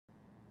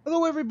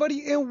Hello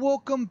everybody and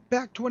welcome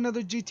back to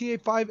another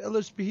GTA 5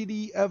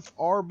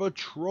 LSPDFR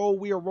patrol.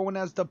 We are rolling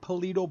as the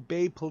Paleto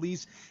Bay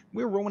Police.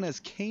 We're rolling as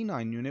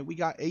K-9 unit. We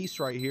got Ace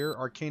right here,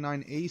 our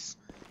K-9 Ace,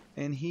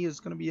 and he is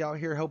going to be out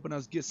here helping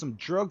us get some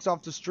drugs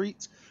off the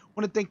streets. I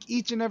want to thank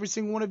each and every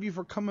single one of you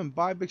for coming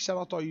by. Big shout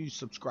out to all you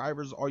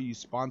subscribers, all you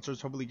sponsors.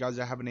 Hopefully you guys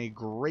are having a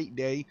great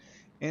day.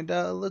 And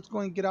let's go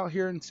and get out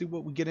here and see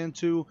what we get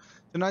into.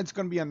 Tonight's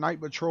going to be a night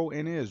patrol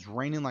and it is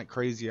raining like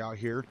crazy out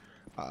here.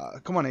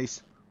 Come on,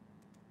 Ace.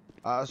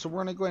 So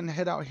we're going to go ahead and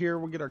head out here.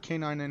 We'll get our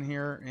K-9 in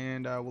here,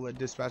 and we'll let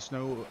dispatch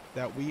know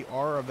that we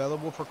are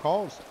available for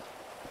calls.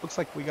 Looks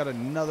like we got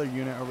another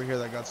unit over here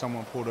that got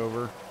someone pulled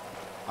over.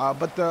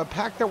 But the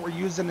pack that we're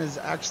using is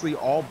actually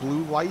all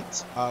blue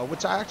lights,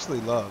 which I actually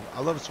love.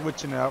 I love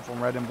switching it up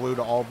from red and blue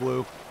to all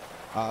blue.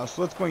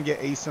 So let's go and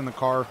get Ace in the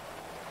car.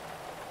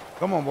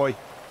 Come on, boy.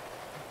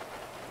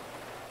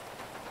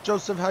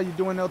 Joseph, how you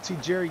doing?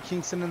 LT Jerry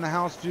Kingston in the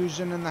house.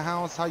 Fusion in the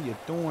house. How you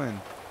doing?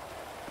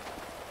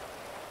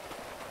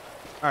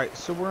 Alright,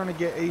 so we're going to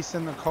get Ace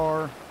in the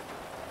car.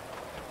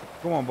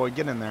 Go on, boy,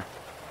 get in there.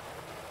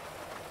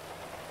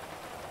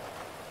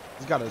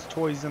 He's got his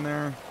toys in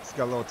there. He's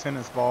got a little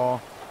tennis ball,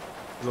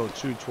 a little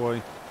chew toy.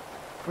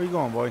 Where you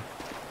going, boy?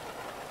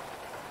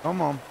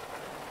 Come on.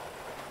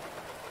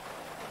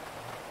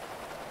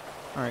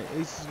 Alright,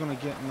 Ace is going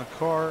to get in the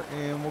car,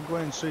 and we'll go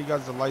ahead and show you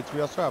guys the lights. We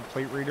also have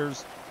plate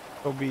readers.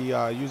 We'll be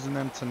using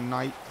them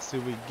tonight to see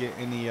if we get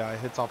any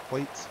hits off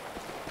plates.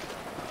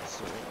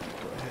 So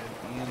go ahead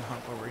and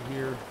hop over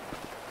here.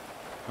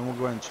 And we'll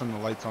go ahead and turn the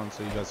lights on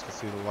so you guys can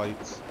see the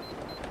lights.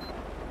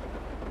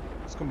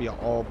 It's going to be an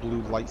all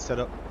blue light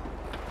setup.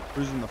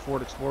 Cruising the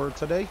Ford Explorer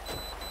today.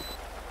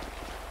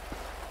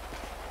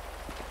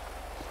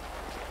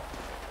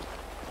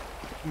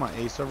 Come on,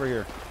 Ace, over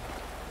here.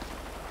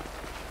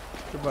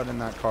 Get your butt in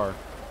that car.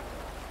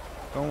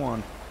 Go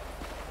on.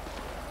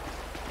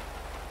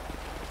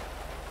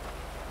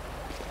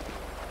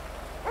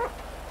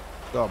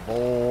 Good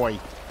boy.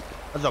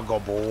 That's a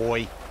good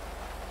boy.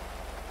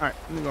 Alright,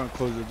 I'm going to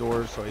close the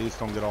doors so Ace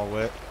don't get all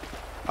wet.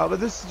 But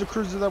this is the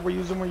cruiser that we're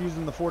using. We're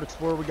using the Ford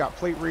Explorer. We got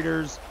plate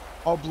readers,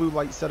 all blue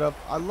light setup.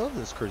 I love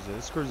this cruiser.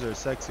 This cruiser is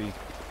sexy.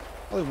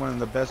 Probably one of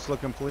the best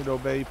looking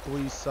Paleto Bay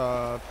police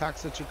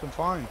packs that you can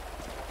find.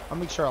 I'll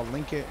make sure I'll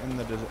link it in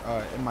the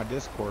in my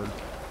Discord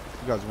if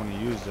you guys want to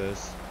use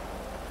this.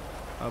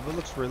 But it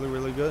looks really,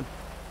 really good.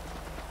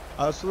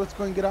 So let's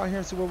go and get out here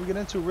and see what we get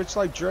into. Rich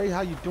Life Dre,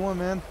 how you doing,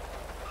 man?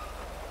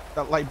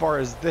 That light bar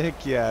is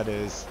thick. Yeah, it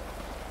is.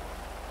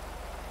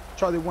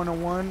 Charlie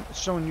 101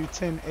 showing you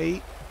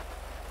 10-8.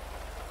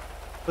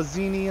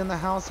 Bazzini in the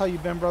house. How you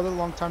been, brother?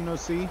 Long time no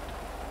see.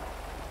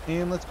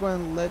 And let's go ahead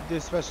and let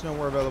dispatch know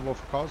we're available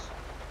for calls.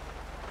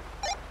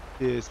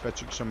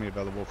 Dispatch, you can show me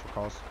available for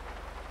calls.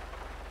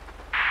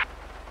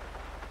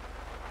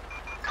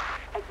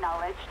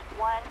 Acknowledged.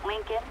 1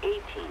 Lincoln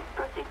 18.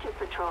 Proceed to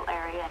patrol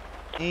area.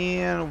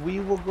 And we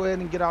will go ahead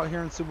and get out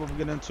here and see what we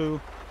get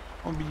into.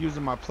 I'm going to be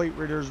using my plate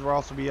readers. We'll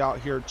also be out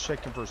here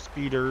checking for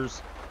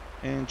speeders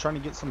and trying to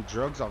get some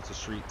drugs off the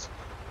streets.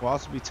 We'll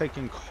also be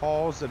taking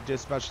calls if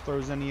dispatch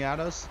throws any at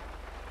us.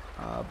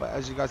 But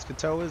as you guys can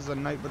tell, it's a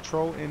night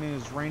patrol and it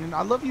is raining.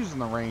 I love using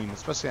the rain,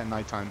 especially at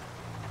nighttime.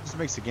 This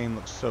makes the game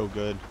look so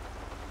good.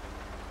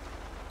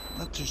 I'm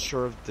not too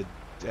sure if the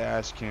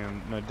dash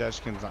cam... No, dash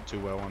cam's not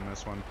too well on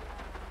this one.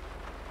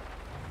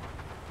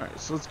 Alright,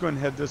 so let's go ahead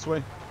and head this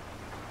way.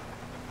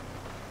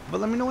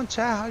 But let me know in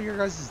chat how your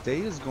guys'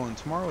 day is going.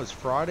 Tomorrow is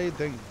Friday,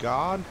 thank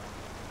God.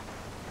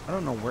 I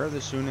don't know where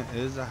this unit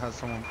is. I have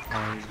someone.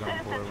 Oh, he's going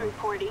Citizens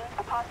reporting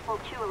a possible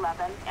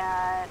 211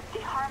 at the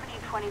Harmony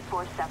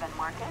 24/7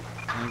 market.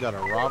 And we got a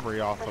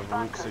robbery off of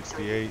Route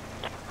 68.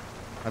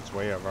 That's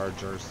way out of our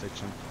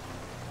jurisdiction.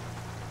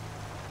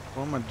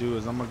 What I'm gonna do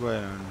is I'm gonna go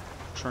ahead and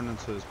turn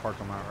into this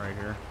parking lot right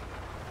here,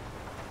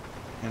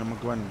 and I'm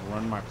gonna go ahead and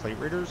run my plate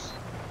readers.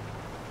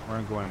 We're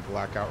gonna go ahead and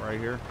black out right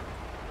here.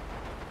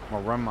 I'm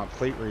gonna run my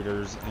plate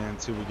readers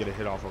and see if we get a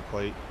hit off a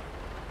plate.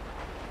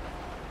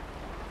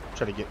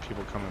 Try to get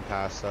people coming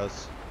past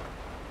us.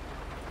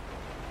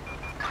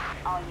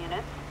 All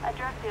units, a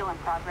drug deal in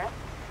progress.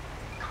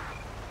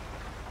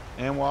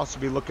 And we'll also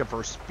be looking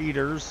for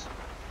speeders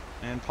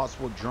and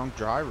possible drunk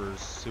drivers.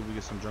 See if we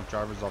get some drunk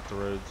drivers off the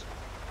roads.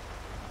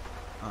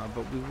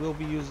 But we will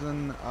be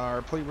using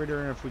our plate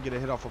reader, and if we get a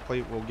hit off a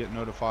plate, we'll get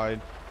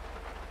notified.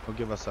 It'll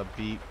give us a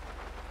beep.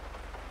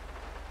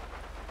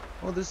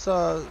 Well, this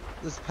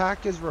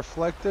pack is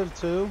reflective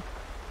too.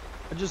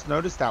 I just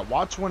noticed that.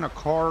 Watch when a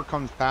car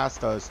comes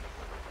past us.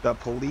 The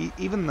police,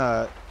 even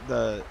the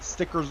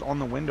stickers on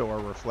the window are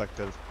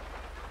reflective.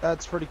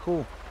 That's pretty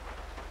cool.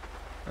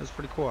 That's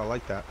pretty cool. I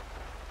like that.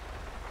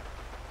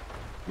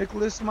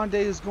 Nicholas, my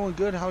day is going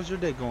good. How's your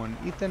day going?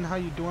 Ethan, how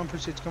you doing?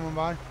 Appreciate you coming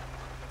by.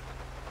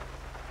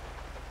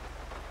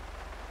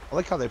 I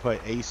like how they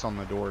put Ace on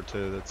the door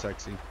too. That's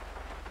sexy.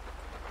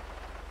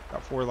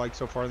 Got 4 likes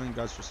so far. Thank you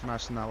guys for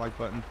smashing that like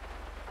button.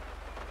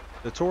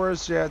 The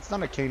Taurus, yeah, it's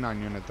not a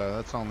K-9 unit though.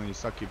 That's the only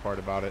sucky part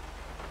about it.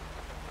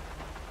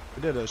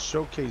 We did a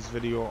showcase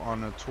video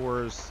on a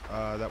tourist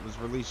that was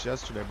released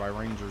yesterday by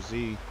Ranger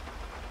Z.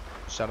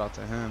 Shout out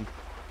to him.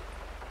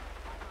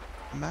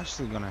 I'm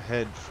actually gonna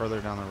head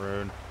further down the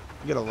road.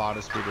 We get a lot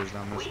of speeders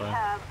down this We way.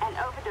 have an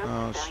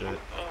overdose civilian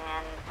Shit.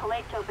 in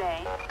Paleto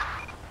Bay.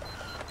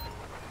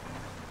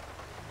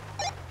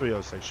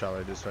 306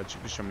 Charlie Dispatch. You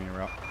can show me a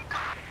route.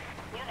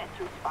 Units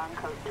respond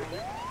code 3.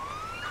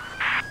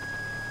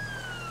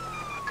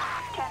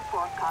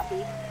 10-4,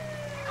 copy.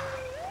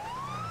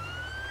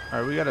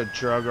 Alright, we got a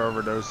drug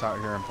overdose out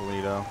here in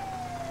Paleto.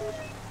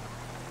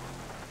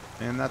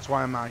 And that's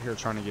why I'm out here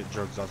trying to get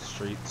drugs off the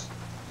streets.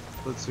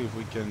 Let's see if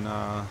we can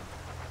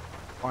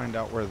find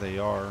out where they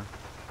are.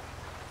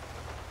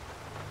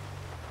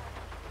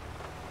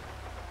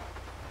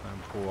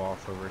 And pull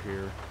off over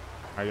here.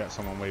 I got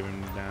someone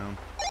waving me down.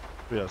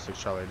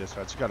 306 Charlie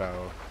Dispatch. You got a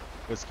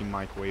whiskey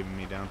Mike waving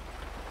me down.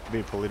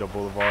 Be Paleto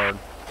Boulevard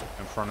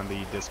in front of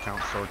the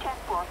discount store.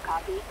 10-4,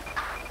 copy.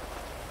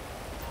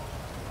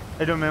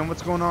 Hey, doing, man?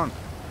 What's going on?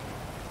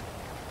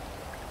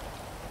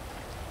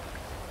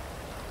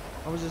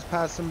 I was just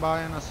passing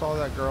by and I saw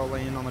that girl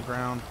laying on the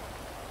ground.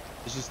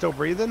 Is she still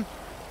breathing?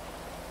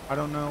 I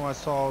don't know. I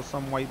saw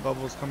some white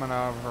bubbles coming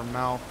out of her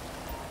mouth.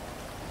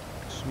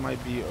 She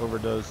might be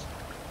overdosed.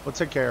 We'll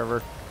take care of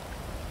her.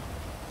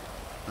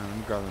 Let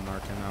me grab the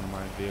Narcan out of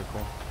my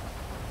vehicle.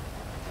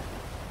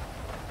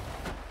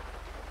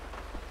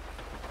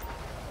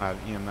 I have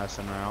EMS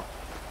en route.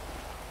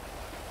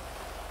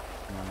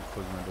 I'm gonna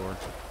close my door.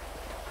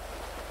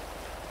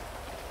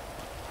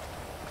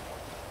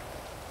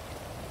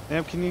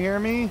 Ma'am, can you hear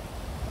me?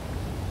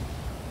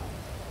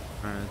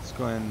 Alright, let's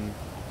go ahead and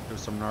give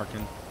some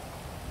Narcan.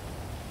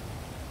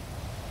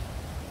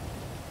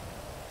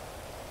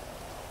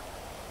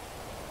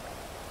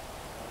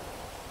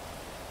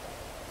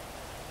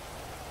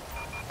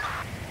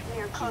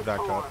 We are code back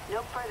 4. up.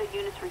 No further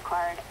units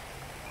required.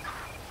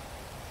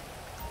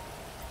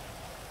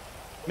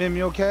 Ma'am,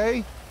 you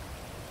okay?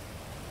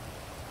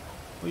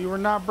 Well, you were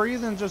not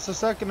breathing just a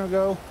second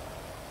ago.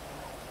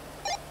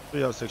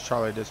 306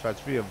 Charlie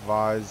Dispatch, be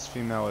advised,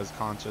 female is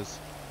conscious.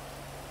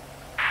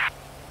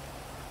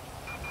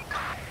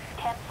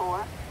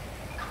 10-4.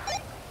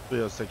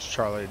 306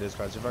 Charlie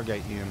Dispatch, if I get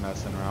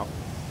EMS en route.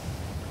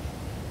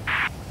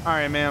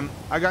 Alright, ma'am,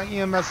 I got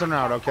EMS en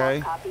route,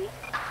 okay? Copy.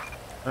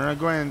 I'm gonna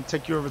go ahead and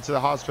take you over to the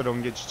hospital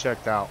and get you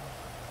checked out.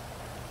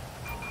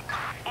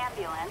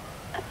 Ambulance.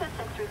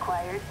 Assistance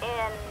required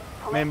in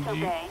Ma'am,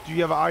 Paleto Bay. do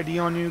you have an ID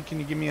on you? Can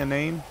you give me a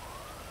name?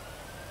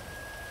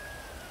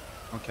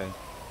 Okay.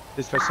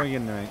 Dispatch, let me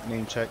get a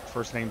name check.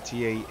 First name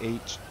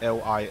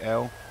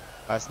Tahlil.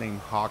 Last name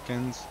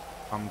Hawkins.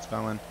 Common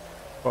spelling.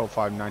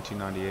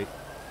 12/5/1998.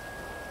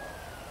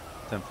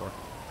 10-4.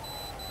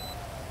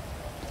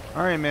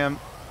 Alright, ma'am.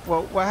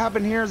 Well, what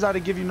happened here is I had to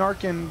give you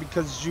Narcan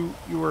because you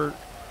were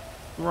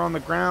on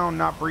the ground,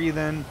 not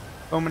breathing,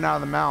 foaming out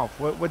of the mouth.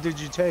 What did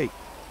you take?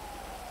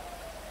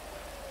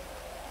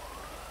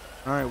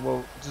 Alright,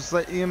 well, just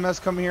let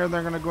EMS come here.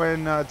 They're going to go ahead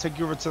and take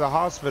you over to the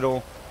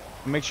hospital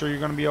and make sure you're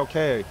going to be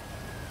okay.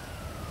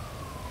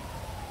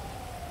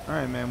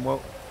 Alright, man. Well,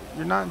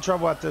 you're not in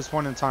trouble at this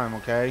point in time,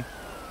 okay?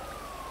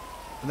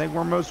 The thing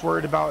we're most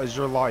worried about is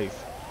your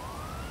life.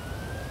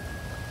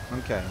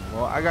 Okay,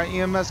 well, I got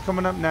EMS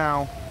coming up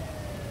now.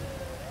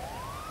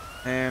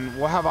 And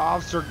we'll have an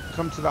officer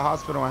come to the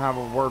hospital and have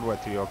a word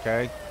with you,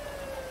 okay?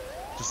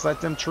 Just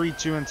let them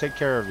treat you and take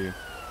care of you.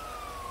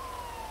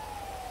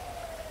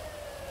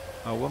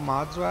 What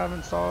mods do I have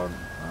installed?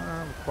 I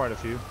have quite a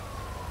few.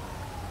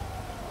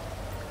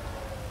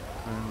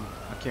 And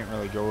I can't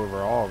really go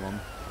over all of them.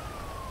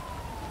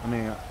 I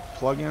mean,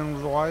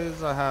 plugins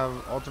wise, I have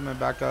Ultimate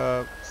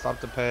Backup, Stop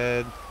the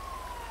Ped,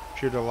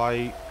 Pure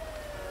Delight.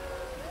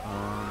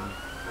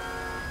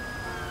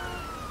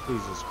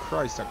 Jesus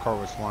Christ, that car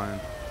was flying.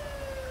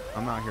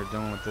 I'm out here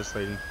dealing with this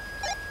lady.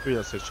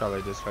 306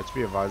 Charlie Dispatch,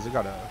 be advised, I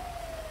got a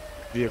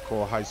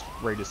vehicle high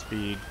rate of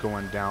speed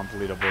going down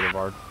Paleto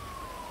Boulevard.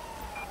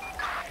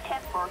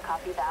 10-4,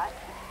 copy that.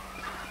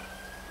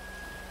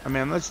 Hey,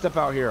 man, let's step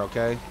out here,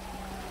 okay?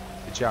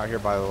 Get you out here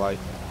by the light.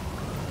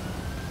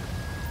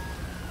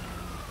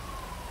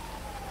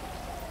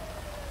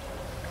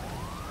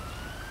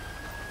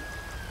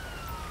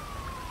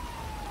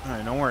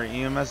 Alright, don't worry,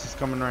 EMS is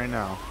coming right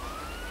now.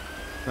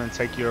 I'm gonna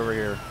take you over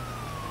here.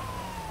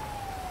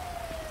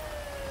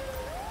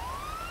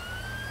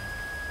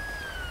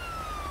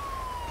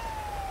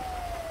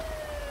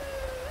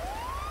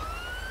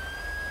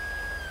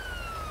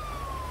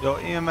 Yo,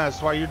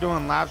 EMS, while you're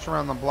doing laps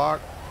around the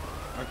block,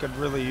 I could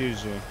really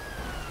use you.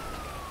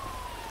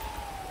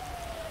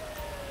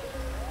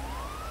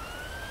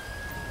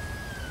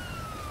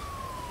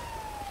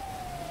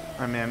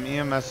 Alright, ma'am,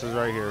 EMS is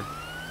right here.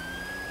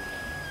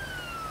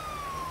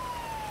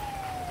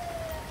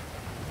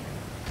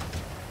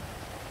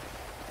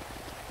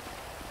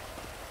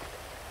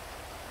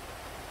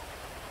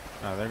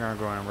 They're gonna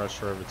go and rush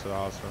her over to the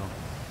hospital.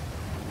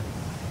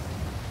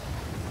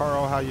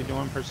 Carl, how you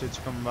doing? Appreciate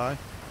you coming by.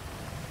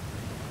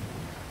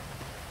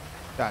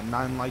 Got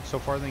 9 likes so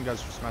far. Thank you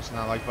guys for smashing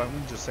that like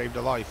button. Just saved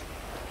a life.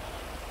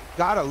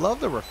 God, I love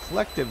the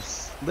reflective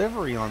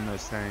livery on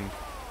this thing.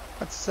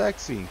 That's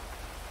sexy.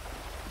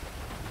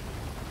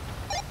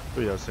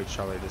 306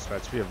 Charlie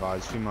Dispatch. Be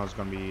advised, female's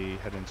gonna be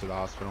heading to the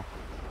hospital.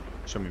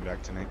 Show me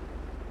back tonight.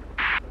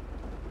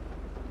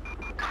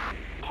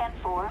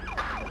 10-4.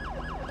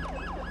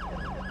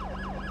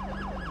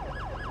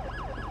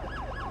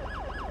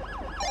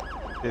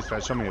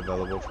 Dispatch, show me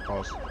available for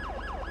calls.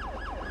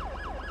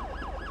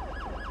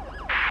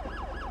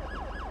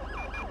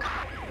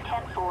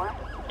 10-4.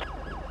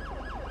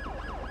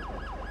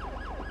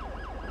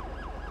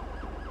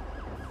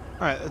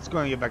 Alright, let's go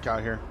and get back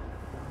out here.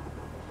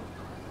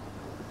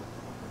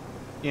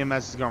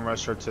 EMS is gonna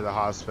rush her to the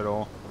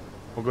hospital.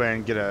 We'll go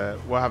ahead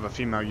and we'll have a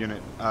female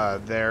unit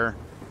there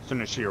as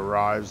soon as she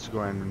arrives to go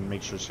ahead and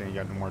make sure she ain't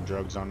got no more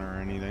drugs on her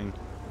or anything.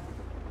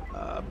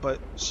 But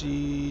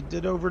she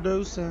did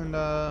overdose and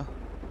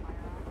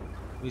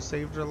we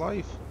saved her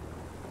life.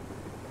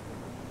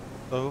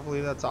 So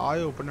hopefully that's an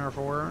eye-opener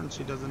for her and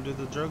she doesn't do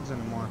the drugs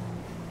anymore.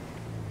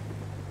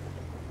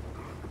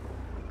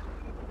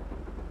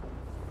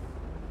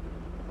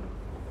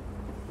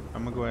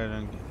 I'm gonna go ahead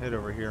and head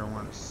over here. I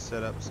want to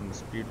set up some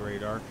speed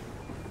radar.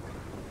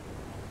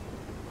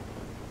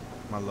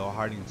 My little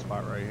hiding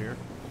spot right here.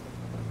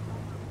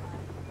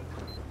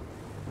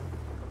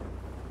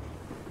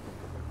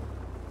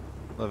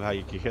 Love how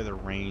you can hear the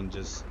rain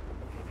just...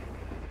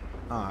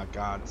 Oh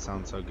God, it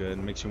sounds so good.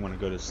 It makes you want to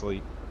go to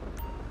sleep.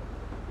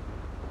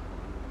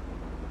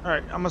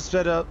 Alright, I'm gonna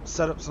set up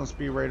some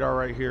speed radar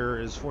right here.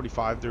 Is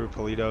 45 through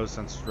Paleto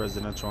since it's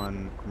residential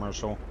and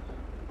commercial.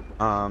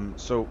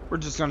 So we're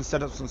just gonna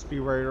set up some speed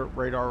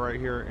radar right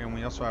here, and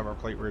we also have our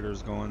plate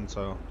readers going,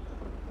 so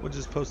we'll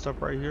just post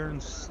up right here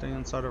and stay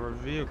inside of our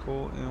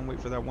vehicle and wait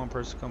for that one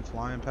person to come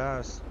flying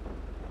past.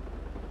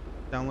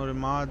 Downloaded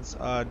mods.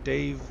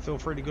 Dave, feel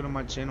free to go to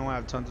my channel. I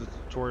have tons of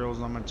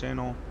tutorials on my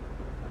channel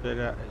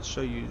that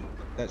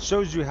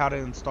shows you how to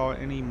install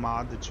any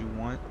mod that you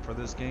want for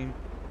this game.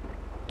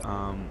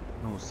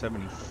 No,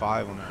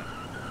 75 on that.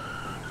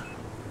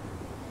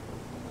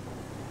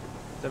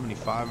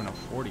 75 and a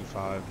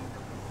 45.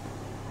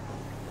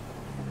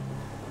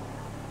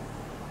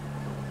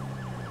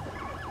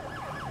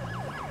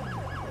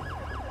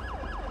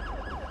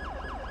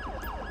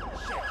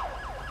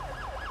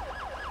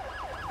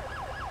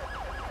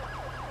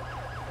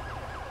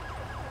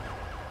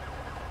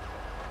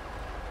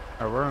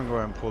 Alright, we're gonna go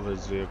ahead and pull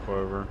this vehicle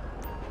over.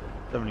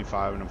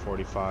 75 and a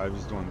 45.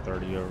 He's doing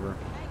 30 over.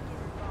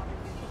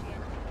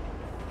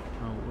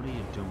 Oh, what are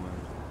you doing?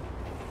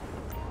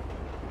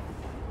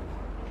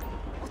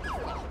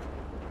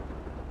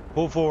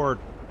 Pull forward.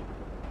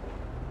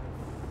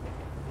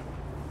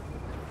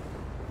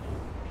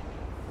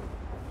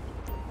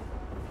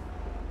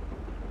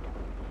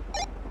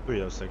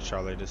 .306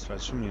 Charlie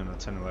Dispatch. Show me on the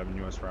 1011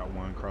 US Route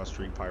 1, Cross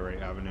Street,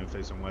 Pirate Avenue,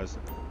 facing west.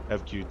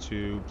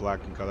 FQ2,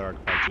 black in color,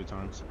 occupied 2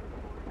 times.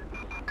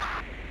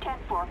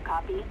 10-4,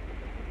 copy.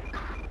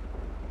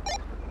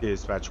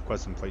 Dispatch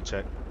requesting plate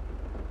check.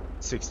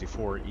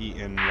 64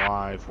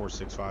 ENY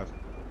 465.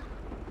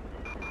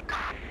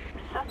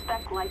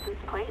 Suspect license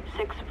plate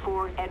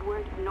 64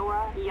 Edward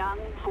Nora Young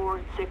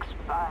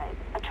 465.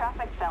 A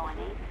traffic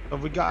felony. So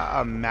we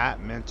got Matt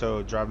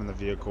Minto driving the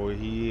vehicle.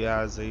 He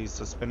has a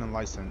suspended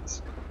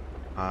license,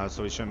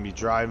 so he shouldn't be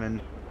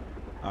driving.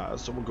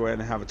 So we'll go ahead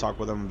and have a talk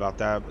with him about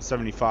that. But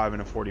 75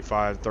 and a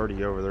 45,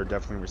 30 over, they're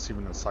definitely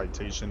receiving a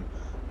citation,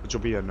 which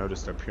will be a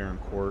notice to appear in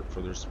court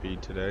for their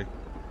speed today.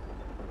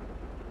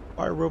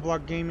 Fire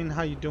Roblox Gaming,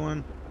 how you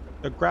doing?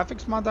 The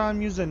graphics mod that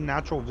I'm using,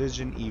 Natural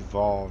Vision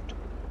Evolved,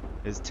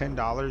 is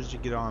 $10. You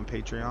get it on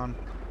Patreon.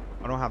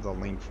 I don't have the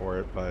link for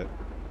it, but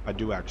I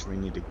do actually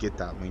need to get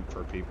that link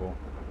for people.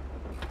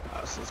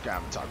 So let's go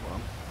have a talk with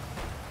them.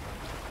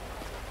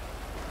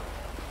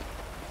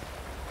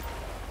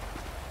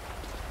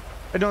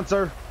 How you doing,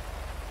 sir?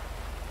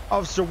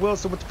 Officer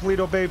Wilson with the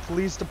Paleto Bay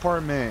Police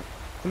Department.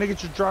 Can I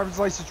get your driver's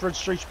license,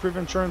 registration, proof of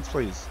insurance,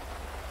 please?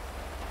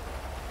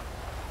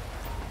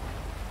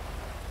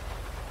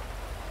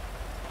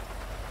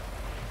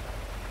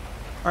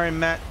 Alright,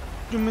 Matt,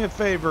 do me a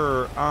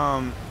favor.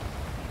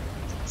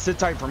 Sit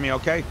tight for me,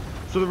 okay?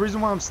 So the reason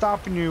why I'm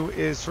stopping you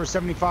is for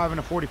 75 and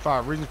a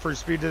 45. Reason for your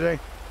speed today?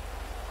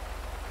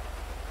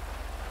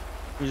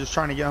 You're just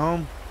trying to get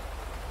home?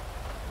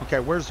 Okay,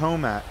 where's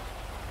home at?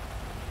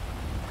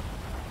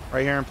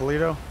 Right here in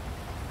Paleto?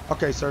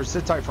 Okay, sir,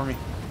 sit tight for me.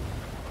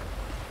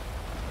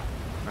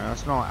 Alright,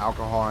 that's no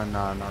alcohol and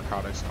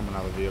narcotics coming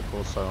out of the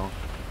vehicle, so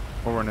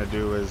what we're going to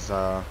do is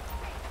I'll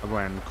go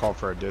ahead and call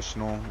for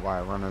additional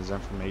while I run his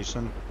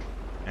information,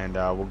 and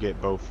we'll get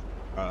both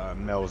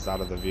males out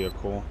of the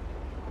vehicle,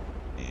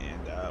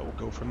 and we'll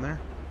go from there.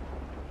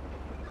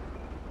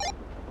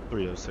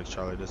 306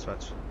 Charlie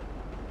Dispatch.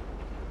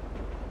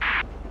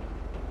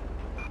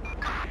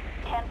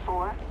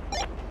 10-4.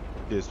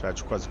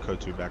 Dispatch, request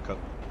code 2 backup.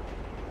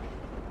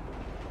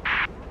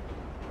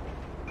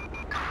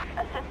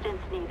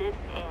 Assistance needed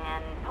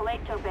in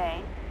Paleto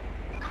Bay.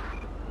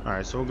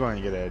 Alright, so we'll go ahead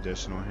and get an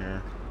additional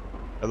here.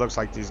 It looks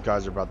like these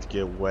guys are about to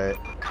get wet.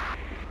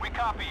 We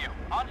copy you.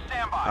 On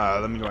standby.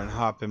 Let me go ahead and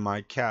hop in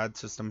my CAD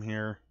system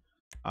here.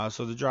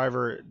 So the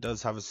driver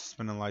does have a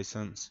suspended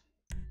license.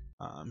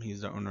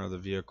 He's the owner of the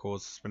vehicle.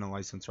 Suspended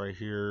license right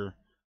here.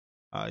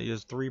 He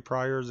has 3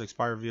 priors: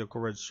 expired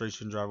vehicle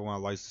registration, driver while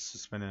license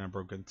suspended, and a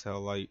broken tail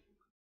light.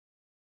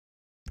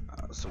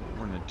 So what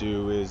we're gonna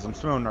do is, I'm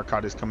smelling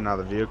narcotics coming out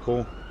of the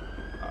vehicle.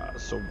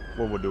 So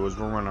what we'll do is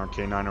we'll run our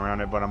K-9 around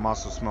it, but I'm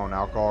also smelling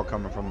alcohol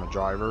coming from the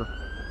driver.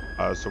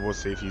 So we'll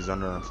see if he's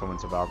under the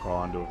influence of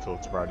alcohol and do a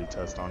field sobriety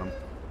test on him.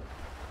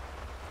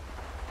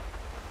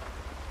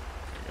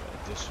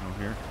 Got additional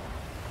here.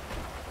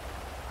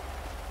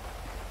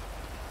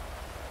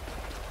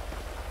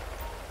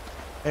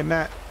 Hey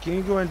Matt, can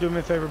you go ahead and do me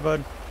a favor,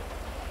 bud?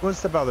 Go and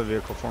step out of the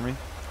vehicle for me.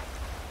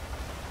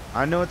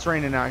 I know it's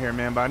raining out here,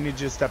 man, but I need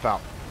you to step out.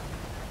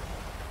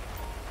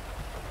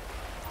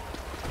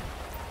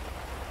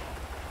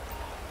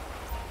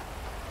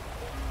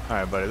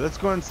 Alright, buddy, let's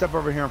go ahead and step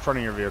over here in front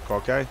of your vehicle,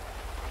 okay?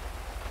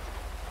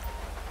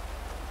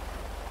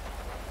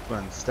 Go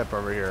ahead and step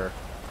over here.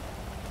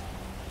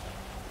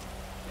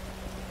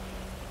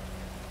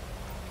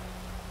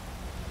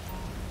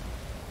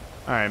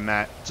 Alright,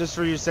 Matt, just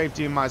for your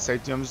safety and my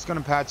safety, I'm just gonna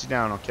pat you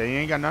down, okay? You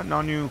ain't got nothing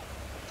on you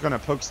that's gonna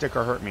poke, stick,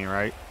 or hurt me,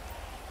 right?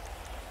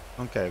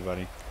 Okay,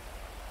 buddy.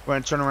 Go ahead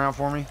and turn around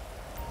for me.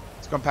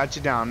 It's gonna pat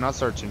you down, I'm not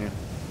searching you.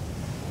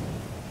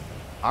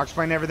 I'll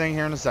explain everything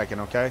here in a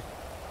second, okay?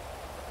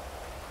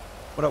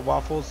 What up,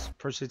 Waffles?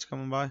 Appreciate you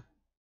coming by.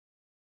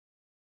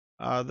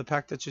 The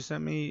pack that you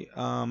sent me,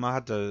 I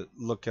had to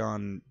look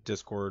on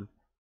Discord.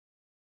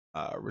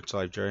 Rich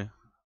Life Dre.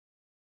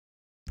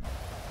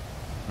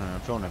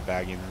 I'm feeling a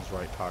baggie in his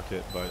right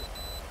pocket, but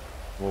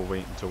we'll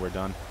wait until we're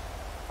done.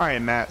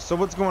 Alright, Matt, so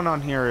what's going on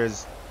here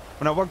is,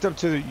 when I walked up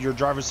to your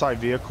driver's side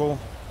vehicle,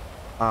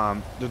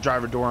 the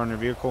driver door on your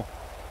vehicle,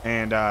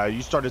 and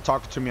you started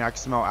talking to me, I could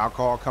smell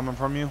alcohol coming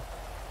from you.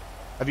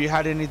 Have you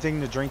had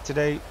anything to drink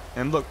today?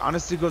 And look,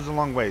 honesty goes a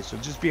long way, so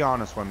just be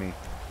honest with me.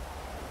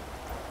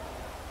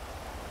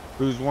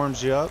 Booze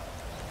warms you up?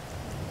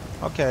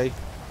 Okay.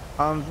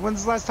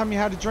 When's the last time you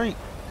had a drink?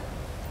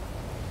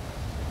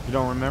 You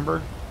don't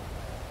remember?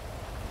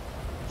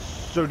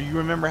 So do you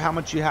remember how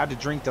much you had to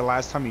drink the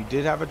last time you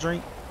did have a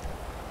drink?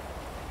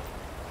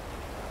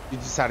 You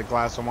just had a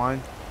glass of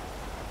wine?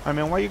 I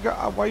mean, why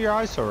are your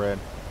eyes so red?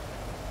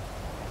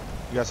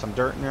 You got some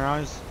dirt in your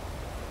eyes?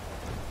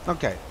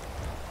 Okay.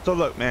 So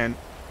look, man,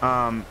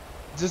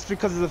 just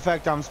because of the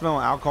fact that I'm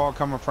smelling alcohol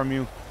coming from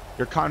you,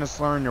 you're kind of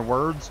slurring your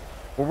words.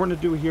 What we're going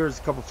to do here is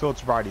a couple field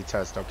sobriety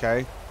tests,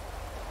 okay?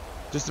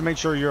 Just to make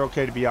sure you're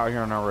okay to be out here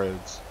on our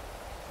roads.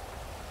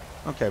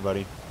 Okay,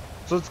 buddy.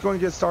 So let's go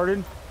and get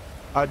started.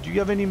 Do you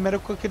have any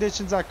medical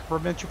conditions that could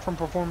prevent you from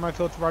performing my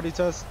field sobriety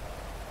test?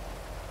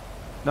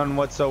 None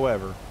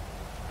whatsoever.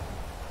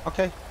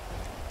 Okay.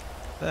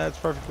 That's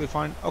perfectly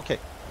fine. Okay.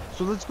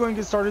 So let's go and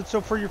get started.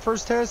 So for your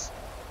first test,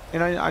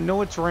 and I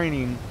know it's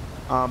raining,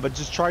 but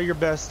just try your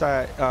best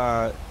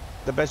at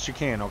the best you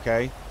can,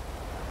 okay?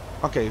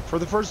 Okay, for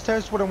the first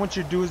test, what I want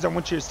you to do is I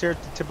want you to stare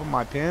at the tip of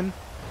my pen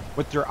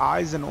with your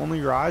eyes and only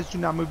your eyes. Do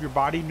not move your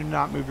body. Do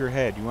not move your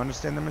head. You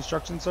understand them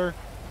instructions, sir?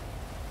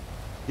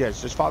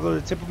 Yes, just follow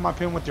the tip of my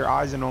pen with your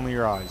eyes and only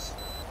your eyes.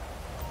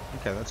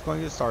 Okay, let's go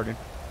and get started.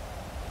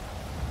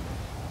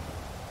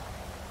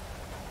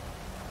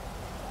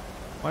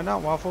 Why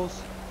not,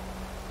 Waffles?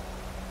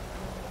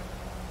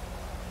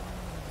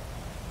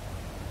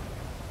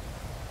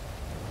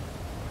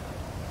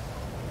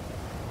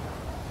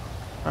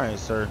 Alright,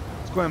 sir.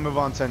 Let's go ahead and move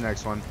on to the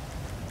next one.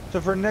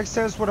 So for the next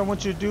test, what I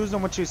want you to do is I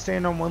want you to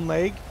stand on one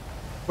leg,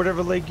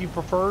 whatever leg you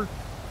prefer.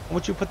 I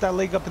want you to put that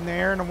leg up in the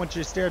air, and I want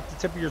you to stare at the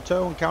tip of your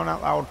toe and count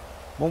out loud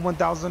 1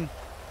 1,000,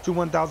 2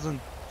 1,000,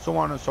 so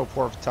on and so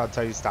forth until I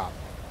tell you stop.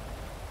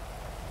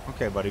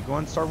 Okay, buddy. Go ahead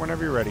and start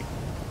whenever you're ready.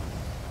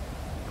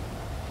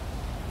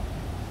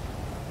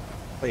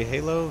 Play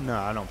Halo? No,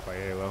 I don't play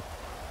Halo.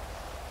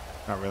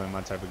 Not really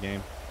my type of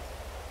game.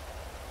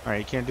 Alright,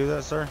 you can't do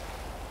that, sir?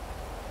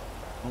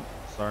 Oh,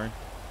 sorry.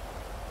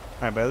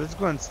 Alright, but let's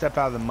go ahead and step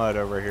out of the mud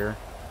over here.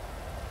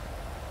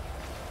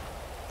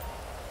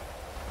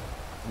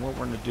 And what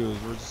we're going to do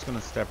is we're just going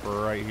to step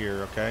right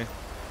here, okay?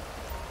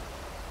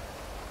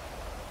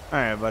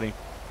 Alright, buddy.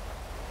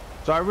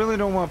 So I really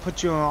don't want to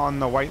put you on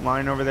the white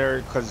line over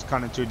there because it's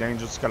kind of too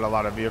dangerous. It's got a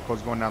lot of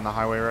vehicles going down the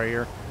highway right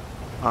here.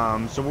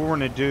 So what we're going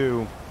to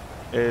do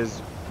is,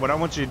 what I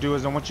want you to do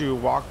is I want you to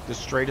walk the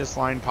straightest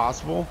line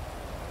possible.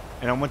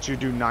 And I want you to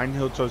do 9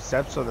 heel-toe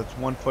steps, so that's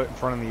 1 foot in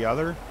front of the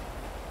other.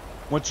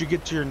 Once you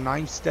get to your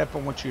 9th step, I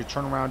want you to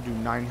turn around and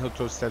do 9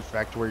 heel-toe steps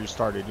back to where you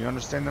started. You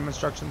understand them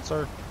instructions,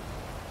 sir?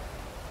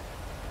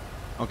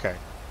 Okay.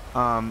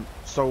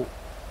 So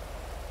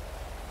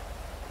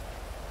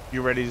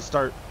you ready to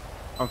start?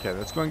 Okay,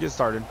 let's go and get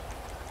started.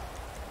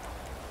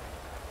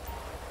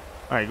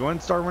 Alright, go ahead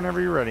and start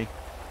whenever you're ready.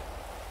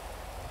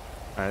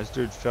 Alright, this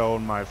dude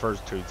failed my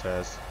first 2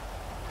 tests.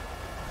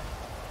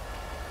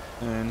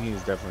 And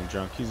he's definitely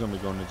drunk. He's gonna be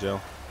going to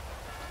jail.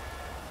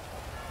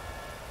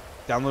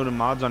 Downloading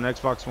mods on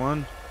Xbox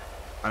One?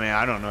 I mean,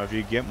 I don't know if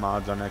you get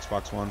mods on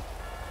Xbox One.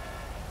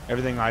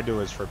 Everything I do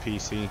is for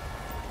PC.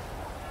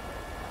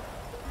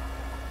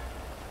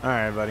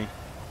 Alright, buddy.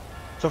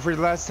 So for your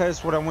last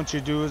test, what I want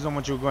you to do is I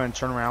want you to go ahead and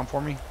turn around for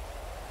me.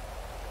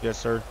 Yes,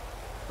 sir. Go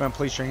ahead and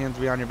place your hands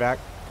behind your back.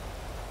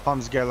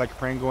 Palms together like a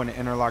praying. Go ahead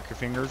and interlock your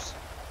fingers.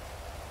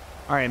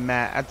 Alright,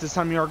 Matt. At this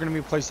time, you are going to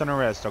be placed on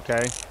arrest,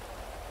 okay?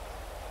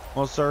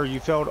 Well, sir, you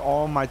failed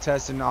all my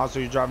tests, and also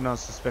you're driving on a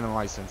suspended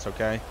license,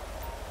 okay?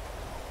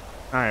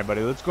 Alright,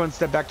 buddy. Let's go ahead and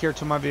step back here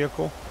to my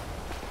vehicle.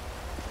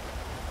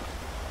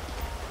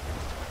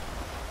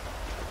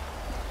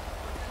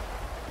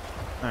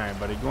 Alright,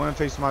 buddy. Go ahead and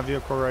face my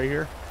vehicle right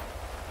here.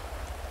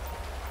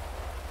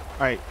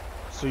 Alright.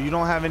 So you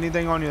don't have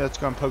anything on you that's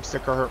going to poke,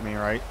 stick, or hurt me,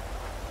 right?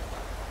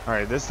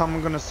 Alright, this time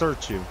I'm going to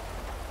search you.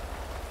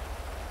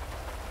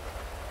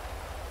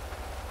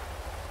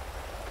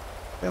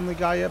 Family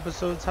Guy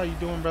episodes, how you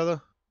doing, brother?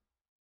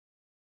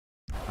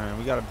 Alright,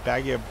 we got a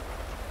baggie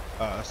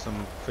of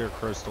some clear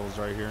crystals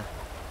right here.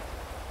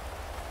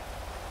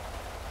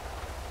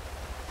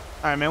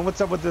 Alright, man, what's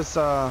up with this,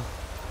 let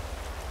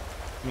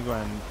me go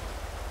ahead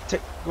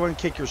and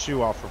kick your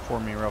shoe off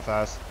for me real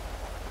fast.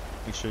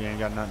 Make sure you ain't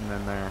got nothing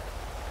in there.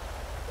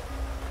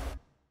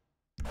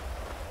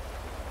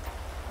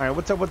 Alright,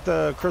 what's up with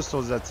the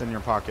crystals that's in your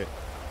pocket?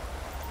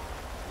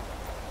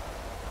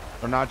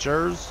 They're not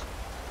yours?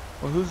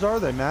 Well, whose are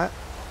they, Matt?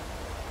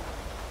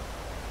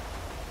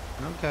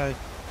 Okay.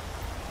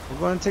 We'll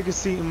go ahead and take a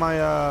seat in my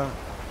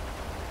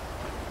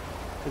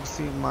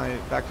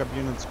backup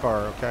unit's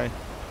car, okay?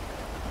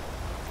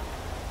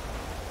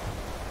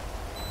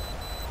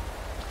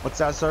 What's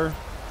that, sir?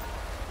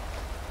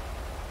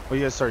 Well,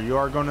 yes, sir. You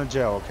are going to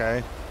jail,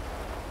 okay?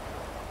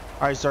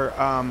 Alright, sir.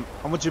 I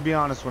want you to be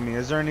honest with me.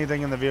 Is there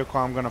anything in the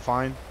vehicle I'm going to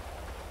find?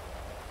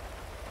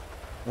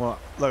 Well,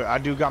 look, I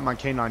do got my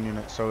K-9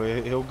 unit, so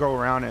he'll go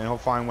around and he'll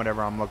find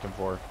whatever I'm looking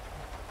for.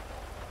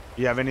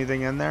 You have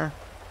anything in there?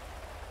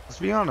 Let's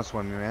be honest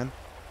with me, man.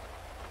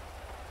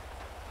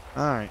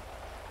 Alright.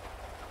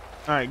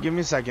 Alright, give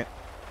me a second.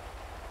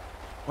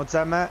 What's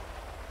that, Matt?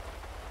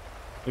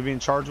 You're being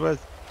charged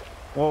with?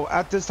 Well,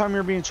 at this time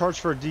you're being charged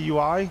for a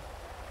DUI.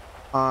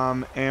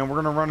 And we're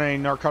gonna run a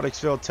narcotics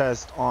field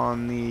test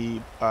on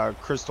the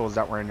crystals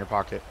that were in your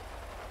pocket.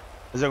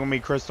 Is it gonna be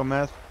crystal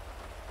meth?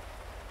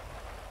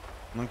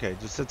 Okay,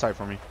 just sit tight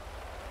for me.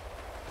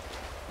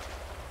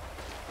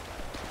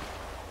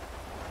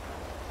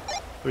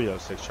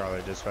 .306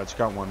 Charlie dispatch.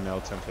 Got 1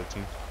 male,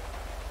 1015.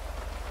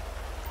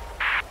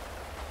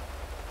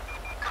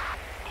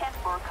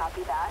 10-4,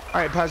 copy that.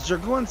 Alright, passenger,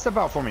 go and step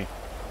out for me.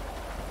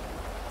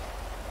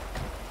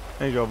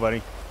 There you go,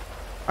 buddy.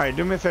 Alright,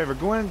 do me a favor.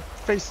 Go and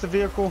face the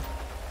vehicle.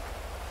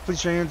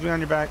 Place your hands behind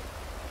your back.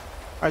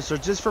 Alright, so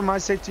just for my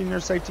safety and your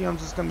safety, I'm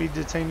just going to be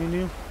detaining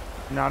you.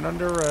 You're not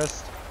under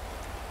arrest.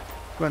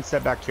 Go and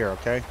step back here,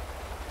 okay?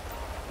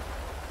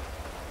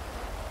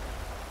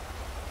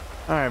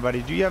 Alright,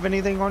 buddy. Do you have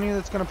anything on you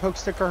that's going to poke,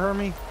 stick, or hurt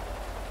me?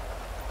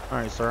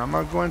 Alright, sir. I'm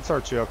going to go and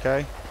search you,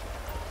 okay?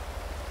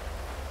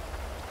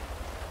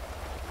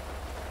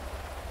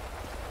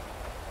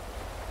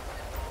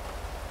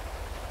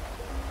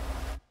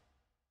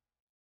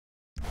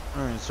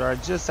 Alright, sir. I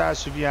just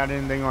asked you if you had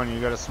anything on you.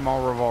 You got a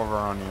small revolver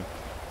on you.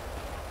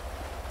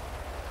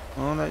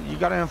 Well, you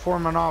got to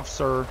inform an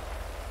officer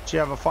that you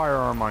have a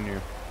firearm on you.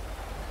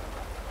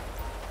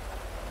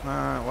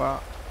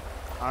 Well,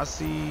 I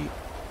see.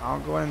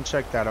 I'll go ahead and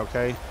check that,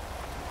 okay?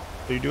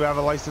 So you do have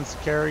a license to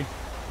carry?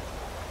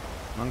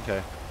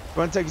 Okay.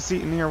 Go ahead and take a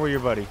seat in here with your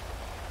buddy.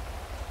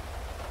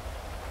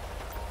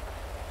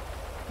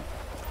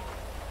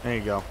 There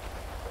you go.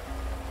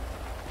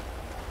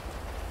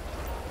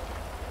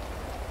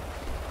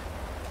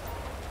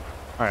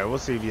 Alright, we'll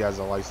see if he has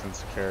a license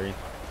to carry.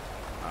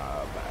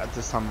 But at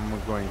this time,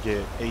 I'm going to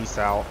get Ace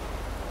out.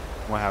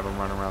 We'll have him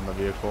run around the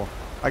vehicle.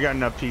 I got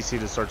enough PC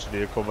to search the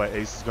vehicle, but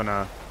Ace is going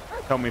to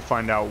help me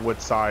find out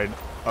what side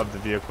of the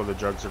vehicle the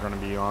drugs are going to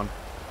be on.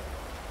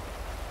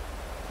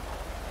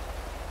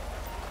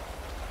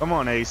 Come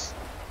on, Ace.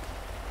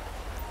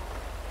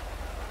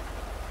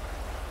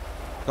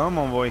 Come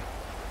on, boy.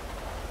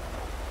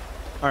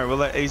 Alright, we'll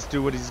let Ace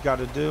do what he's got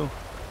to do.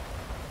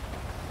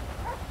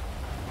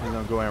 He's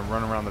going to go ahead and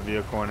run around the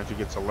vehicle, and if he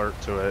gets alert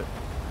to it,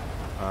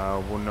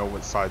 we'll know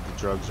what side the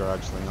drugs are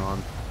actually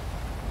on.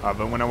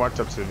 But when I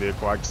walked up to the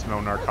vehicle, I could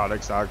smell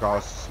narcotics. I could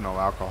also smell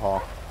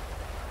alcohol.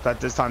 So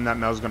at this time, that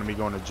male's going to be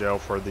going to jail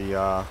for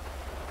the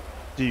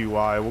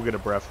DUI. We'll get a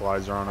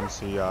breathalyzer on him,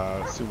 see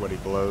what he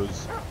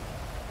blows.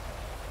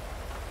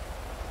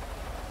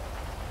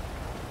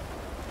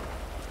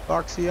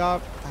 Foxy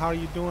Op, how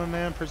you doing,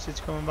 man? Appreciate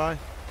you coming by.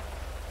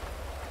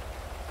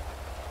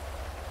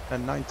 Got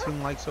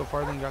 19 likes so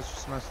far. Thank you guys for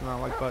smashing that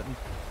like button.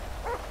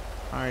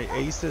 Alright,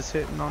 Ace is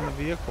hitting on the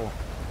vehicle.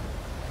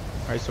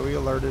 Alright, so we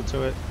alerted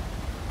to it.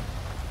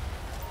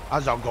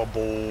 How's a good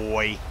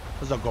boy?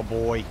 How's a good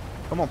boy?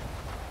 Come on.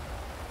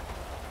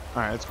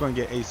 Alright, let's go and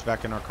get Ace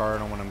back in our car. I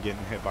don't want him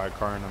getting hit by a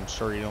car, and I'm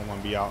sure he don't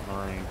want to be out in the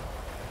rain.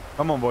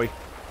 Come on, boy.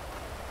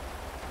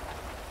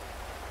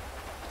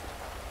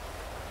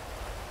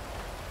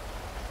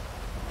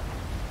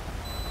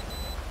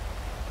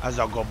 That's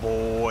a good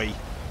boy.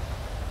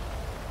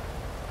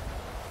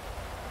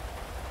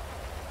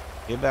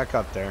 Get back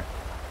up there.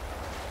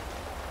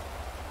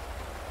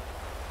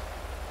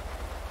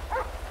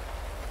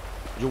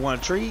 You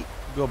want a treat?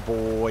 Good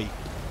boy.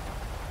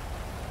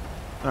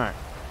 Alright.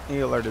 He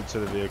alerted to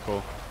the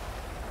vehicle.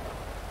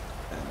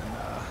 And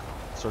then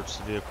search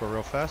the vehicle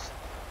real fast.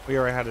 We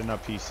already had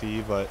enough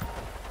PC, but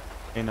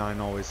K-9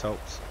 always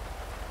helps.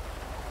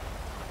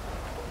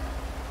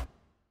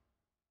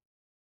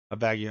 A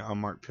baggie of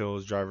unmarked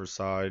pills, driver's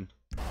side.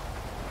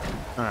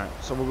 Alright,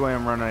 so we'll go ahead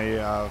and run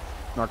a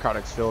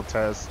narcotics field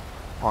test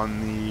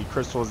on the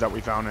crystals that we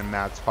found in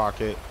Matt's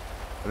pocket.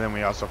 And then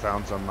we also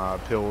found some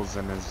pills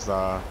in his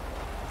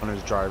on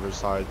his driver's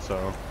side,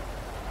 so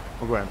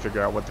we'll go ahead and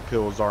figure out what the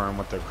pills are and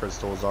what the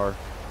crystals are.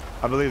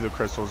 I believe the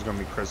crystal is going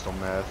to be crystal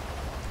meth,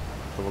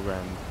 so we'll go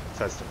ahead and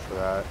test it for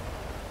that.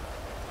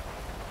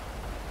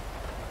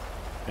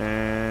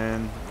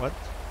 And what?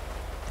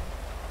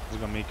 Is it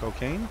going to be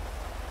cocaine?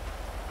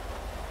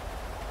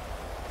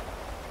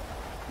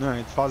 Alright,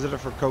 it's positive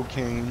for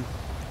cocaine.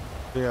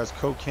 It has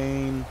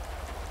cocaine,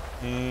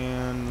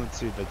 and let's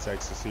see if it's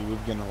ecstasy.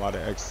 We've getting a lot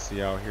of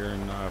ecstasy out here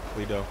in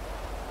Paleto.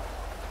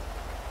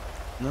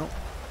 Nope.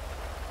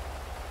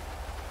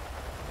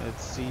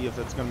 Let's see if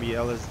it's going to be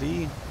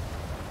LSD.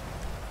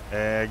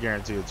 I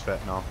guarantee it's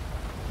fentanyl.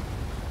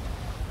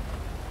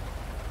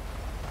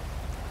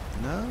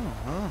 No,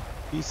 huh?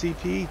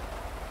 PCP.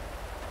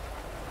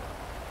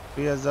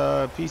 He has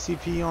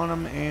PCP on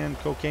him and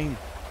cocaine.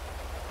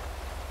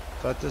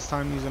 So at this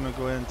time, he's going to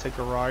go ahead and take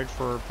a ride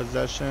for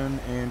possession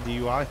and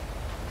DUI.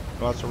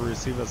 He'll also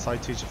receive a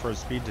citation for his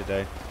speed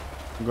today.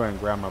 I'm going to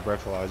grab my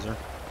breathalyzer.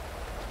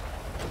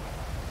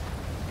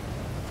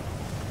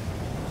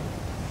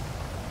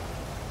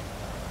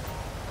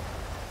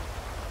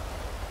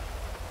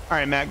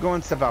 Alright, Matt, go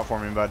and step out for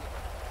me, bud.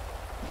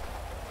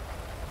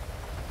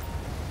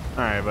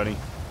 Alright, buddy.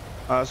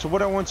 So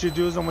what I want you to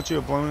do is I want you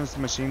to blow in this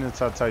machine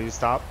until I tell you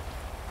stop.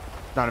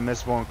 Not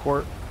admissible in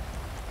court.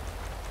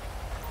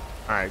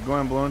 Alright, go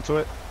ahead and blow into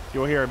it.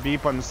 You'll hear a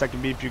beep. On the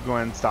second beep, you go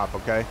ahead and stop,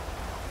 okay?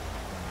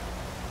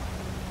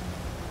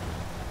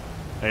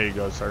 There you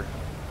go, sir.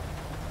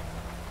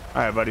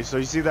 Alright, buddy. So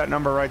you see that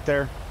number right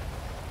there?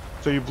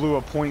 So you blew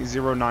a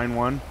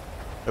 .091.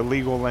 The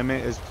legal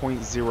limit is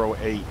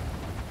 .08.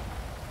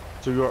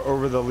 So you're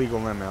over the legal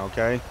limit,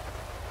 okay?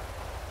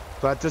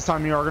 So at this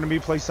time, you are going to be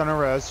placed on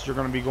arrest. You're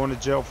going to be going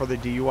to jail for the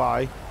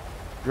DUI.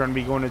 You're going to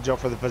be going to jail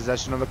for the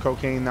possession of the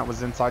cocaine that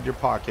was inside your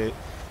pocket.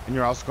 And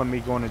you're also going to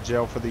be going to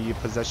jail for the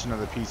possession of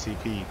the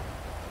PCP.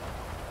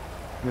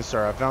 Yes,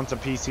 sir. I found some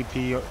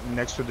PCP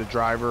next to the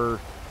driver's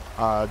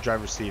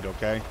seat,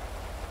 okay?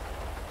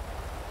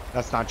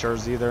 That's not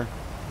yours either.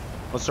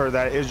 Well, sir,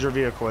 that is your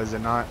vehicle, is it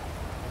not?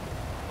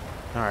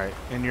 Alright,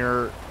 and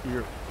you're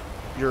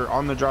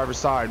on the driver's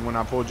side when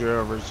I pulled you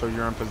over, so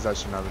you're in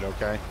possession of it,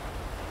 okay?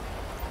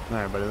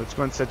 Alright, buddy, let's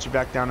go and set you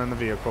back down in the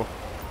vehicle.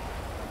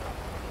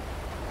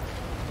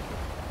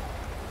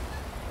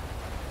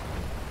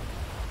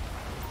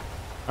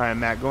 Alright,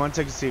 Matt, go and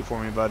take a seat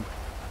for me, bud.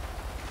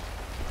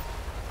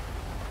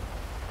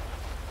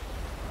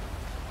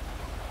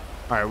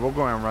 Alright, we'll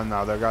go and run the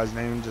other guy's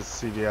name just to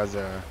see if he has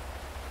a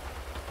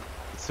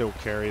concealed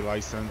carry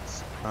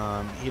license.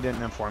 He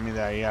didn't inform me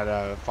that he had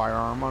a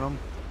firearm on him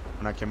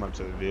when I came up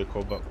to the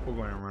vehicle, but we'll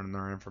go ahead and run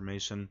their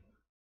information.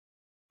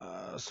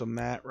 So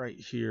Matt right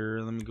here,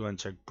 let me go ahead and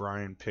check.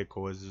 Brian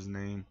Pickle is his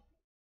name.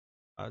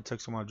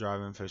 Texas while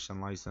driving, fishing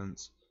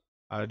license.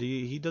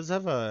 He does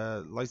have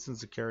a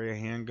license to carry a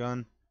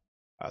handgun.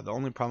 The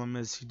only problem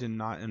is he did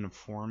not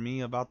inform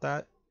me about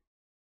that.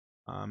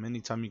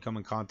 Anytime you come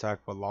in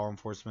contact with law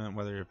enforcement,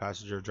 whether you're a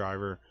passenger or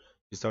driver,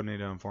 you still need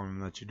to inform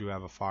them that you do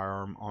have a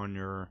firearm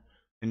on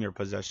in your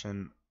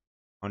possession,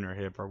 on your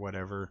hip or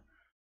whatever.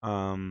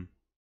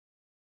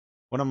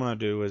 What I'm gonna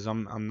do is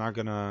I'm not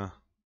gonna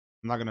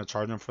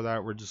charge him for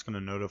that. We're just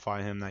gonna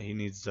notify him that he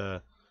needs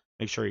to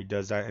make sure he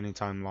does that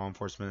anytime law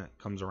enforcement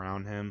comes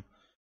around him.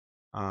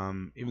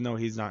 Even though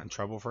he's not in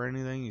trouble for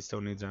anything, he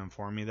still needs to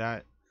inform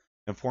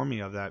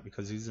me of that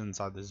because he's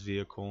inside this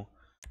vehicle.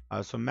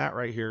 So Matt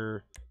right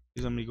here,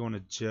 he's gonna be going to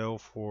jail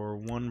for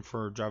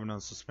driving on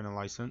a suspended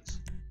license.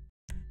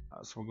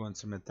 So we'll go and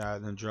submit that.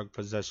 And then drug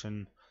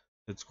possession,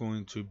 it's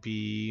going to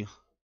be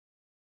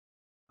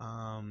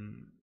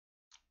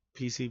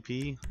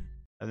PCP,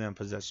 and then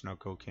possession of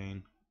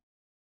cocaine.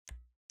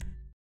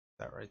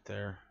 That right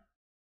there.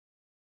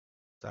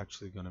 It's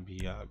actually going to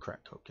be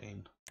crack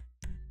cocaine.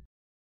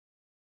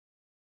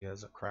 He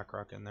has a crack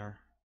rock in there.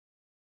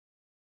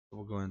 So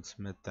we'll go ahead and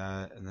submit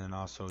that, and then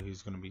also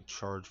he's going to be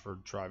charged for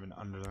driving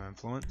under the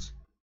influence.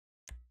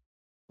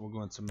 We'll go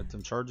ahead and submit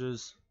them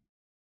charges,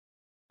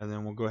 and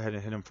then we'll go ahead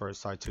and hit him for a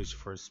citation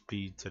for his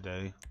speed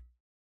today.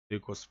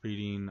 Vehicle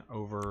speeding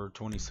over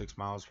 26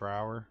 miles per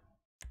hour.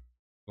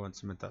 Go ahead and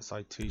submit that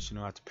citation.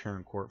 I'll have to appear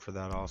in court for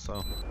that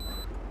also.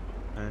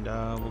 And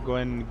we'll go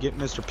ahead and get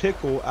Mr.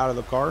 Pickle out of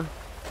the car.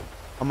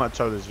 I'm going to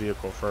tow this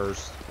vehicle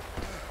first.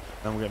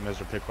 Then we'll get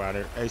Mr. Pickle out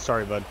of here. Hey,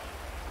 sorry, bud.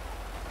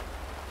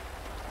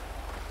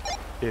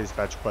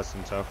 Dispatch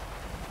requesting tow.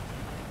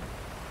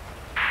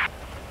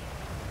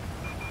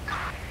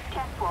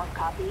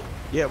 copy.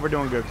 Yeah, we're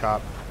doing good,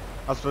 cop.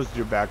 I was supposed to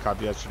do bad cop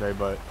yesterday,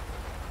 but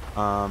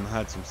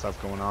had some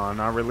stuff going on.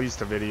 I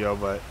released a video,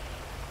 but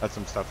had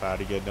some stuff I had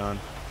to get done.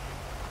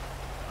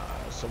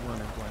 So we're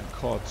gonna go ahead and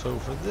call a tow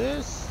for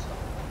this.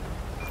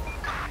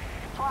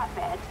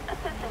 Flatbed.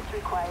 Assistance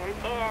required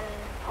in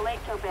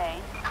Paleto Bay.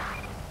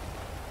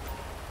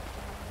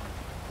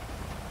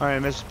 All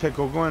right, Mr.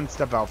 Pickle, go ahead and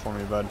step out for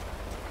me, bud.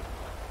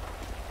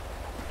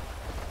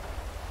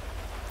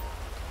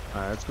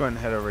 All right, let's go ahead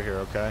and head over here,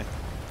 okay?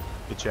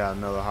 Get you out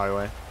in the middle of the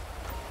highway.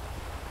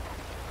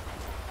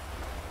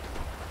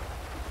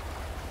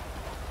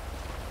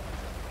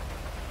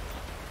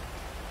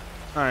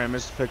 All right,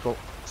 Mr. Pickle.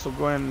 So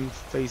go ahead and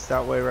face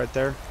that way right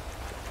there.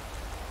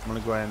 I'm gonna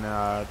go ahead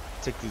and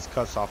take these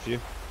cuffs off you.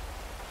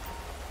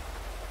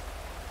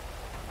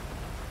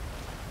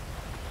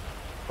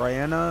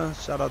 Brianna,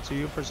 shout out to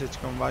you. Appreciate you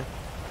coming by.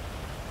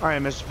 All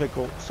right, Mr.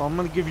 Pickle. So I'm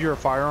gonna give you your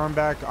firearm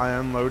back. I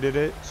unloaded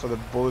it, so the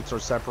bullets are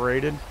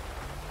separated.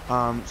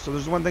 So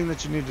there's one thing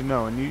that you need to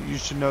know, and you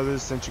should know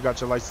this since you got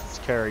your license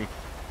to carry.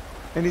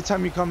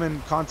 Anytime you come in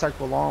contact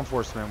with law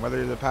enforcement, whether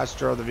you're the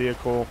passenger of the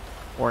vehicle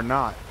or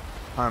not,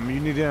 you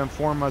need to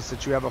inform us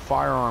that you have a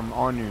firearm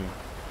on you.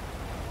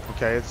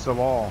 Okay, it's the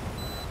law.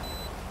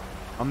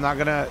 I'm not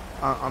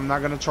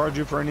gonna charge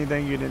you for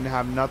anything. You didn't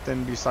have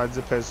nothing besides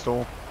a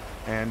pistol,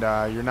 and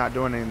you're not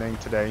doing anything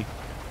today.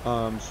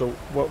 So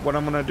what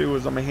I'm gonna do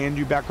is I'm gonna hand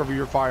you back over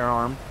your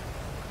firearm.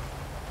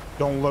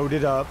 Don't load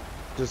it up.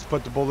 Just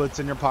put the bullets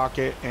in your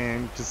pocket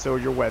and conceal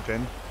your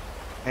weapon.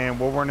 And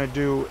what we're gonna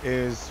do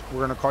is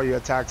we're gonna call you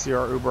a taxi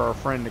or Uber or a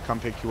friend to come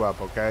pick you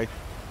up. Okay?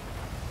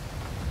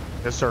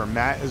 Yes, sir.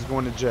 Matt is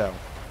going to jail.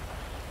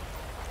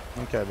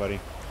 Okay, buddy.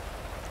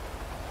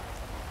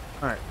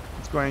 All right.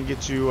 Let's go ahead and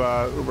get you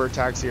Uber,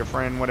 taxi, a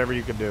friend, whatever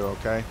you could do.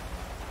 Okay?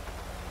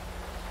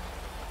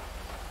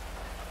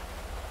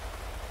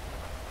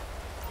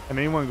 Can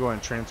anyone go ahead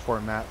and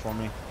transport Matt for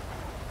me?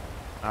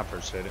 I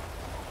appreciate it.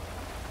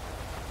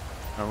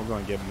 All right, we're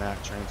going to get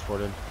Matt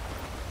transported.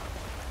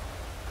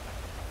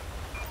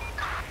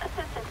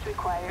 Assistance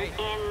required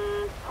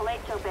in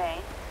Paleto Bay.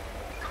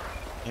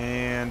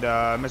 And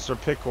Mr.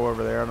 Pickle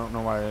over there, I don't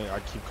know why I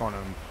keep calling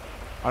him,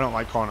 I don't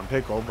like calling him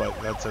Pickle, but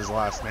that's his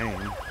last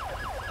name.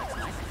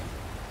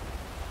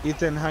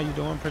 Ethan, how you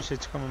doing?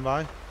 Appreciate you coming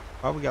by.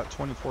 Well, we got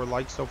 24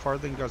 likes so far.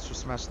 Thank you guys for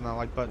smashing that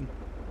like button.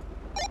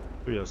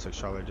 306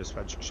 Charlotte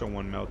Dispatch, show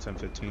 1 mail,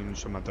 1015,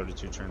 show my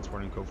 32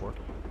 transporting, code 4.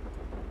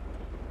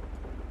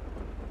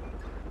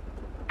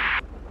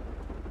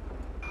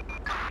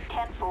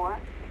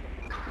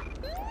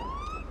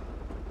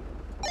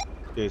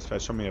 Yeah,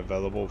 dispatch, show me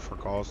available for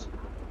calls.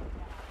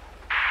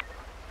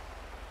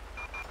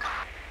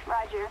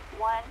 Roger,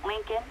 1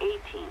 Lincoln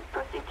 18.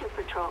 Proceed to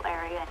patrol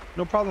area.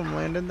 No problem,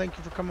 Landon. Thank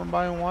you for coming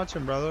by and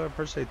watching, brother. I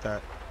appreciate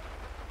that.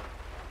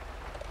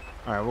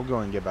 Alright, we'll go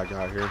and get back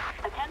out here.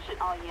 Attention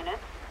all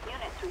units.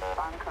 Units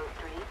respond code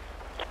 3.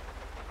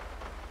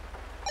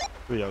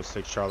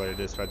 306 Charlotte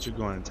Dispatch, you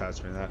go ahead and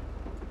attach me that.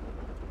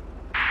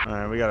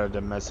 Alright, we got a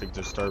domestic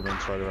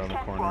disturbance right around the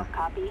corner.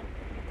 Copy.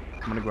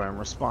 I'm gonna go ahead and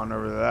respond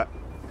over to that.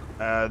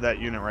 That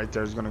unit right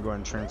there is gonna go ahead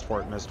and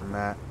transport Mr.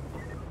 Matt.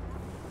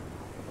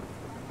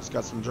 Just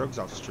got some drugs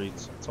off the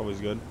streets. It's always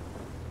good.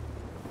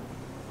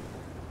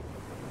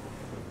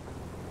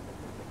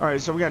 Alright,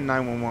 so we got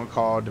 911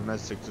 call,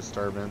 domestic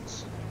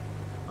disturbance.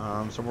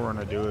 So what we're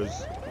gonna do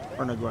is we're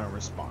gonna go ahead and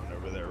respond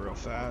over there real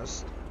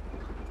fast.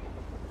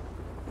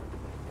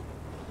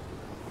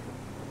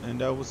 And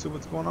we'll see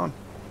what's going on.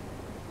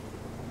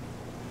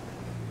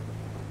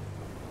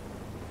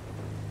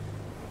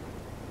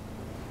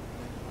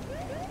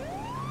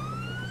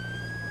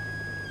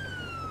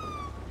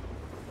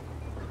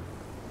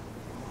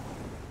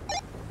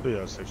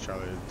 .306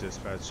 Charlie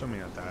Dispatch, show me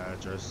at that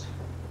address.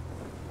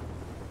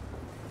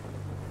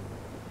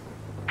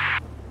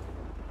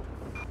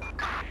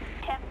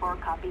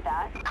 Copy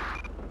that.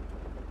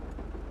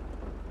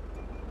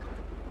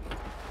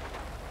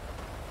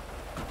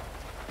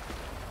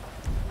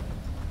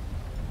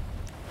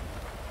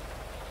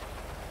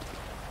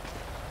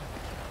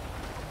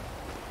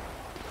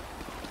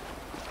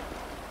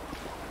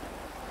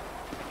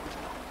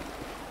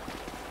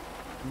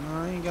 No,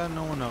 I ain't got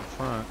no one up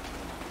front.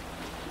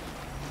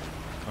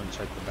 Go and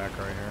check the back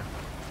right here.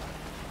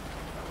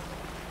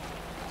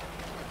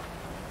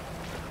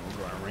 We'll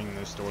go and ring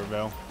this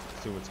doorbell,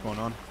 see what's going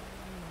on.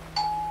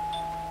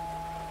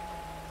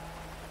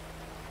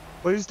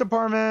 Police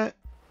department.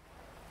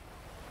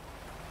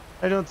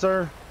 How you doing,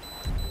 sir?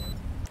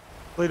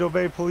 Paleto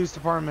Bay Police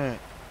Department.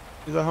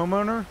 You the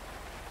homeowner?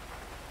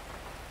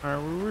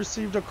 Alright, we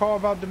received a call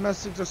about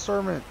domestic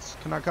disturbance.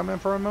 Can I come in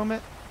for a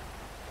moment?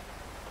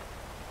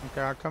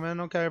 Okay, I'll come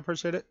in. Okay, I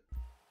appreciate it.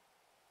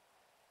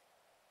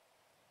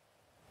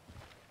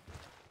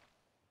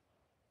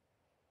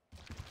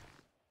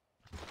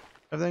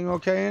 Everything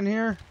okay in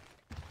here?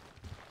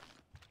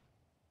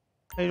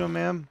 How you doing,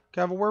 ma'am?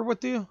 Can I have a word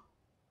with you?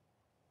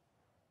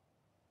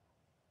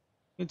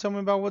 Can you tell me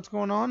about what's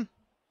going on?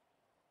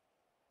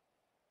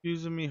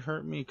 Using me,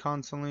 hurt me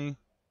constantly.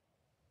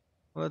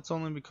 Well, that's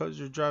only because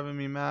you're driving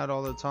me mad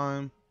all the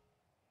time.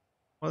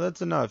 Well,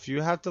 that's enough.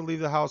 You have to leave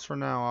the house for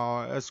now.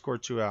 I'll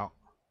escort you out.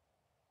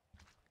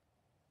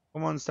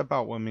 Come on, step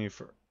out with me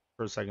for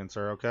a second,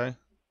 sir, okay?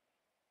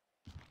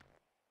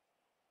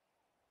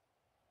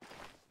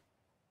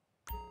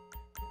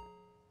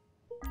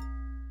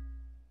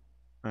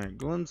 Alright,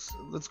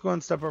 let's go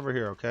and step over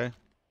here, okay?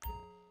 I'm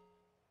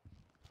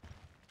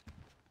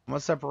gonna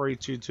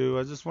separate you two.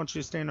 I just want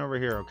you staying over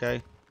here,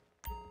 okay?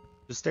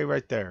 Just stay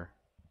right there.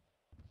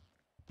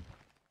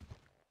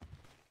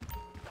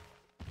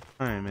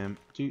 Alright, man.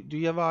 Do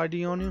you have an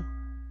ID on you?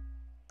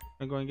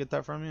 Can I go and get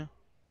that from you?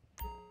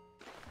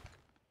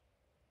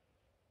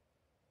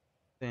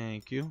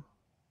 Thank you.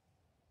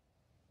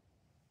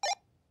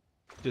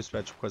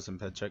 Dispatch request and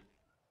pet check.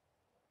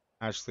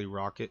 Ashley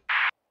Rocket,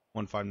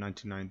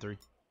 159293.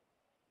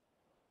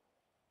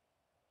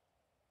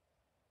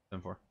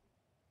 10-4.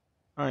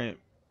 Alright.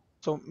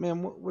 So,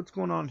 man, what's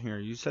going on here?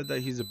 You said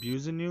that he's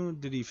abusing you?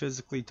 Did he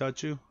physically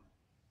touch you?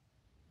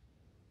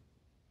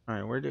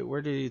 Alright,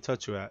 where did he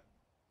touch you at?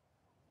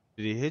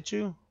 Did he hit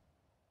you?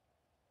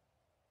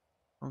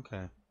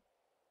 Okay.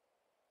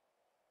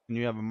 And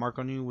you have a mark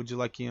on you? Would you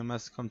like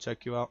EMS to come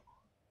check you out?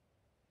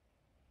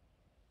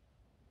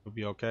 It'll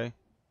be okay.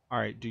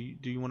 Alright, do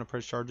you want to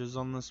press charges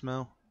on this,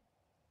 Mel?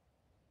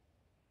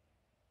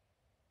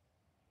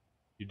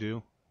 You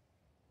do?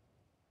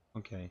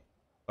 Okay.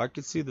 I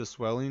could see the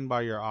swelling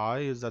by your eye.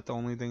 Is that the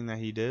only thing that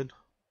he did?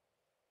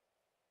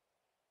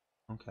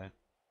 Okay.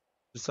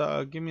 Just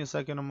give me a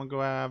second. I'm gonna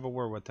go have a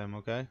word with him,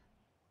 okay?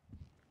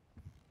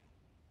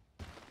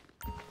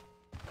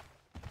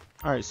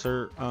 Alright,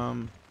 sir.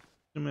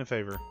 Do me a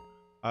favor.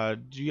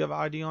 Do you have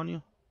ID on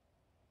you?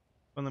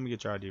 Well, let me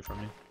get your ID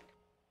from you.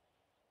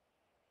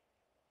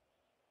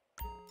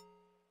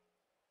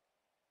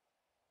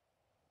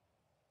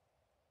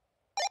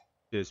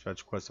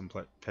 Dispatch request and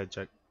pet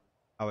check.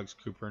 Alex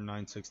Cooper,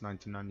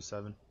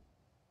 969297.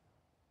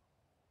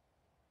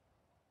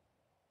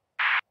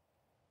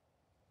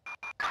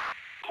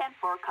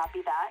 10-4, copy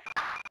that.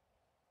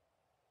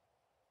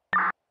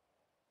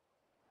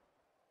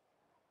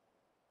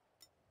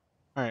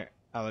 Alright,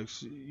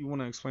 Alex, you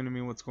want to explain to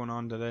me what's going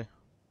on today?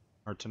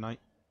 Or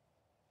tonight?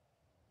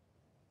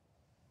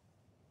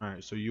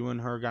 Alright, so you and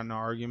her got in an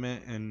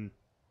argument, and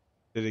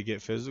did it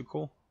get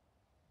physical?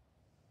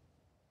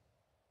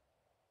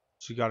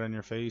 She got in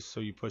your face, so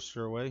you pushed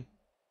her away?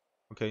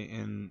 Okay,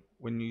 and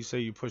when you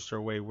say you pushed her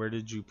away, where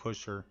did you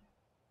push her?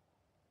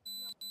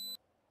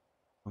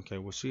 Okay,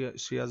 well, she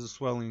has a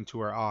swelling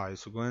to her eye,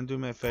 so go ahead and do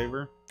me a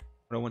favor.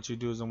 What I want you to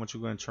do is I want you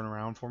to go ahead and turn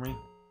around for me. Go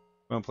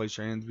ahead and place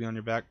your hands behind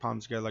your back,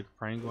 palms together like a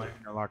praying. Go ahead and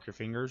interlock your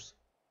fingers.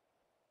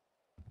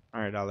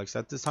 Alright, Alex,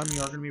 at this time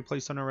you are going to be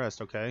placed on arrest,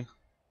 okay?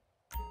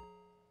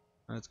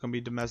 And it's going to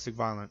be domestic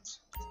violence.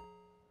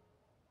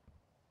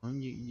 Well,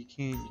 you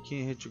can't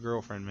hit your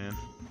girlfriend, man.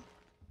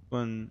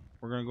 We're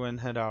going to go ahead and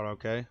head out,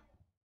 okay?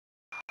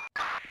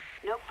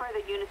 No further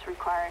units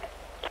required.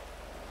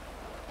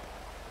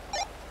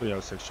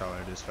 306 Charlie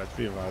Dispatch.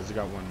 Be advised, I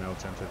got one male,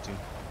 1015.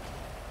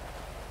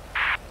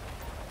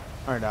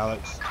 Alright,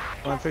 Alex.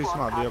 I'm going to face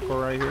my vehicle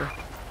right here.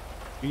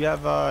 Do you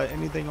have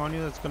anything on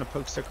you that's going to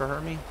poke, stick, or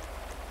hurt me?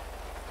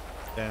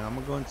 Yeah, I'm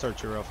going to go and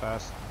search you real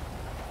fast.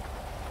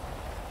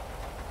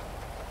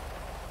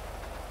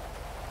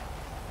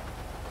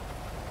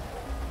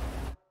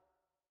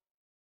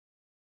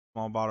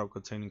 Small bottle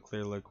containing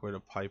clear liquid, a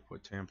pipe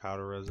with tan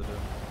powder residue.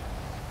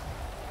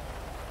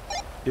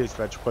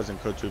 Dispatch requesting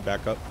code 2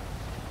 backup.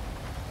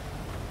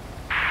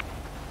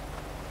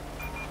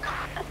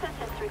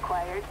 Assistance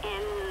required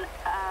in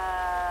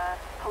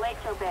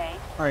Paleto Bay.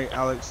 Alright,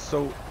 Alex,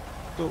 so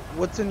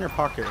what's in your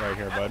pocket right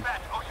here, bud?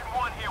 Dispatch, Ocean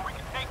 1 here. We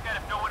can take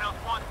that if no one else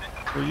wants it.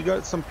 Well, you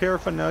got some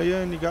paraphernalia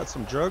and you got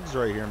some drugs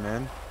right here,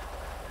 man.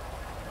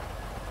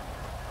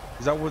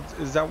 Is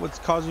that what's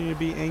causing you to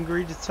be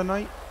angry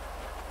tonight?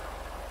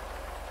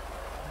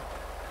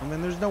 I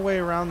mean, there's no way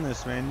around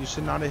this, man. You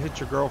should not have hit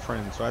your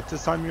girlfriend. So at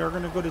this time, you're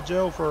going to go to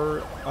jail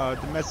for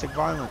domestic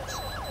violence.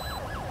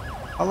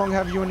 How long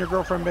have you and your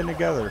girlfriend been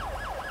together?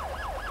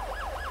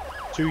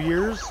 2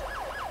 years?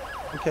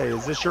 Okay,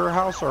 is this your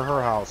house or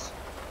her house?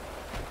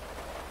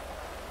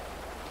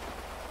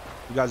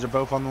 You guys are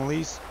both on the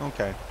lease?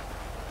 Okay.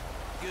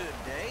 Good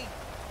day.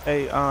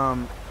 Hey,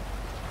 can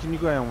you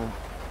go ahead and...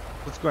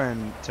 Let's go ahead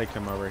and take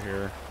him over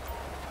here.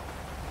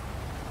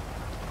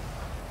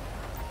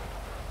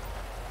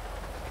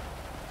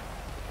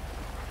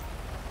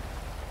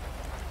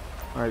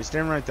 Alright,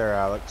 stand right there,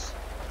 Alex.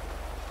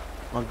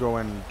 I'll go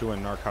and do a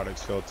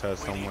narcotics field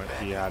test on what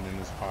he had in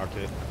his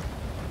pocket.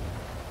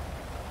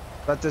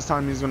 At this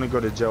time, he's going to go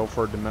to jail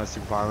for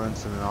domestic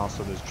violence and then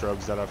also there's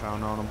drugs that I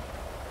found on him.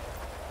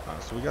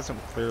 So we got some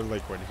clear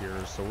liquid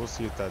here, so we'll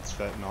see if that's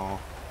fentanyl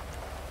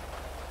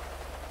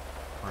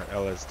or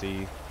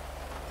LSD.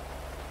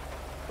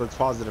 So it's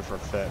positive for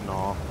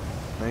fentanyl.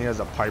 Then he has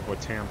a pipe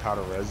with tan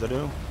powder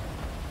residue.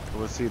 So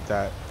we'll see if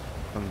that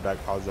comes back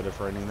positive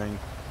for anything.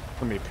 It's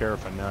going to be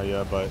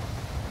paraphernalia, but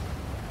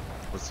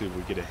let's see if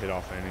we get a hit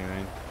off of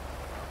anything.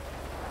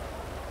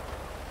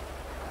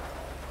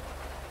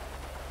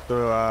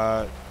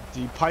 So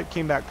the pipe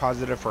came back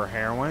positive for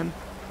heroin.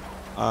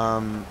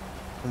 And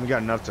we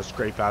got enough to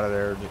scrape out of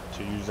there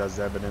to use as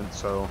evidence.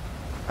 So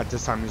at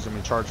this time, he's going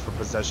to be charged for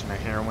possession of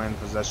heroin,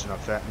 possession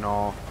of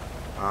fentanyl,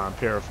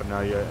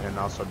 paraphernalia, and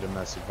also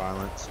domestic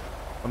violence.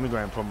 Let me go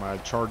ahead and put my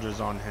charges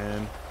on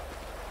him,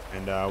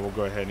 and we'll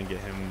go ahead and get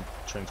him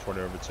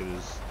transported over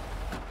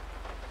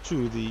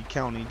to the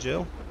county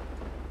jail.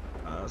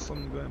 So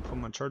let me go ahead and put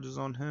my charges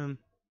on him.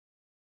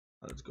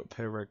 Let's go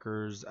pay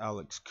records.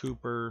 Alex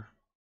Cooper.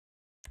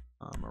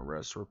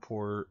 Arrest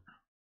report.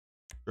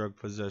 Drug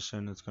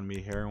possession. It's going to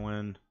be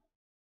heroin.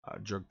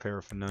 Drug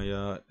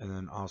paraphernalia, and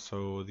then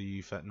also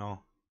the fentanyl.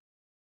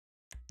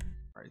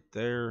 Right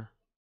there.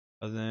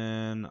 And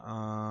then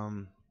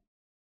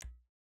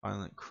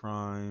violent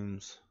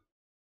crimes.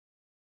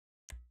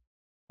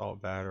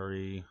 Assault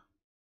battery.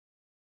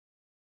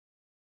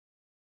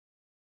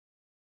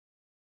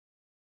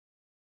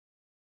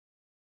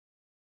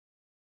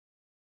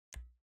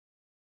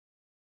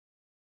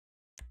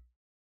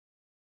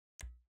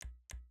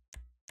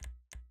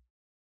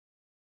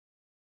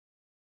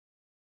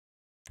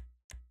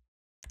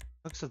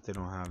 Looks like they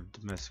don't have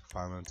domestic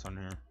violence on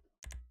here.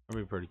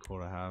 That'd be pretty cool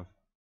to have.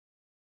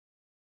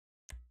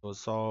 So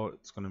assault,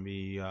 it's gonna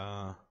be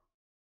double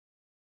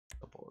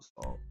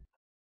assault.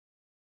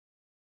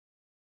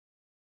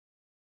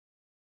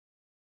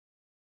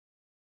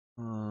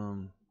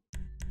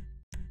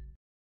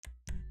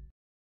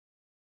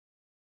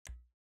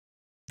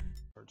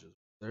 Charges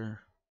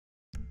there.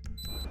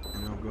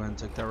 And I'll go ahead and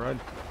take that ride.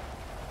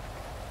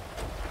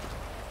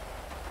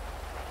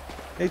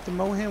 Nathan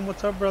Mohan,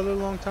 what's up, brother?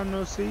 Long time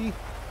no see.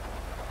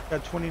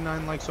 Got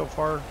 29 likes so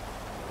far.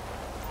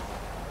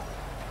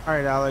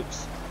 Alright,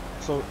 Alex.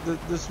 So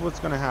this is what's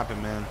going to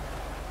happen, man.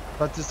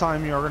 At this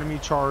time, you are going to be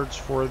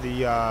charged for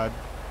the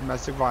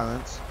domestic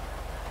violence,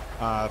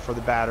 for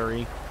the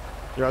battery.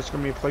 You're also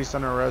going to be placed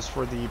under arrest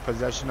for the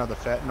possession of the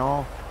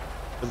fentanyl,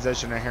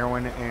 possession of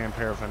heroin, and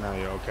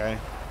paraphernalia, okay?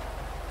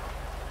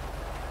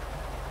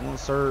 Well,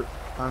 sir,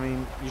 I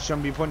mean, you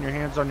shouldn't be putting your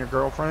hands on your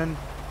girlfriend.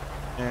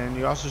 And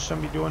you also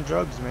shouldn't be doing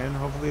drugs, man.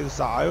 Hopefully this is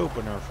an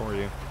eye-opener for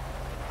you.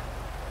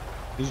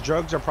 These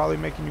drugs are probably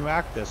making you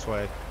act this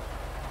way.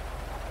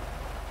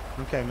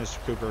 Okay, Mr.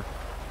 Cooper.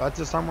 At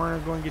this time, we're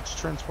going to get you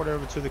transported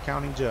over to the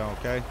county jail,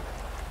 okay?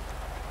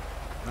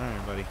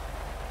 Alright, buddy.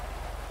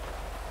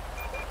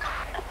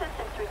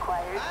 Assistance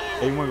required in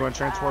Hey, you want to go and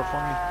transport for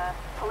me?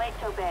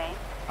 Paleto Bay.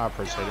 I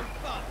appreciate it.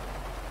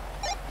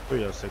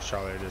 306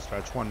 Charlie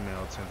Dispatch, 1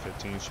 male,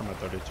 1015, show my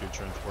 32,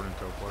 transport and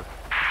code 4.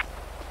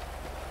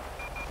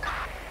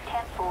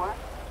 10-4.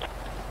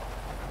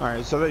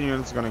 Alright, so that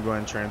unit's gonna go ahead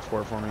and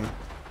transport for me.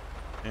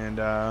 And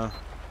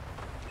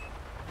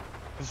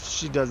if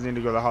she does need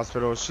to go to the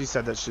hospital, she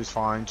said that she's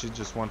fine. She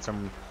just wants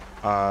him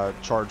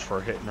charged for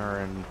hitting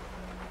her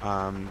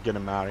and get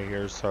him out of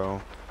here.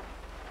 So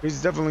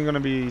he's definitely gonna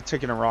be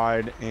taking a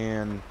ride,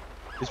 and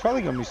he's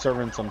probably gonna be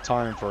serving some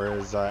time for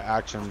his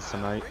actions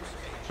tonight,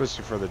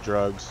 especially for the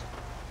drugs.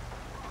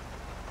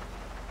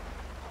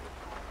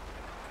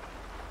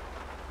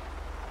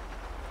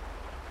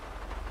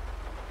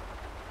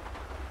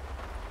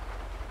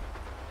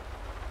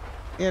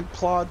 And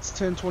plots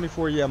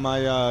 1024. Yeah,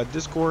 my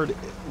Discord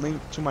link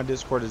to my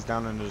Discord is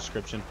down in the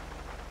description.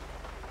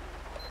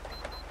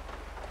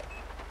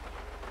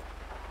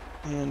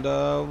 And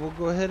we'll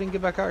go ahead and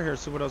get back out here,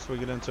 see what else we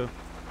get into.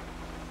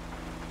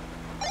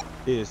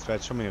 Yeah,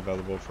 dispatch, show me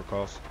available for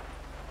calls.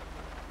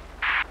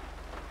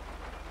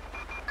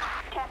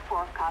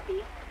 10-4,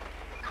 copy.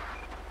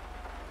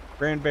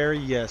 Granberry,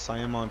 yes, I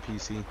am on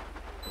PC.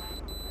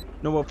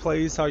 Noah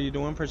Plays, how you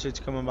doing? Appreciate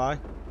you coming by.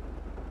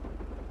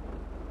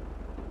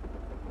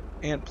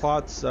 Ant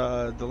Plots,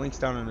 the link's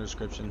down in the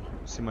description.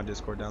 You see my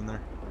Discord down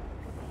there.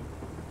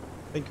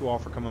 Thank you all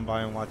for coming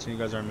by and watching. You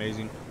guys are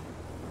amazing.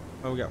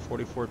 Oh, we got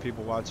 44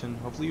 people watching.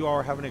 Hopefully you all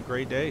are having a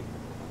great day.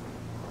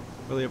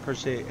 Really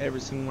appreciate every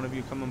single one of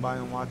you coming by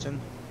and watching.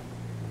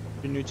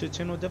 If you're new to the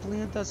channel, definitely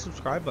hit that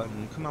subscribe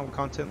button. We come out with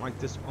content like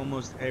this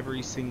almost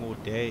every single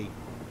day.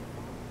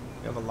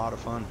 We have a lot of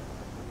fun.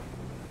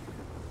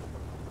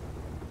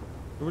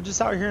 We're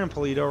just out here in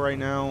Paleto right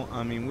now.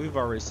 I mean, we've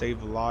already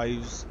saved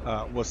lives.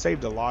 Well,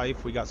 saved a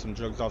life. We got some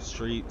drugs off the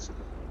streets.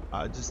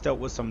 Just dealt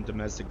with some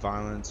domestic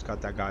violence.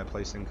 Got that guy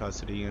placed in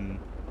custody, and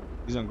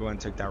he's gonna go ahead and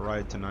take that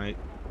ride tonight.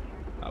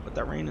 But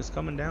that rain is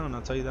coming down,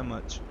 I'll tell you that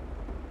much.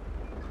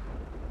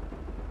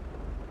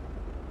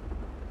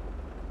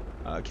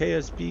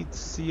 KSP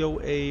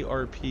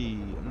COARP.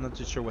 I'm not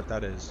too sure what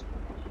that is.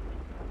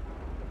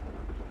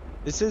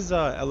 This is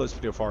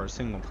LSPDFR,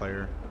 single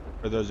player,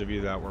 for those of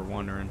you that were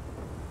wondering.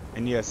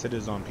 And yes, it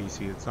is on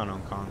PC, it's not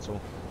on console.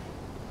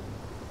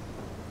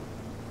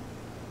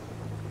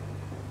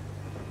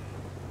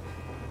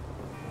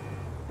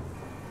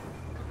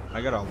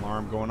 I got an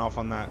alarm going off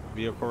on that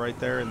vehicle right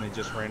there, and they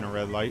just ran a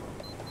red light.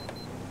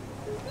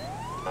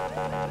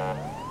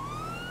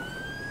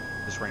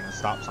 Just ran a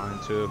stop sign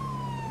too.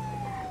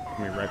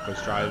 I mean,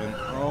 reckless driving.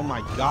 Oh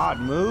my god,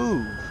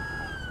 move!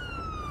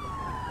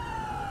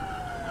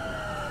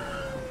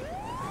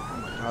 Oh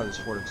my Oh, this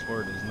Ford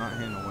Explorer does not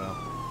handle well.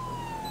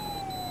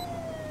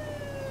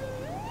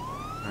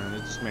 And it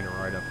just made it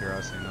right up here.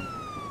 I seen them.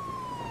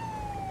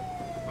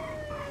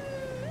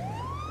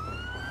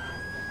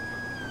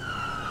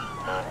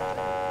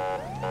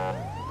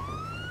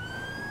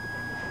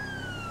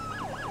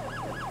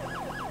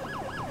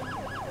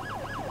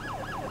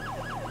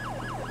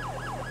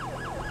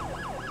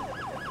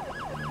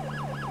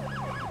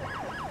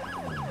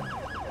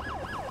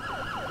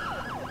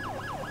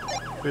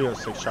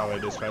 .306 Charlie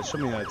dispatch. Show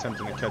me that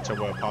attempting to catch up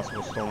with a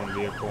possible stolen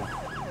vehicle.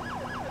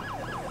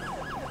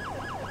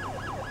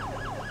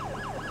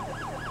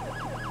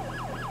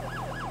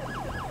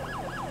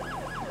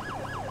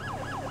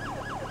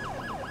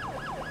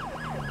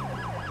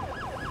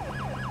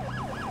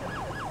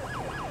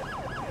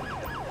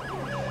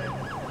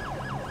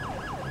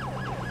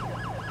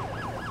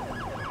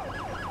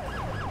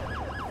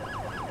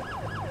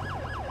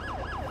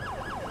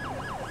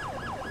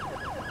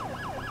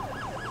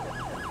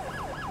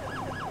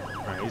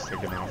 He's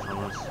taking off from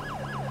us.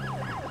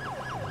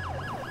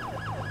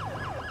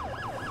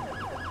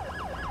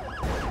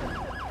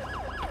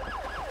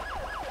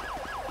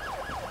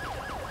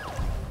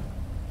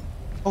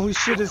 Holy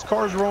shit, his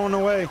car's rolling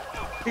away.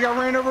 He got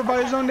ran over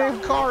by his own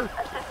damn car.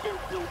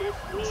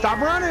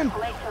 Stop running!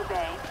 Paleto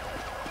Bay.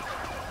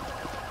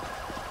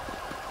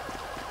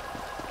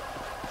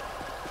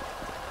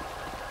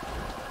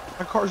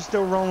 My car's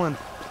still rolling.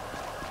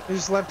 He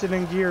just left it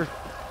in gear.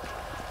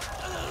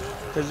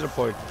 Taser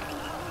deployed.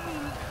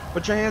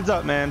 Put your hands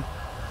up, man.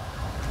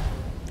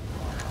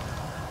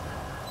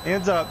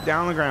 Hands up,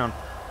 down on the ground.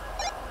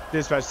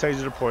 Dispatch,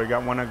 taser deployed.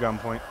 Got one at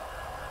gunpoint.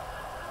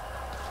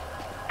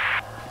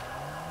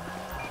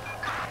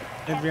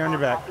 NVE on your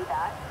back.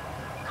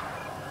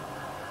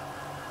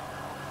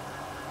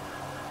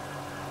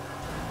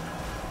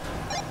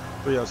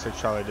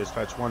 306 Charlie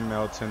dispatch. One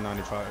male,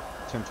 1095,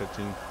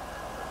 1015.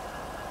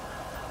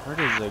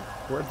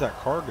 Where'd that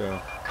car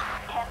go?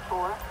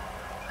 10-4.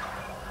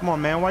 Come on,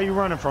 man. Why are you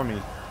running from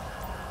me?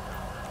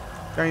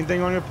 Got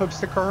anything on your poop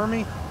stick or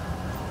me?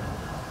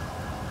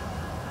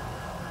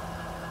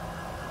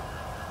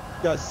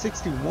 Got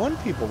 61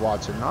 people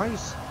watching.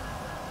 Nice.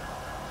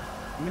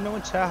 Let me know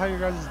in chat how your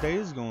guys' day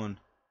is going.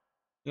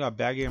 You got a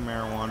baggie of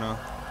marijuana.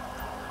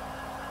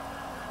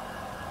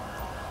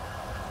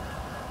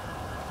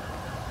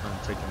 I'm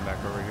gonna take him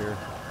back over here.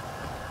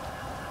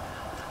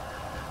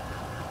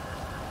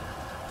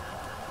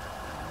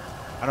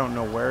 I don't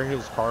know where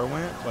his car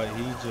went, but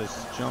he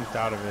just jumped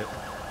out of it.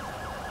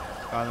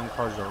 Them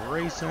cars are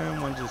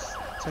racing. One just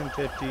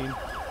 10-15.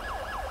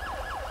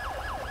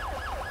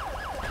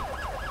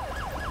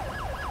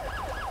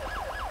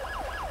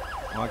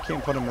 Well, I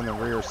can't put him in the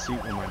rear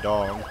seat with my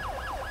dog.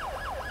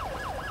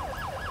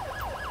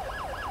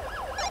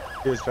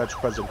 Dispatch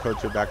requested code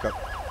to backup.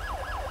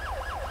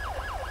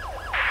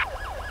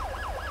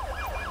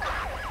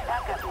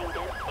 Backup needed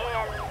in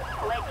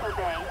Paleto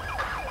Bay.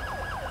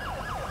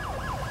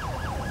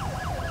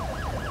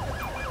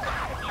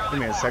 Give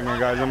me a second,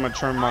 guys. I'm gonna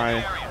turn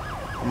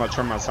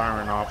my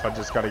siren off. I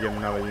just gotta get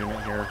another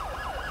unit here.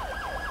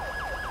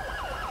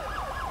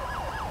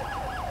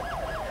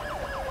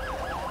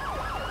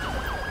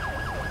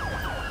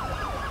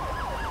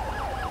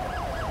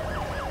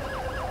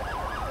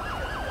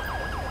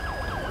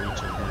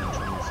 Reach in here and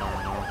turn the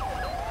siren off.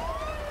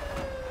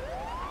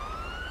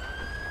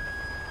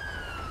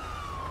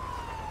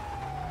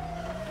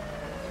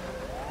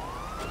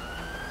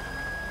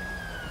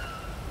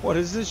 What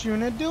is this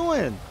unit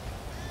doing?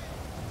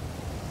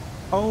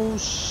 Oh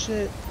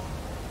shit.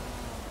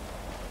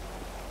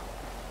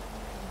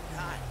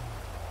 God.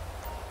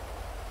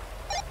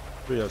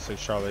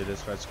 306 Charlie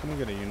dispatch. Can we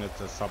get a unit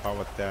to stop out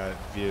with that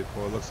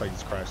vehicle? It looks like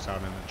it's crashed out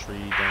in a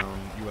tree down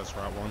US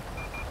Route 1.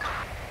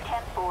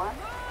 10-4.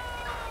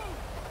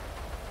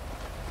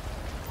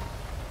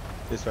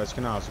 Dispatch,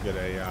 can I also get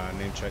a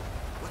name check?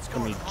 What's It's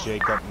gonna be going on?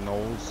 Jacob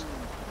Knowles,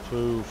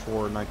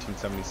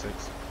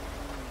 2/4/1976.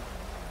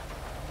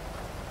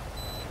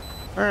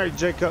 Alright,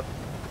 Jacob.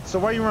 So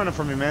why are you running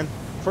from me, man?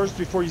 First,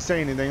 before you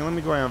say anything, let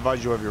me go ahead and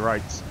advise you of your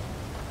rights.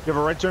 You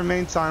have a right to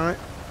remain silent.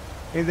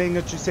 Anything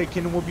that you say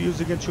can and will be used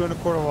against you in a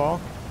court of law.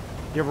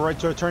 You have a right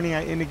to attorney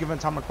at any given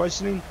time of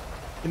questioning.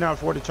 You now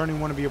afford attorney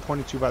want to be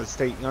appointed to you by the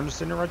state. You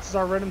understand the rights as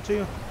I read them to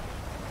you?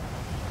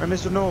 Alright,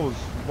 Mr. Knowles,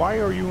 why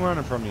are you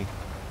running from me?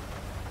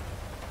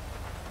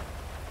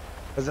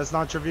 Because that's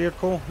not your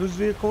vehicle? Whose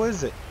vehicle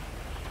is it?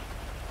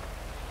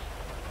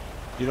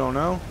 You don't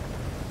know?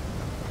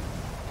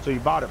 So you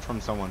bought it from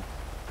someone.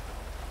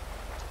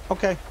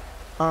 Okay.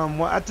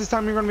 Well, at this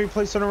time, you're going to be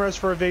placed on arrest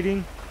for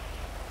evading,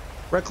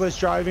 reckless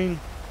driving,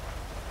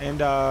 and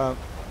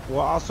we'll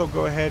also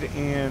go ahead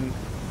and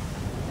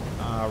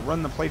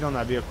run the plate on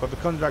that vehicle. If it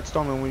comes back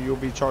stolen, you'll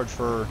be charged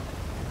for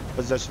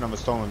possession of a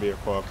stolen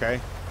vehicle,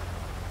 okay?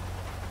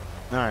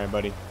 Alright,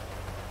 buddy.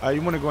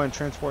 You want to go ahead and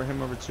transport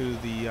him over to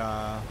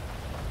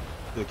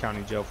the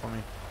county jail for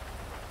me?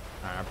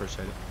 Alright, I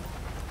appreciate it.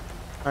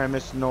 Alright,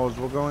 Mr. Knowles,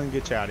 we'll go and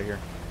get you out of here.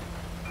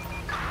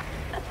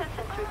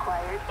 Assistance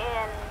required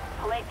in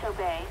Paleto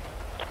Bay.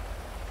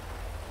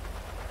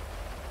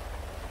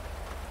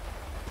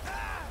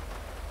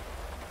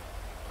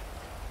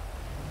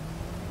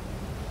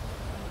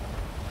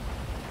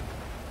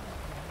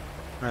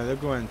 Alright, they'll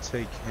go ahead and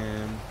take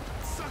him.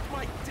 Suck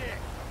my dick.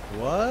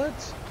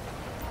 What?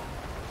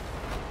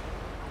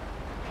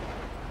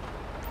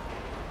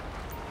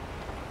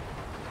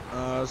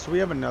 So we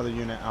have another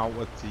unit out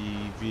with the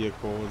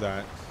vehicle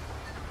that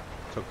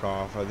took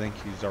off. I think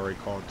he's already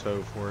called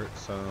tow for it,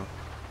 so not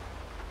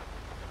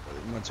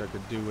much I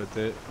could do with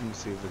it. Let me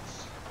see if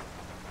it's...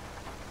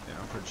 Yeah,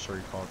 I'm pretty sure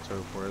he called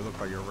tow for it. It looked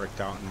like you're wrecked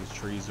out in these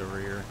trees over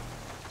here.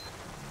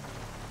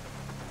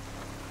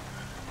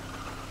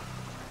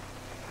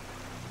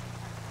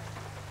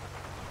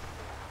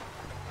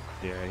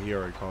 Yeah, he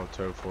already called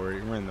tow for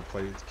it. He ran the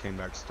plates, came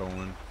back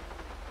stolen.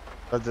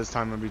 But this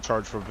time he'll be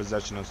charged for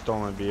possession of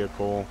stolen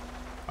vehicle,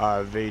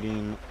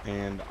 evading,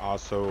 and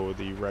also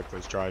the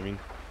reckless driving.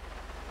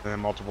 And then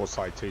multiple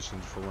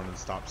citations for running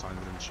stop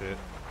signs and shit.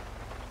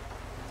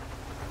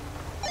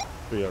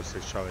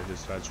 306 Charlie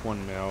Dispatch,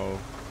 1 male,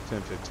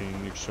 1015.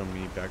 You can show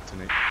me back to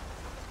Nate.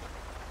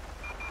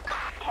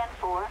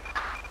 10-4.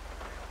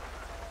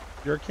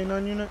 You're a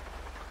K-9 unit?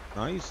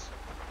 Nice.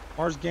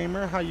 Mars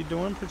Gamer, how you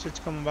doing? Appreciate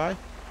you coming by.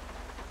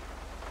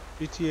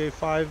 GTA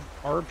 5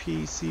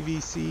 RP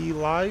CVC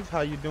Live,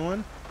 how you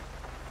doing?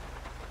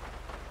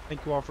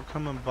 Thank you all for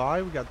coming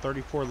by. We got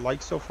 34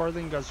 likes so far.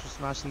 Thank you guys for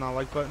smashing that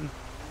like button.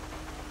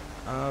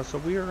 So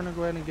we are going to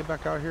go ahead and get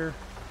back out here.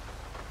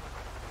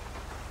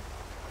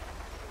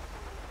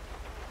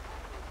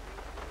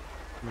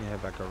 Let me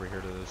head back over here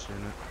to this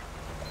unit.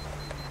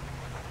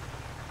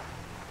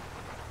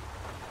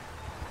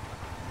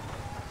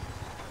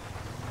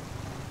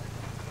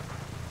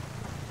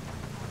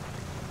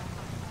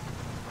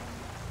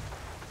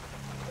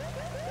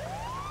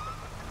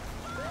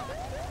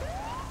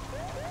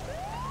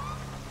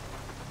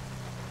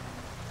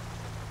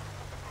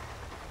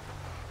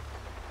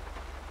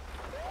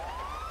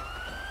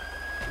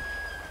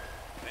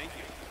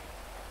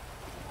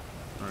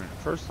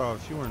 First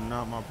off, you are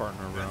not my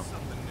partner, bro. That's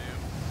something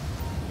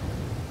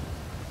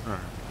new.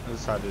 Alright, I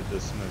decided to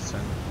dismiss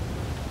him.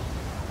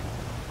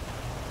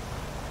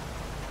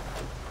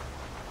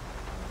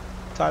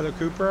 Tyler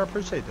Cooper, I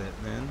appreciate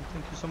that, man.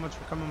 Thank you so much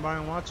for coming by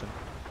and watching.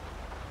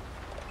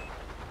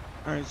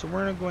 Alright, so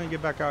we're gonna go ahead and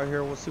get back out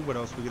here. We'll see what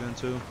else we get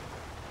into.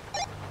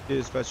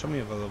 Dispatch, show me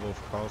available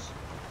for calls.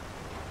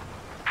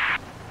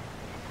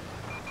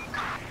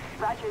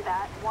 Roger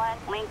that. 1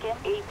 Lincoln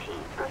 18.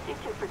 Proceed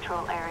to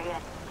patrol area.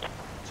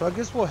 So I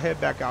guess we'll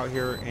head back out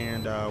here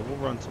and we'll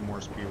run some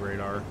more speed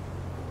radar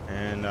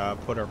and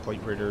put our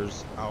plate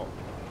readers out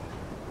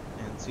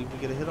and see if we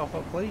get a hit off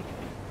a plate.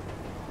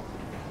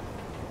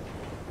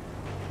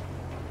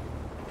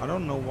 I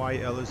don't know why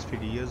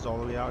LSPD is all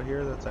the way out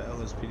here. That's an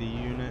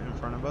LSPD unit in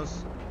front of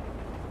us.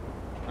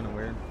 Kind of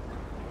weird.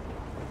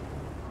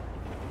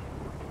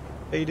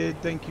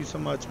 Faded, thank you so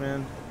much,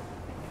 man.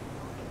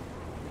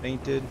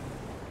 Fainted.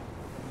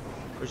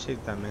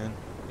 Appreciate that, man.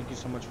 Thank you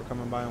so much for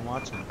coming by and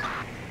watching.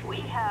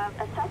 We have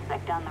a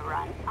suspect on the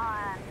run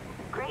on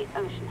Great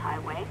Ocean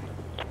Highway.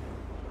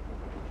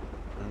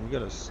 And we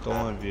got a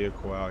stolen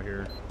vehicle out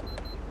here.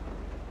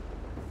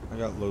 I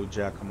got low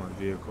jack on my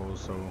vehicle,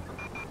 so...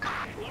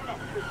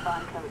 Units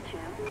respond code 2.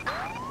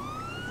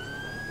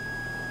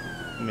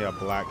 Give me a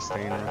black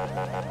stainer.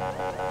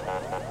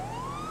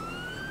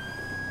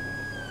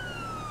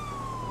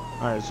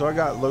 Alright, so I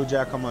got low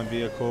jack on my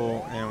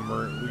vehicle, and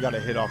we got to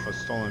hit off a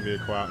stolen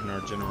vehicle out in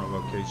our general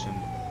location.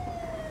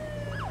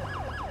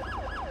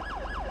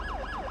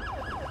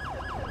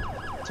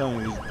 I'm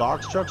telling you, these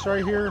box trucks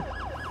right here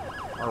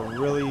are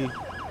really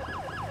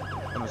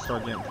gonna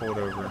start getting pulled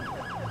over.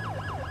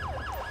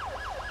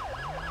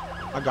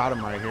 I got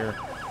him right here.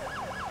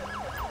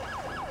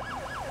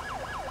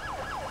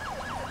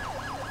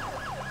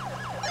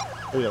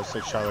 Oh,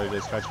 6 Charlie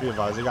Dispatch. Be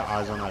advised, they got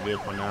eyes on that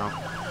vehicle now.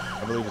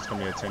 I believe it's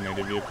gonna be a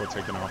 1080 vehicle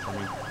taking off from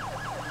me.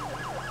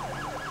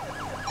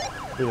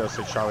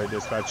 306 Charlie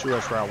Dispatch.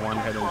 US Route 1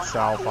 heading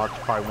south.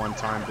 Occupy 1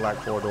 time. Black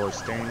 4-door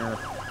stainer.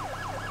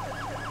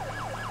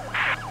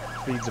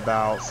 Speeds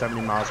about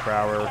 70 miles per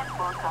hour.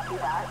 10-4, copy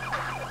that.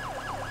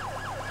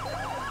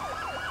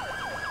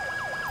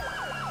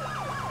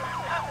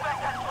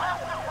 Suspect has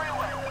left the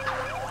freeway.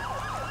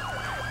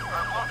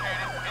 Are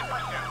located in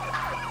pursuit.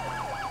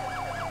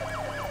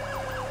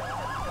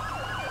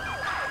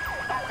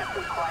 Backup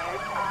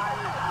required on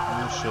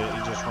Oh shit, he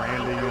just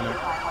ran the unit.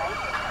 highway.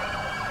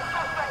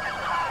 Suspect has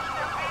crashed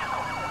their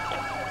vehicle.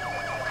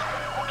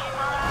 We'll keep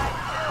our eyes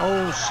peeled.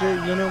 Oh shit,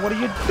 unit, what are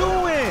you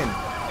doing?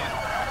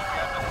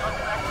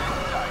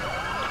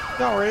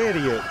 Y'all are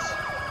idiots.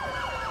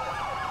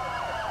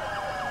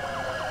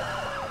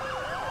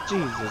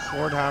 Jesus,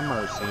 Lord have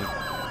mercy. The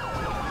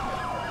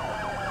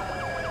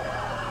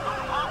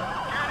pump,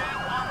 get in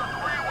on the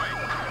freeway.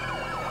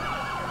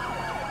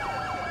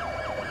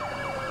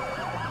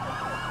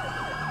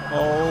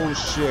 Oh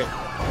shit.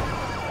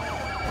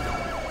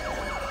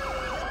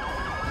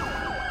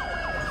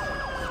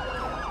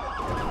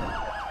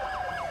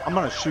 I'm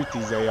gonna shoot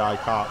these AI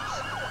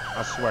cops.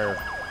 I swear.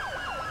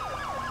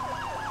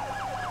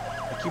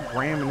 They keep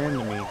ramming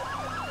into me.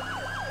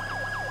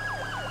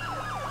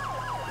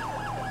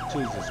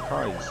 Jesus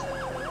Christ.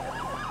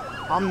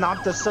 I'm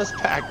not the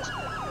suspect.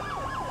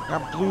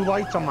 Got blue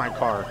lights on my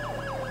car.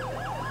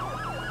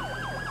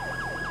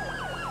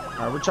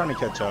 Alright, we're trying to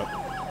catch up.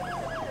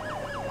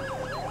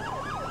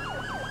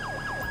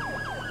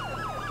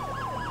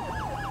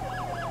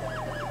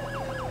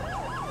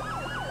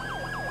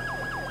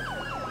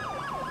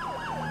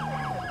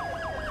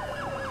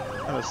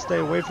 Gotta stay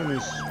away from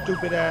these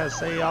stupid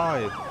ass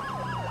AI.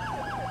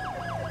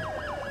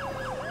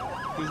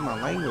 Excuse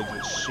my language,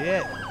 but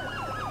shit.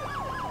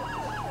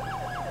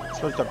 I'm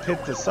supposed to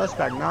pit the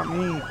suspect, not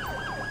me.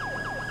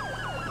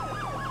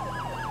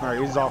 Alright,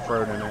 he's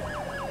off-roading it.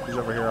 He's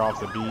over here off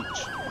the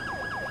beach.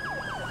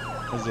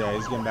 Yeah,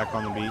 he's getting back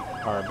on the beat,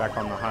 or back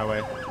on the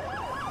highway.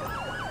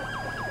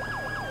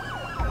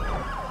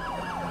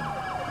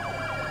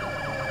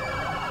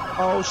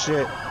 Oh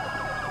shit.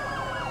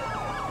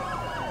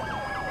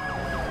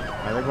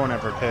 Alright, they're going in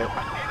for pit.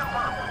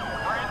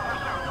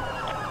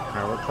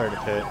 Alright, we're clear to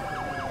pit.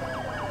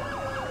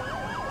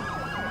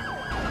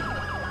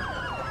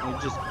 He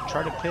just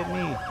tried to pit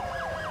me.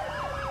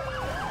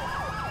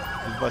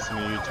 He's busting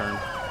a U-turn.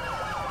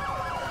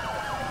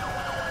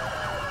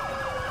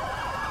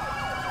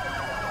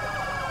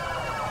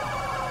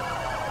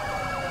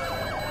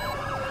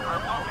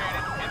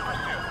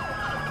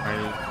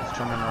 Alright, he's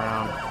turning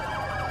around.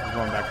 He's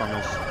going back on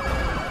this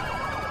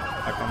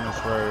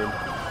road.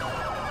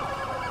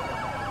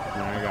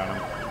 Alright, I got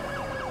him.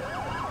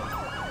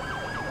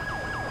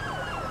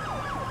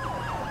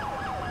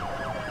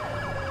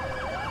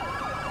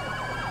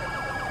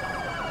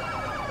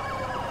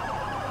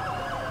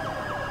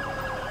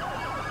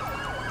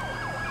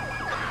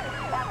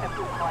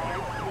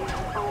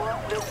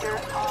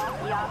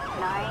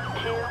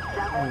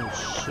 Oh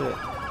shit.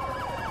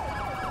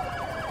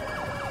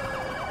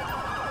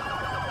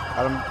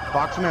 Got him.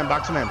 Box him in,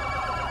 box him in.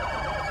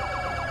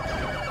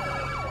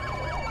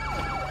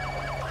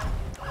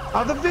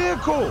 Out of the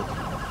vehicle!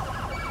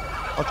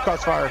 Watch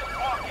crossfire.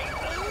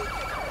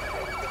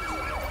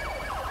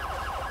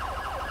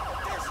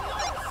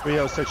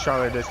 306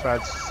 Charlie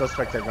dispatch,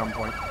 suspect at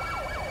gunpoint.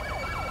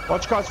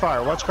 Watch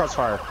crossfire, watch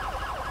crossfire.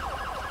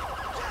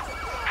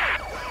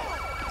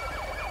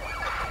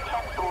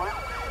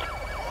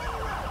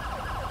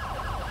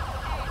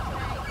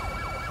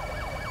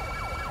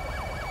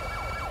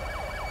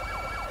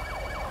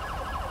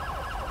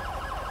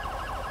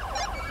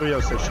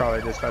 306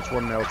 Charlie dispatch,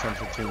 1 male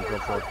 1015, go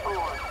for it.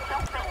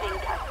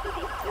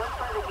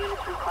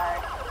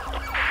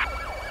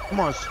 Come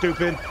on,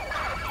 stupid.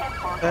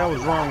 What the hell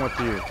was wrong with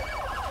you?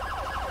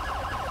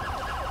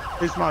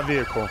 It's my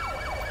vehicle.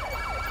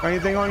 Got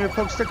anything on your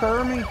poke stick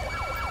or me?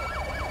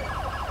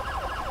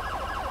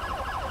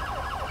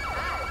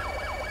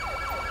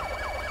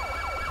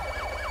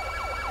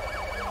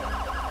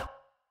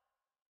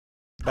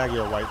 Baggy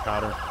of white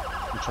powder.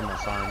 I'm turn my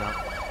siren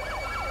out.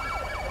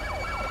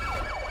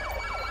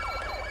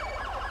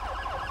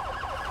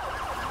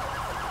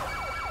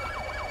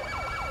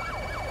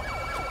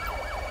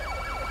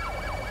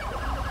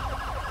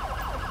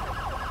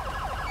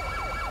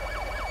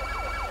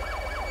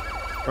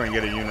 Go and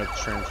get a unit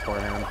to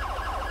transport him.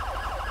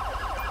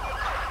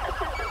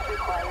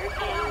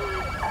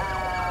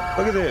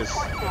 Look at this.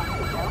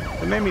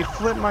 It made me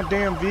flip my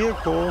damn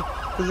vehicle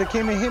because it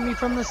came and hit me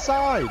from the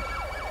side.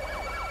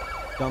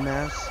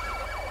 Dumbass.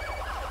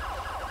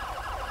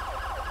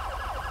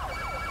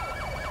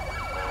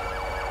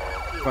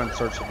 Go and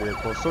search the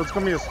vehicle. So it's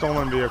going to be a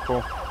stolen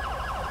vehicle.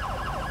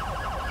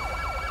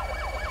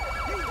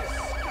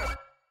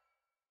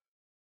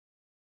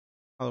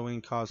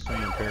 Halloween costume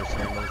and pair of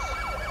sandals.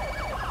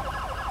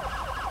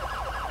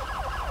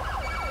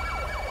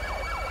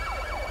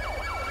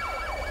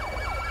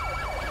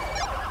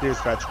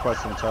 Dispatch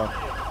request intel.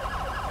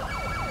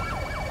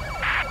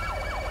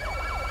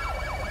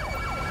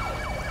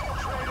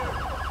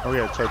 Oh, we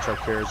got a tow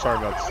truck here. Sorry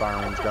about the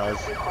sirens, guys.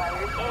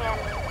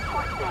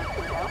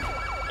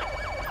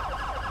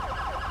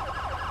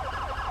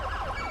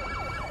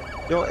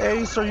 Yo,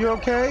 Ace, are you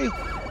okay?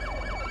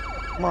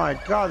 My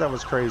God, that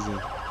was crazy.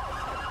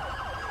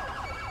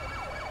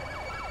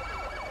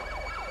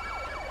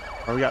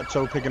 Oh, we got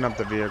tow picking up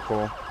the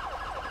vehicle.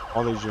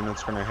 All these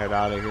units are gonna head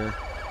out of here.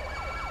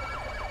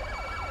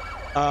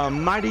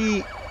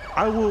 Mighty,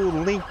 I will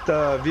link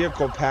the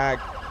vehicle pack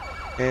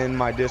in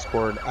my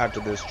Discord after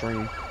this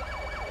stream.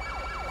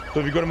 So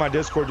if you go to my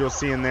Discord, you'll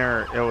see in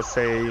there, it will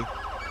say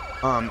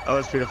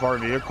LSPDFR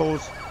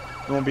vehicles.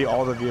 It won't be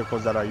all the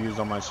vehicles that I use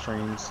on my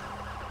streams.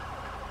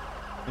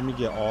 Let me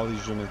get all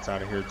these units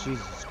out of here.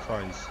 Jesus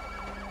Christ.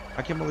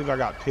 I can't believe I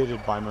got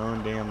pitted by my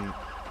own damn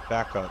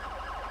backup.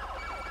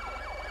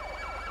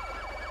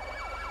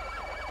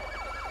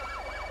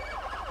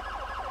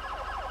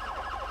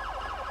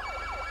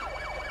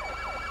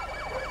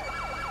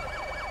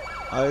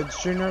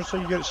 It's Junior, so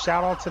you get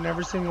shout outs in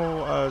every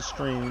single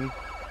stream.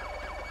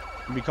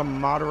 You become a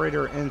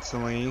moderator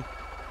instantly.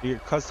 You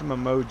get custom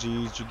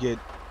emojis. You get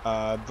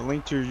the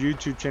link to your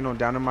YouTube channel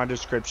down in my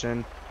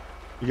description.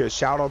 You get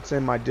shout outs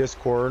in my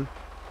Discord.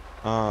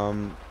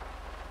 Let's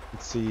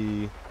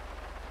see.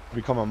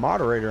 Become a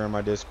moderator in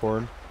my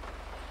Discord.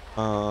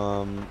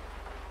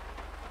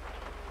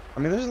 I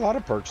mean, there's a lot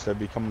of perks that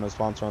becoming a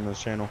sponsor on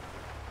this channel.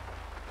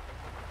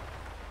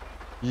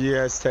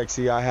 Yes,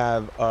 Texie, I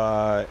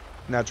have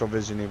Natural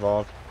Vision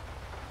Evolved.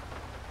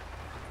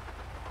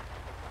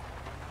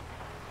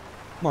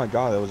 My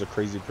God, that was a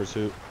crazy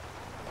pursuit.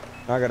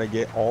 Now I gotta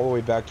get all the way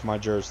back to my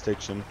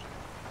jurisdiction.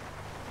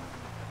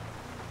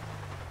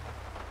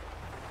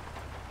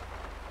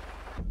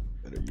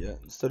 Better yet,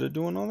 instead of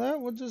doing all that,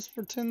 we'll just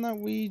pretend that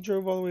we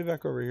drove all the way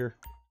back over here.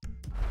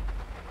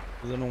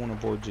 Because I don't want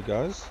to board you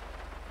guys.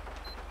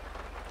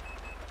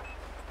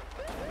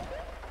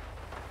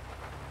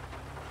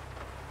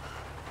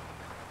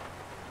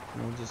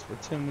 And we'll just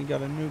pretend we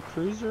got a new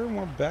cruiser and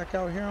we're back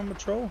out here on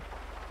patrol.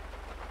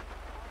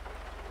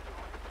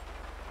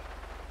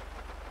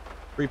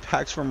 Free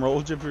packs from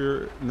Rollage if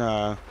you're...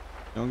 Nah, you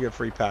don't get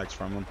free packs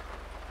from him.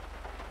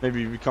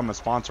 Maybe you become a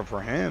sponsor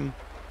for him.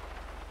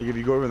 Like if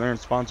you go over there and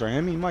sponsor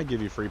him, he might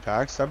give you free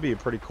packs. That'd be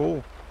pretty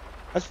cool.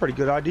 That's a pretty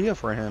good idea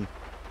for him.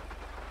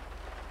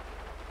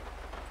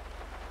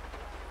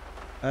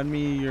 Add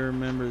me your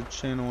member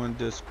channel on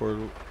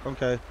Discord.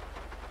 Okay.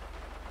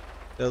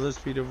 The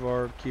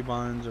LSPDFR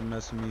keybinds are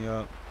messing me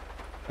up.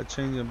 I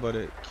changed them, but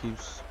it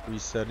keeps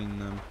resetting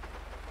them.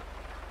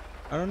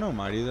 I don't know,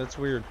 Mighty. That's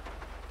weird.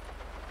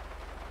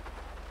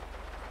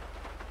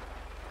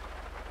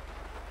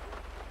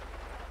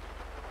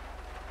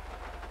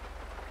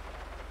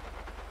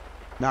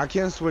 Now I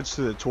can't switch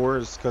to the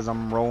Taurus because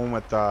I'm rolling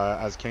with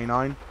as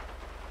K-9,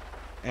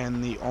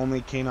 and the only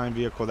K-9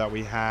 vehicle that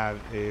we have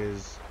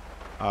is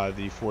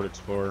the Ford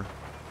Explorer.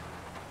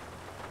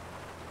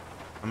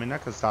 I mean,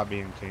 that could stop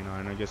being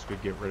K-9. I guess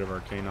we'd get rid of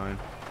our K-9.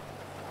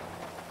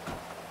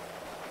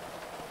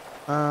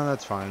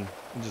 That's fine.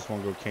 We just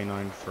won't go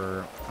K-9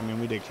 for... I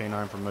mean, we did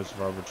K-9 for most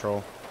of our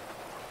patrol.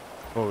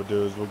 What we'll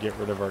do is we'll get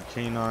rid of our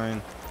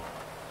K-9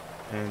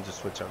 and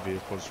just switch out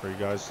vehicles for you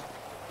guys.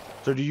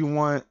 So do you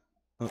want...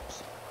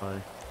 Oops,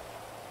 sorry.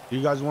 Do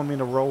you guys want me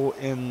to roll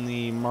in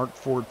the Mark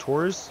IV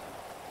Taurus?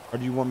 Or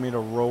do you want me to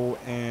roll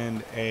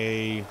in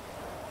a...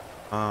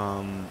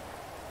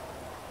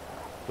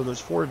 So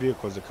there's 4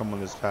 vehicles that come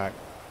with this pack.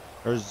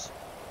 There's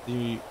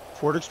the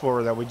Ford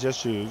Explorer that we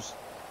just used.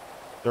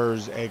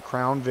 There's a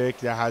Crown Vic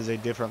that has a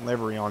different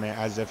livery on it,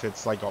 as if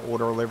it's like an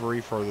older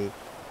livery for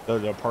the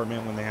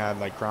department when they had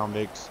like Crown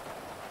Vics,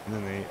 and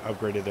then they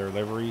upgraded their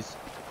liveries.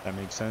 That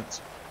makes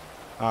sense.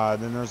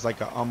 Then there's like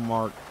an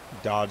unmarked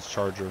Dodge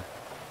Charger.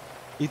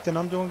 Ethan,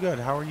 I'm doing good.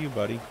 How are you,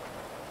 buddy?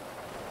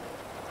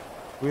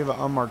 We have an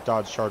unmarked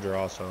Dodge Charger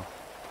also,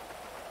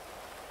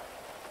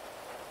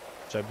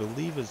 which I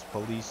believe is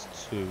Police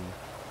 2.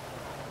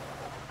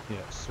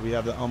 Yes, we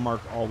have the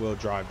unmarked all-wheel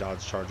drive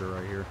Dodge Charger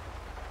right here.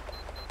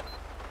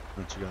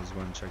 Let you guys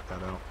go and check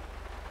that out.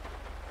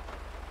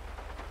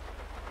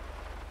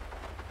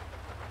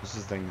 This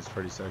thing is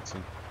pretty sexy.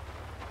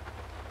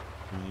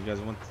 You guys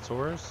want the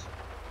Taurus?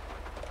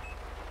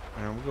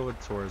 And we'll go with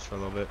Taurus for a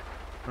little bit.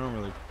 I don't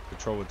really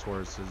patrol with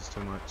Tauruses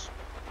too much.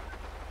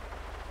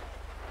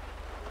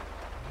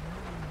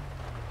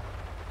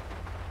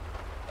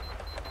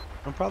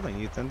 No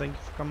problem, Ethan. Thank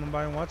you for coming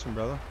by and watching,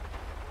 brother.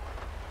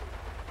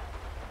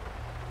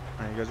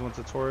 Alright, you guys want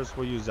the Taurus?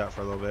 We'll use that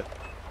for a little bit.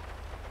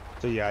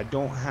 So yeah, I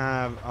don't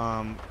have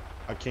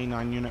a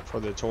K-9 unit for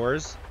the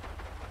Taurus.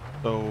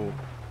 So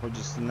we're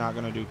just not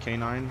going to do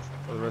K-9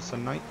 for the rest of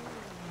the night.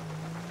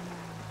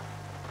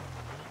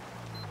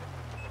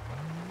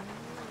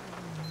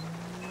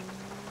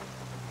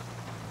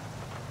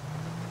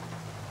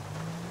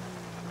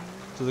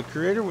 So the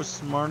creator was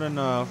smart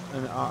enough,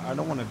 and I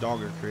don't want to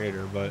dog a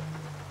creator, but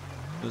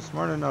he was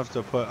smart enough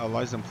to put a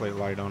license plate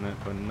light on it,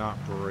 but not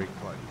brake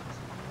lights.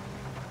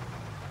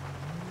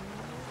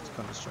 It's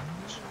kind of strange.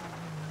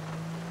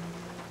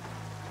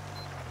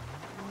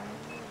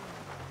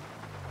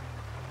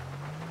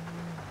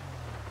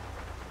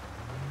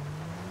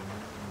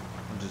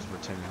 I'm just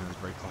pretending it has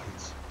brake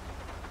lights,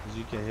 because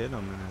you can hit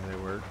them and they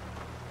work.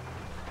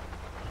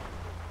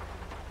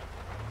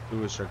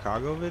 Do a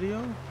Chicago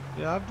video?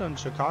 Yeah, I've done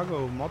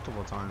Chicago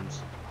multiple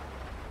times.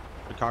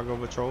 Chicago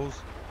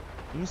patrols.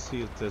 Let me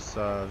see if this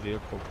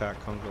vehicle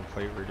pack comes with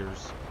plate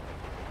readers.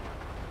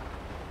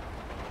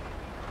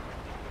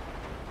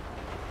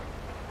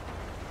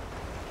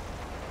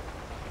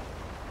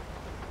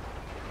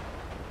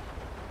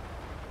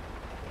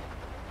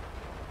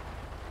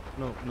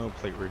 No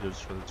plate readers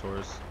for the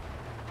Taurus.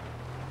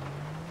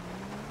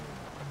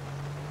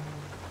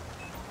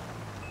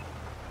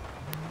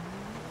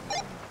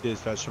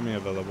 Dispatch, show me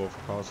available for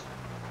calls.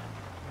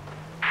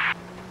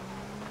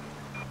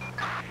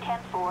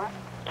 10-4.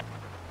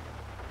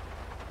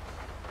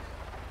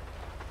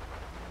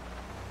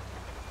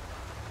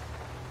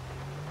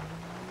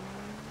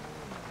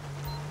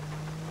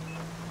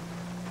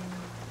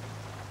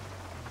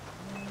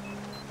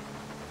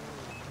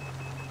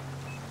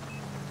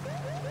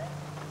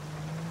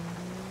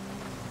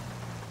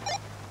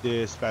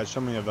 Dispatch,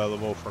 show me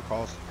available for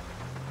calls.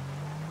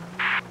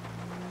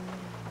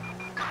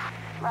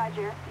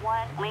 Roger.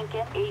 1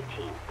 Lincoln 18.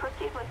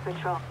 Proceed with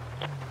patrol.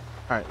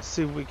 Alright,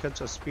 see if we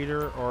catch a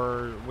speeder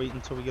or wait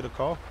until we get a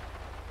call.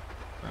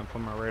 I'm gonna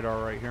put my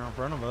radar right here in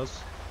front of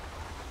us.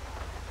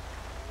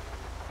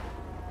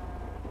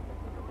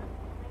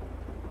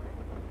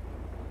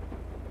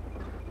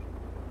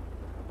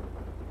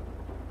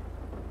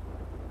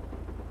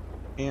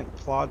 Ant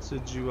Plots,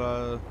 did you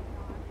are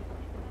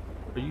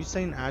you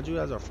saying add you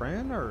as a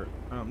friend, or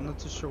I'm not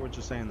too sure what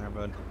you're saying there,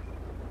 bud.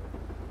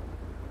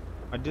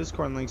 My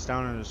Discord link's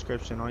down in the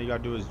description. All you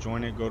gotta do is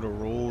join it, go to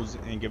rules,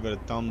 and give it a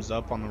thumbs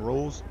up on the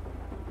rules,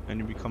 and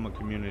you become a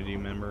community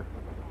member.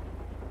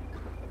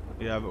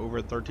 We have over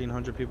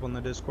 1,300 people in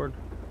the Discord.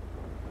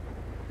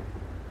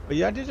 But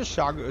yeah, I did a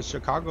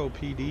Chicago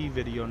PD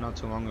video not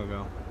too long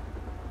ago.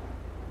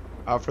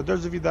 For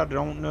those of you that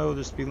don't know,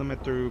 the speed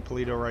limit through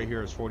Paleto right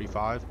here is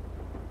 45.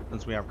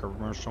 Since we have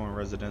commercial and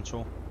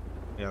residential.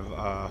 We have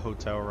a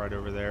hotel right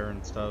over there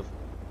and stuff.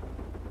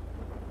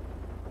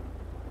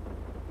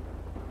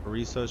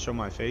 Marisa, show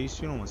my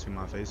face? You don't want to see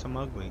my face, I'm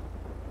ugly.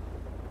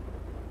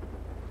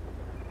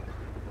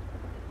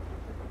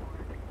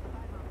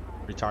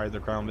 Retired the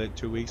Crown Vic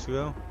 2 weeks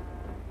ago.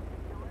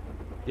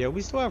 Yeah,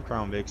 we still have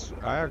Crown Vics.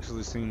 I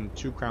actually seen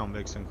 2 Crown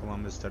Vics in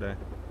Columbus today.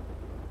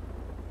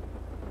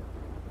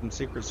 Some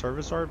Secret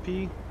Service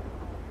RP.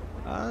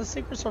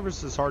 Secret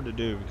Service is hard to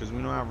do because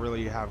we don't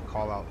really have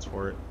call outs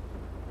for it.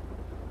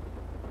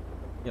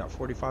 Yeah,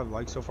 45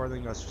 likes so far.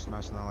 Thank you guys for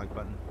smashing that like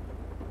button.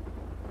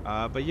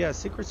 But yeah,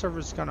 Secret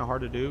Service is kind of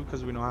hard to do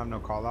because we don't have no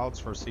call outs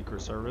for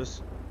Secret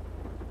Service.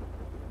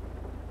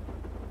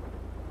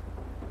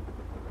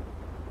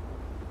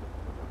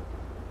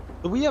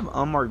 So we have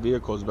unmarked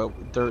vehicles,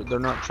 but they're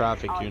not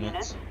traffic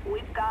units.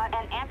 We've got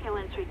an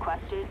ambulance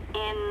requested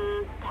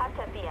in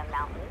Tatavia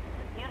Mountains.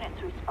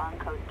 Units respond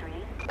code 3.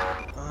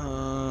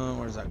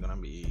 Where's that gonna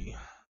be?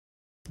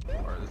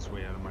 Alright, that's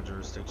way out of my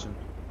jurisdiction.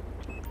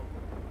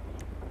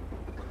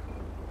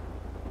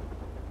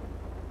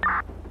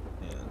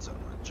 Yeah, it's out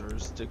of my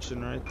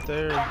jurisdiction right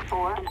there.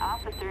 10-4, an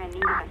officer in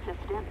need of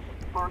assistance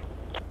for...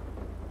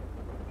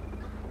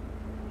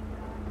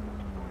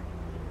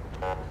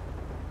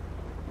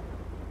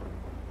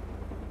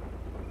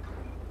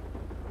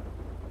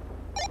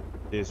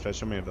 Yeah,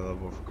 special may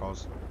available for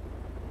calls.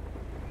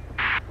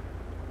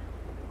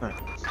 Alright,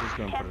 so just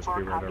gonna put a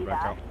speed radar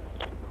back out.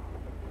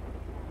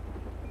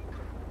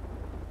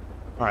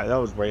 Alright, that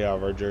was way out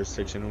of our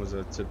jurisdiction. It was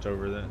a tipped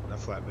over. That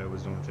flatbed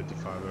was doing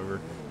 55 over.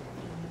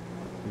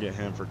 Get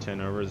him for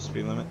 10 over the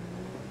speed limit.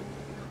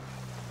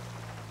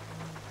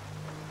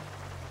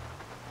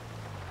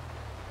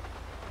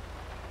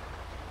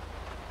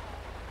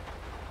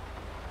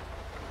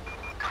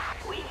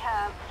 We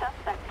have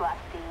suspect last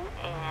seen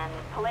in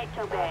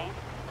Paleto Bay.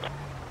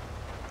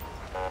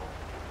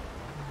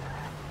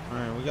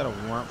 Alright, we got a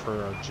warrant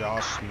for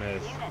Josh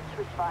Smith. Units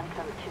respond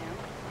code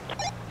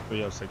 2.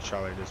 306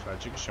 Charlie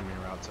Dispatch. You can show me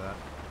a route to that.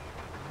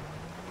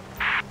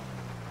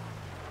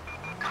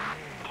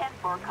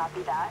 10-4,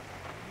 copy that.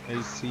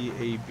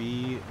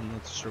 ACAB, I'm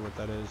not sure what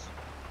that is.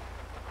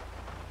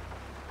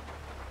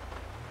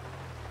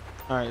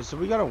 Alright, so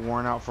we got a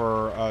warrant out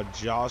for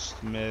Josh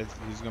Smith.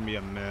 He's going to be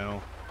a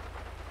male.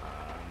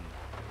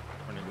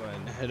 We're going to go ahead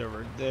and head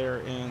over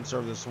there and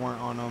serve this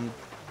warrant on him.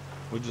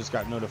 We just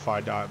got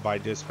notified by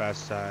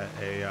dispatch that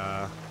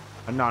a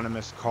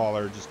anonymous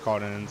caller just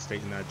called in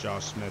stating that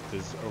Josh Smith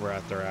is over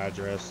at their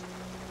address.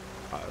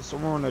 So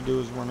what we're going to do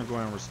is we're going to go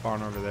ahead and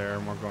respond over there,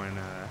 and we're going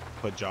to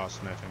put Josh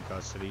Smith in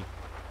custody.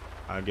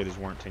 Get his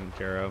warrant taken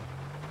care of.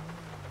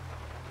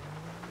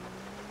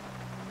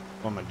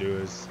 What I'm going to do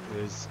is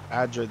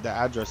the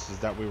addresses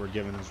that we were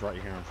given is right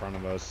here in front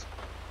of us.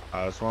 So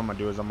what I'm going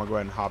to do is I'm going to go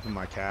ahead and hop in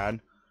my CAD.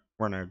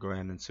 We're going to go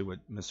ahead and see what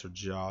Mr.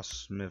 Josh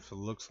Smith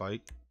looks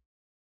like.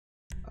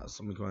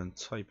 So let me go ahead and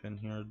type in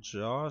here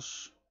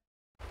Josh.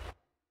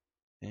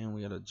 And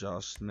we got a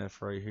Josh Smith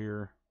right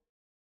here.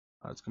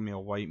 It's going to be a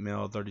white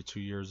male, 32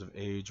 years of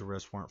age,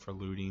 arrest warrant for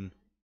looting.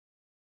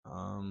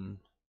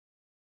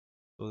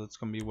 So that's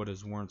going to be what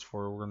his warrant's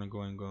for. We're going to go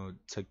ahead and go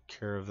take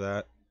care of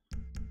that.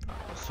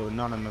 So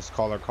anonymous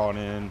caller called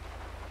in,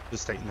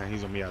 just stating that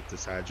he's going to be at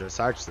this address.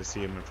 I actually see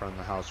him in front of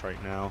the house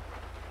right now.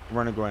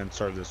 We're going to go ahead and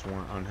serve this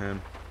warrant on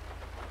him.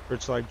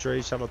 Rich like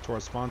Dre, shout out to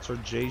our sponsor.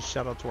 Jay,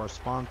 shout out to our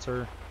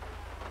sponsor.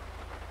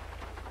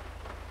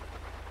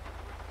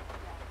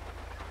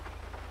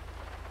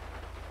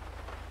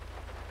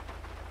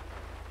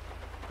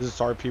 Is this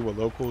RP with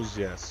locals?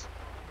 Yes.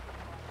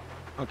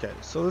 Okay,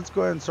 so let's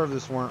go ahead and serve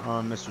this warrant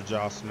on Mr.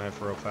 Josh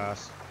Smith real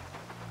fast.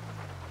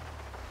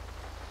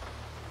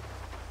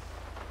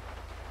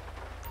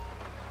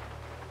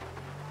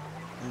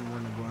 And we're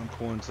going to go and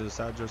pull into this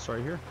address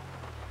right here.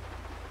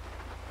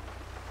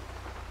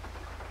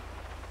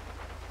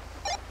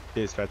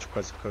 Dispatch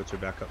requested code 2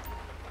 backup.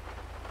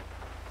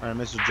 Alright,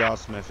 Mr. Josh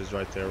Smith is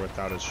right there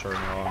without his shirt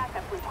on.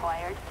 Backup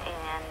required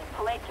in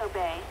Paleto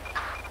Bay.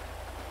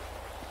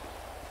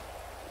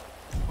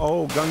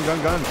 Oh, gun.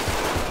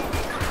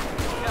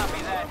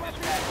 Copy that,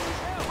 dispatch.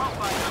 We'll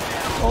find him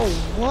now. Oh,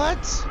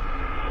 what?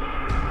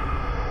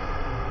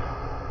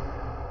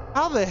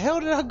 How the hell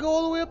did I go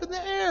all the way up in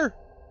the air?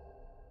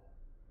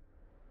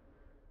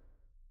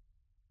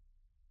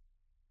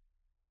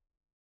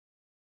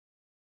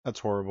 That's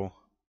horrible.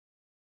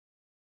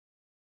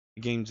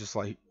 The game just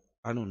like,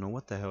 I don't know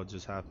what the hell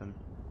just happened.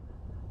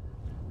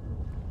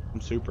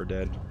 I'm super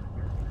dead.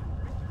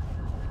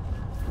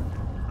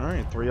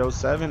 Alright,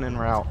 307 en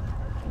route.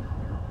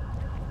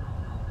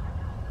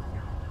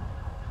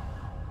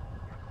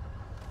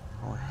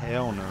 Oh,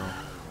 hell no.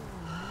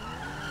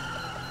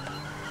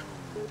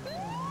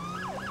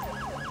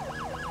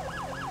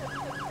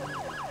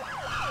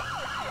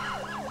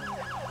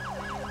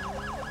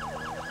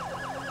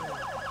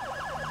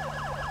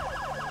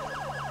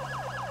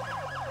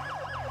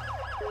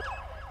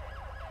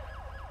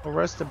 Well,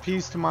 rest in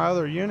peace to my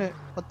other unit.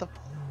 What the?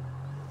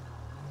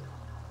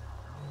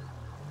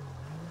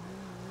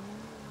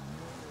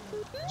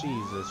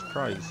 Jesus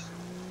Christ.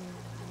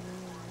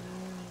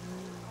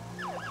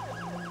 Let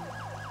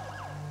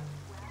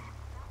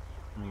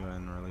me go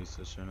ahead and release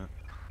this unit.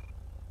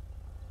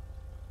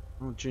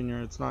 Oh,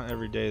 Junior, it's not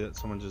every day that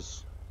someone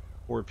just,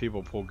 4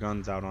 people pull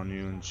guns out on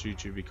you and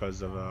shoot you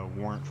because of a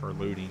warrant for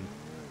looting.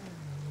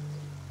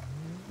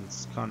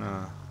 It's kind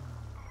of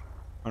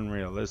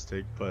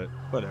unrealistic, but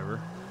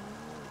whatever.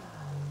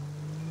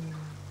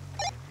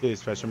 Yeah,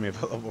 especially me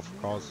available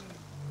for calls.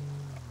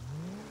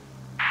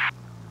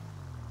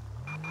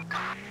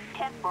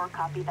 10-4,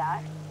 copy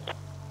that.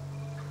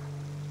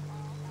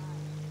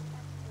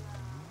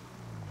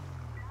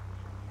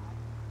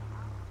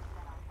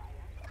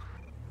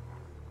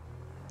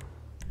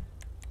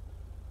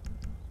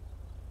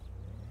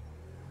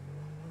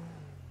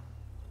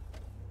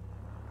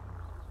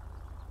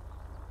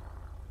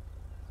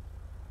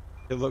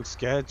 It looks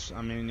sketch.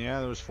 I mean,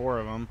 yeah, there's 4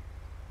 of them,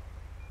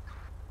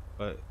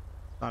 but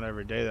not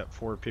every day that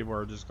 4 people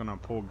are just gonna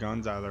pull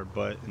guns out of their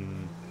butt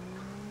and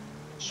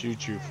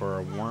shoot you for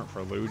a warrant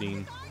for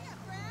looting.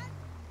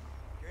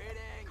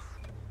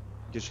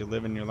 Guess you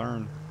live and you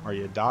learn, or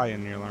you die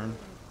and you learn.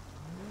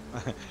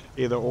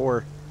 Either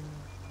or.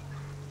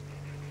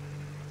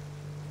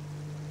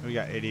 We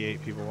got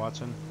 88 people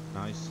watching.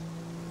 Nice.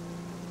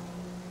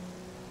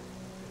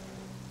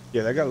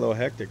 Yeah, that got a little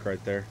hectic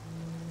right there.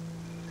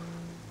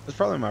 It's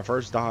probably my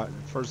first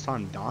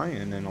time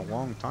dying in a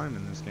long time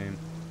in this game.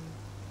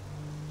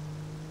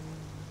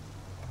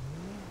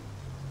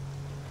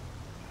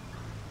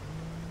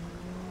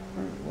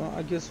 Alright, well,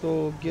 I guess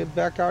we'll get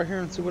back out here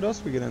and see what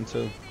else we get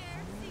into.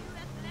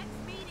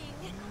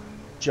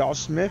 Josh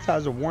Smith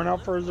has a warrant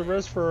out for his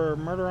arrest for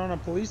murder on a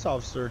police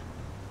officer.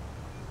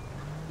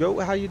 Yo,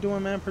 how you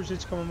doing, man?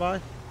 Appreciate you coming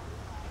by.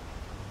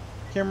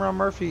 Cameron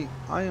Murphy,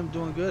 I am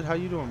doing good. How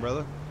you doing,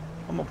 brother?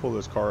 I'm gonna pull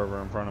this car over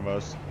in front of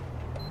us.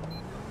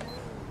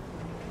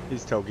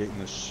 He's tailgating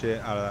the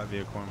shit out of that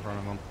vehicle in front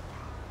of him.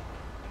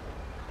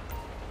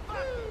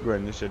 Go ahead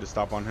and initiate a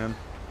stop on him.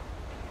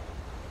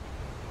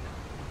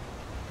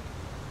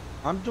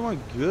 I'm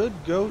doing good,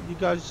 Goat. You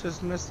guys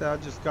just missed it. I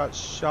just got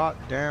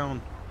shot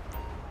down.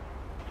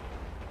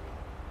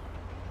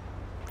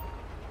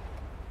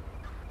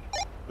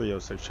 Leo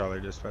 6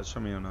 Charlie Dispatch. Show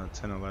me on a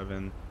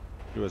 1011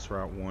 US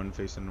Route 1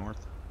 facing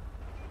north.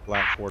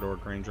 Black 4-door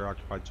Granger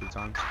occupied 2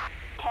 times.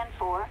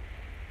 10-4.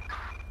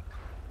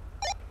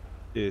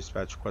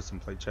 Dispatch requesting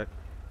plate check.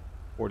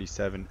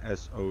 47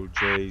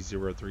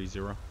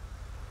 SOJ030.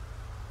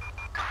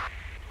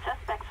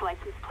 Suspect's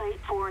license plate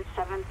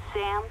 47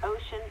 Sam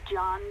Ocean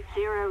John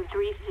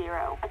 030.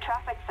 A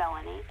traffic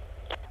felony.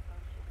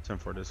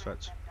 10-4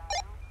 dispatch.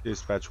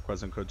 Dispatch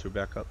requesting code 2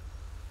 backup.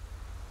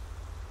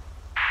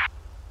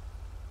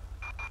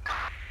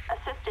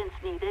 Assistance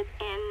needed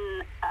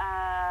in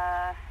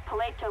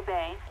Paleto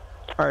Bay.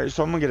 Alright,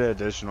 so I'm gonna get an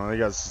additional. They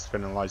got a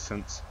suspended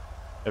license.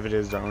 If it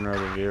is the owner of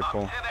the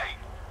vehicle.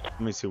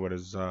 Let me see what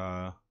his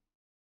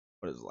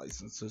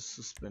license is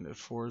suspended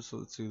for. So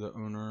let's see the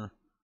owner.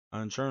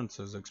 Insurance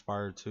is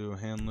expired to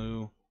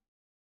Hanlu.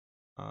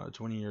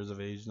 20 years of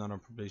age, not on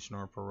probation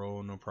or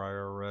parole, no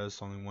prior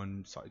arrests, only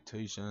 1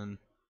 citation.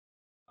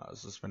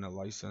 Suspended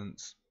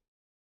license.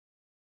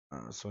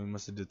 So he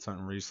must have did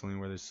something recently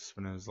where they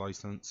suspended his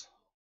license.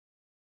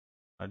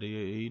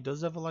 He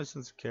does have a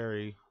license to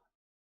carry.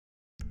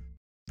 So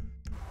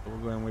we'll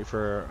go ahead and wait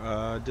for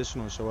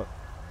additional to show up.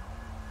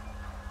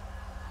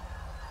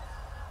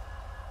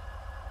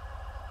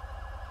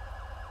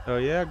 Oh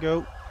yeah,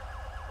 Goat.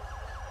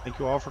 Thank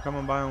you all for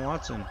coming by and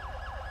watching.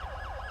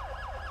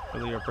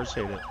 Really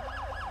appreciate it.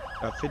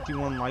 Got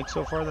 51 likes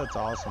so far. That's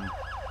awesome.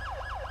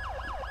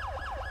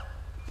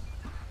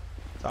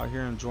 It's out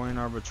here enjoying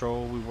our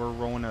patrol. We were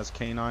rolling as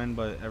K-9,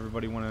 but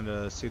everybody wanted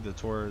to see the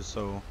Taurus,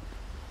 so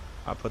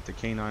I put the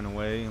K-9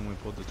 away and we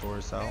pulled the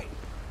Taurus out. How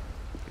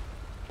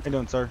you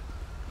doing, sir?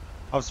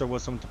 Officer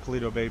Wilson with the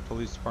Paleto Bay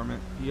Police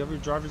Department. Do you have your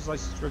driver's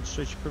license,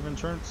 registration, proof of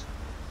insurance?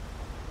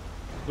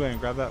 Go ahead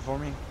and grab that for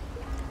me.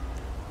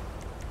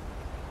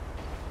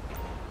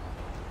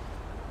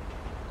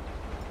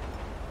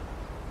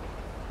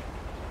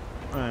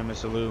 Alright,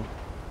 Mr. Lou.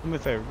 Do me a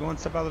favor. Go and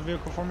step out of the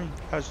vehicle for me.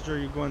 Passenger,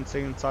 you go and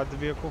stay inside the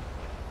vehicle.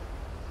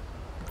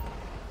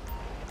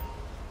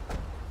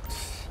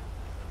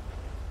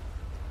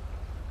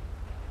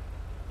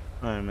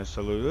 Alright,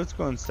 Mr. Lou. Let's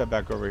go and step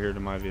back over here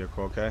to my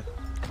vehicle, okay?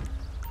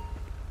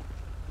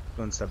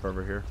 Go and step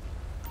over here.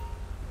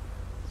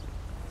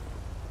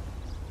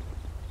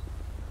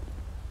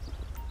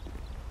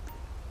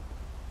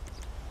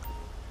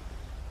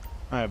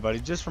 Alright, buddy,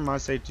 just for my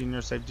safety and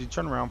your safety,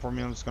 turn around for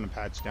me. I'm just gonna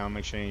pat you down,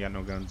 make sure you ain't got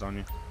no guns on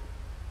you.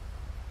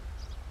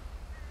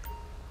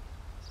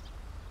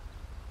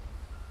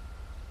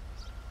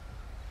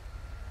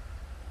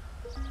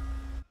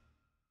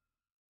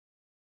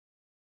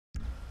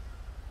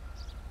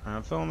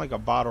 I'm feeling like a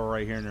bottle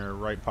right here in your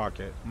right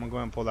pocket. I'm gonna go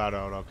ahead and pull that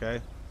out,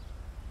 okay?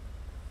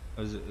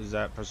 Is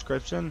that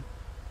prescription?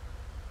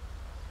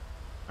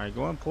 Alright,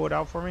 go ahead and pull it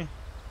out for me.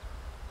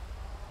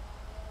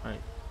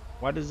 Alright,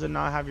 why does it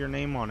not have your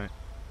name on it?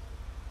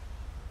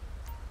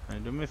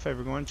 Alright, do me a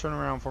favor, go ahead and turn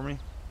around for me.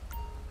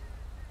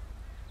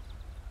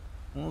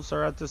 Well,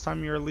 sir, at this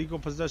time you're illegal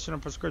possession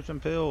of prescription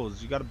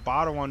pills. You got a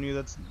bottle on you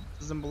that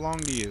doesn't belong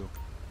to you.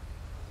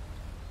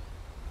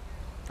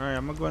 Alright,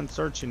 I'm gonna go ahead and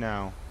search you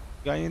now.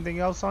 You got anything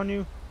else on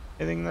you?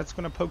 Anything that's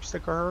gonna poke,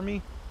 stick, or hurt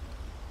me?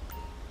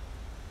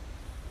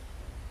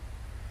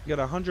 You got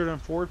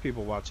 104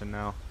 people watching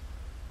now.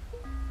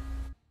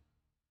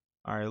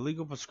 Alright,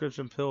 illegal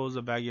prescription pills,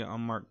 a bag of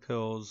unmarked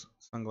pills,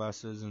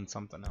 sunglasses, and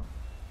something else.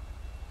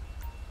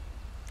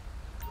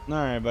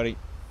 Alright, buddy.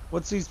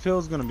 What's these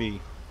pills gonna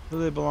be? Who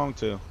do they belong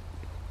to?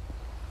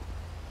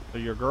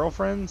 They're your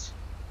girlfriend's?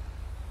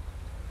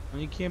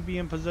 Well, you can't be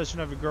in possession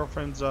of your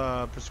girlfriend's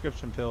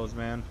prescription pills,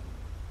 man.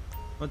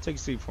 Let's take a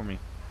seat for me.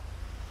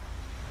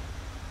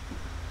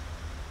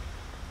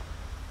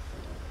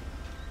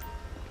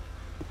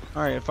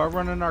 Alright, if I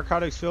run a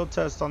narcotics field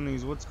test on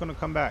these, what's gonna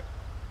come back?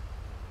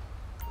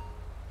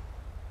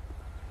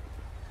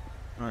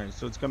 Alright,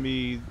 so it's gonna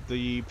be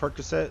the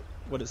Percocet,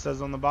 what it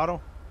says on the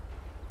bottle?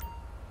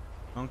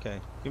 Okay,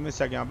 give me a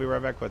second, I'll be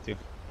right back with you.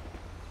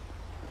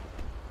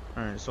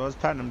 Alright, so I was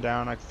patting him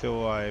down, I could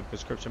feel a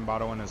prescription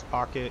bottle in his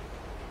pocket.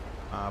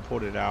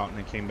 Pulled it out and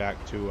it came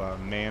back to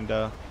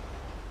Amanda.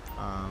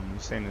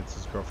 He's saying it's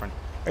his girlfriend.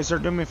 Hey sir,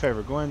 do me a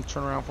favor, go ahead and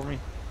turn around for me.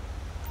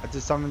 At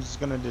this time I'm just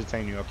gonna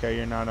detain you, okay?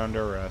 You're not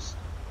under arrest.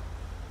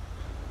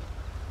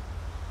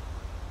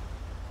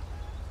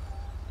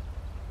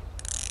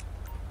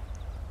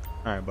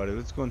 Alright buddy,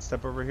 let's go and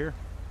step over here.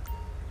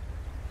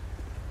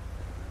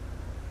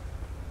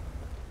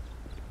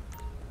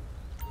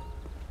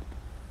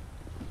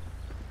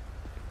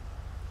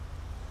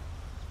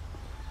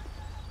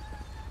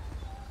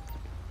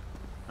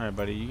 Alright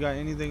buddy, you got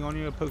anything on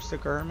you to poke,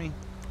 stick, or hurt me?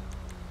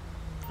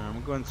 Alright, I'm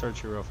gonna go ahead and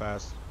search you real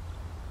fast.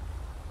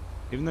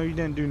 Even though you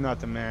didn't do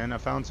nothing, man, I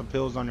found some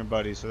pills on your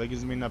buddy, so that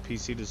gives me enough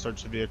PC to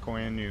search the vehicle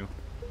and you.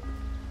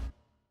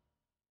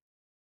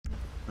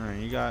 Alright,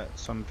 you got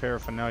some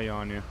paraphernalia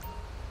on you.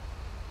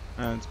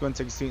 Let's go and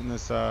take a seat in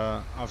this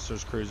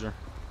officer's cruiser.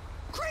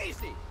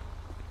 Crazy!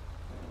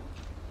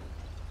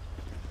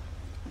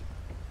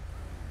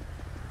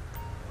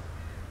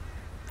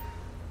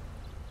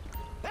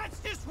 That's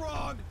just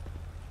wrong!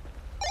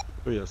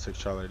 306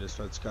 Charlie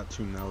dispatch got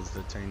 2 males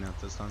detained at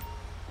this time.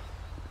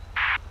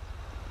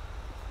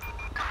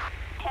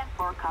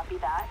 10-4, copy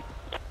that.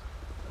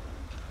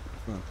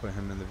 I'm gonna put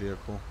him in the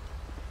vehicle.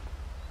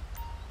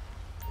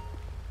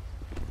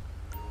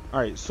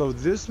 Alright, so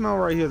this male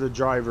right here, the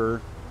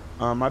driver,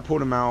 I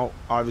pulled him out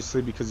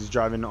obviously because he's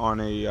driving on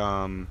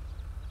a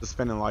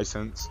suspended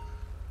license.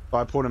 So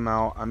I pulled him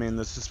out. I mean,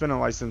 the suspended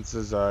license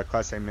is a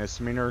Class A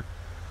misdemeanor.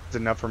 It's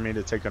enough for me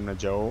to take him to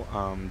jail,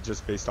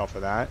 just based off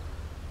of that.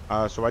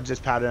 So I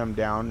just patted him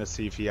down to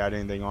see if he had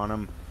anything on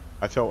him.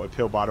 I felt a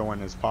pill bottle in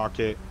his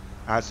pocket.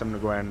 I asked him to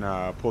go ahead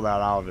and pull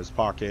that out of his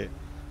pocket.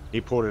 He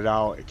pulled it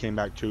out. It came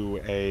back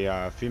to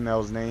a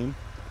female's name.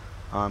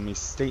 He's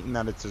stating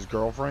that it's his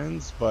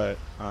girlfriend's, but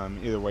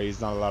either way,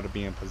 he's not allowed to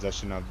be in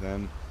possession of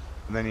them.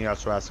 And then he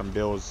also has some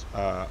pills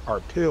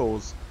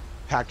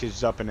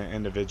packaged up in an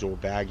individual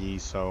baggie.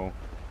 So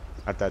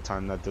at that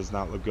time, that does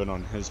not look good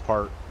on his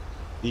part.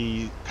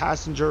 The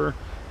passenger,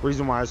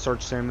 reason why I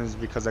searched him is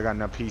because I got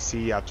enough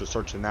PC after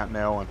searching that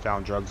male and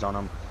found drugs on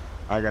him.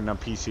 I got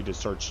enough PC to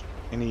search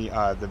any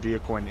the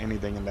vehicle and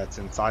anything that's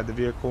inside the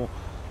vehicle.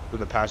 So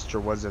the passenger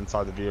was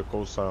inside the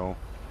vehicle, so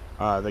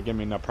they gave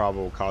me enough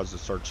probable cause to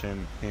search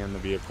him and the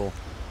vehicle.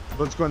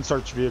 Let's go and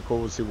search the vehicle.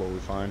 We'll see what we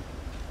find.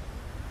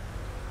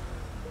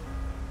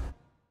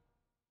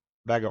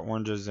 Bag of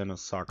oranges and a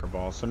soccer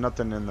ball, so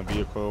nothing in the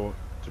vehicle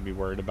to be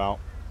worried about.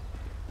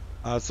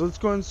 So let's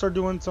go ahead and start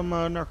doing some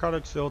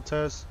narcotics field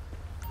tests.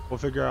 We'll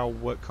figure out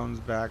what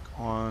comes back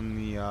on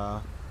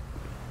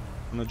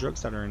the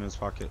drugs that are in his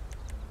pocket.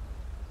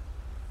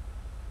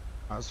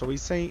 So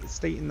he's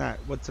stating that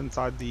what's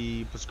inside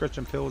the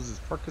prescription pills is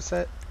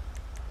Percocet,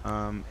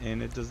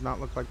 and it does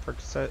not look like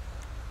Percocet.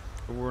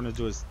 What we're gonna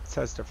do is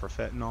test it for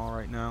fentanyl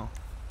right now.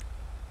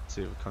 Let's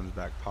see if it comes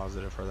back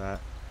positive for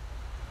that.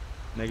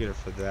 Negative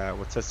for that.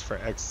 We'll test for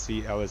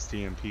ecstasy,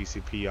 LSD, and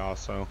PCP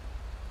also.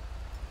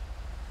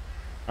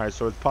 Alright,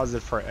 so it's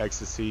positive for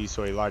ecstasy,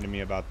 so he lied to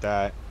me about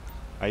that.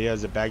 He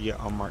has a baggie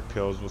of unmarked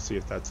pills. We'll see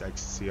if that's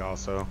ecstasy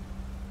also.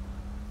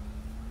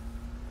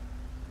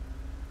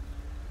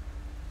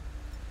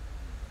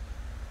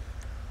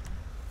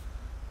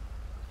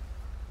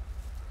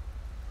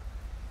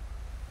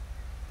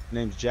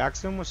 Name's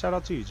Jackson. Well, shout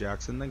out to you,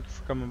 Jackson. Thank you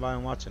for coming by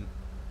and watching.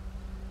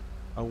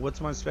 What's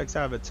my specs?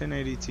 I have a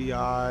 1080 Ti,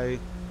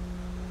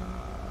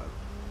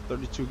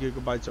 32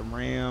 gigabytes of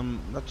RAM.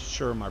 Not too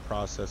sure of my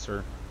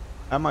processor.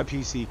 I have my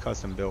PC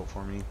custom built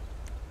for me.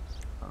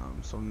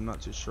 So I'm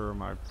not too sure of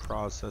my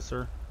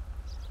processor.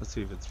 Let's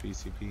see if it's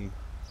PCP.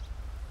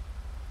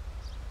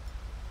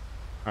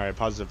 Alright,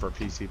 positive for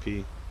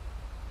PCP.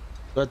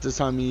 So at this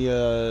time, he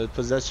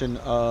possession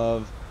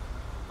of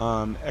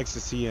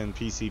ecstasy and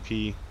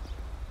PCP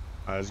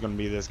is going to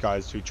be this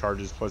guy's 2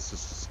 charges plus the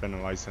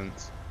suspended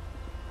license.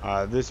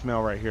 This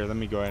male right here, let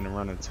me go ahead and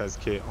run a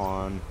test kit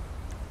on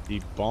the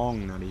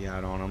bong that he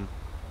had on him,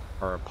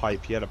 or a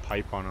pipe. He had a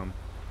pipe on him.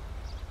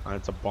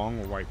 It's a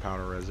bong with white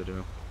powder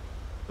residue.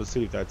 Let's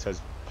see if that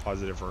tests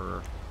positive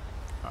for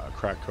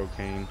crack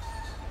cocaine.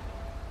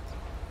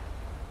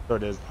 So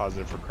it is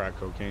positive for crack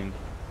cocaine.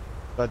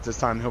 But at this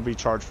time, he'll be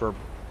charged for,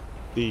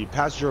 the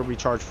passenger will be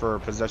charged for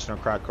possession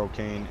of crack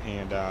cocaine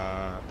and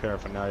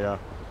paraphernalia.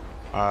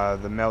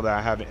 The male that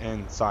I have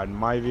inside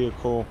my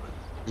vehicle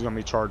is going to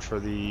be charged for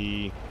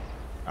the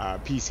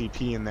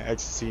PCP and the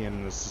ecstasy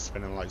and the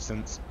suspended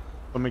license.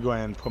 Let me go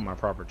ahead and put my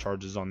proper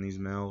charges on these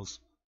males,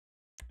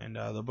 and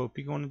they'll both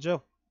be going to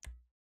jail.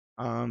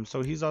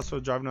 So he's also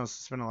driving on a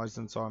suspended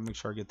license, so I'll make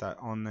sure I get that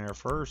on there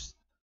first,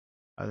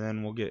 and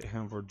then we'll get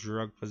him for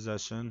drug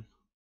possession.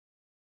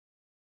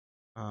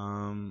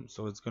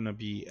 So it's going to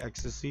be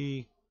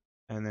ecstasy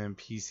and then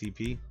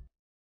PCP.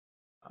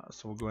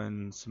 So we'll go ahead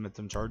and submit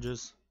them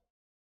charges.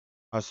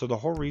 So the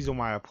whole reason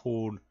why I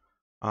pulled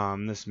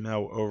this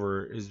male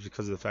over is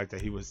because of the fact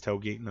that he was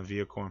tailgating the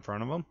vehicle in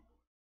front of him,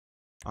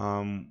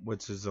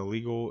 which is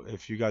illegal.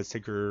 If you guys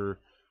take your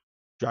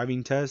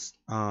driving test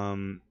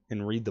and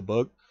read the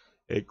book,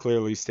 it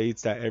clearly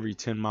states that every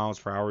 10 miles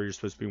per hour you're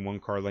supposed to be 1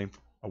 car length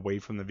away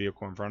from the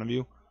vehicle in front of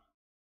you.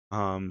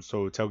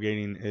 So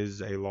tailgating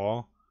is a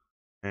law,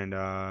 and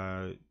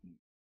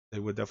they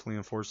would definitely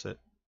enforce it.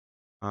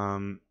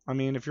 I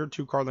mean, if you're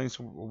 2 car lengths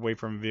away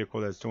from a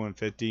vehicle that's doing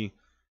 50,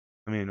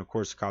 I mean, of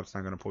course, the cop's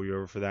not going to pull you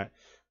over for that.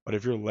 But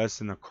if you're less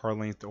than a car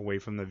length away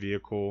from the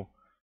vehicle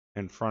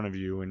in front of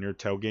you and you're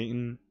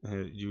tailgating,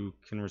 you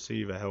can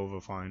receive a hell of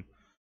a fine.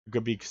 It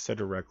could be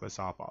considered reckless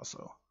op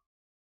also.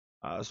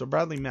 So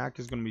Bradley Mack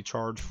is going to be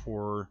charged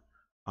for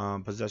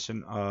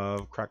possession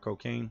of crack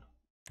cocaine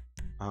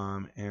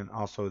and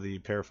also the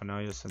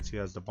paraphernalia, since he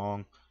has the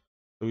bong.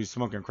 So he's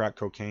smoking crack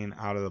cocaine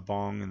out of the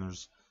bong, and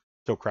there's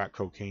still crack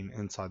cocaine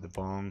inside the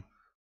bong.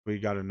 We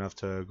got enough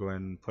to go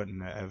ahead and put in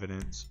the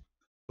evidence.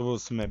 So we'll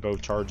submit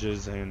both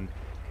charges, and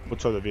we'll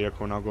tow the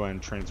vehicle, and I'll go ahead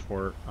and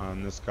transport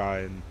this guy,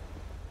 and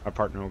my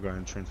partner will go ahead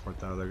and transport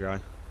the other guy.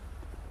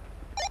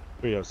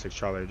 306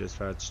 Charlie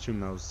dispatch, 2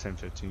 males,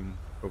 1015.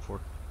 Go for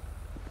it.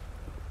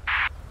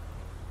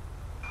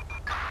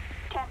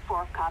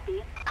 10-4,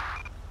 copy.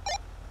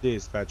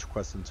 Dispatch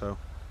requesting tow.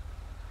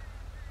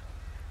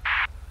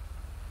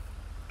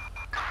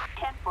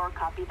 10-4,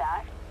 copy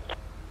that.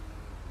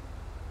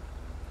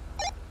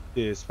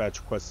 Dispatch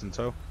requesting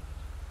tow.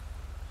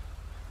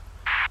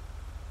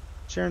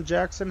 Sharon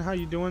Jackson, how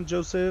you doing,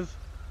 Joseph?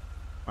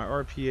 My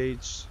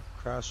RPH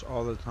crash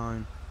all the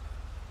time.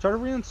 Try to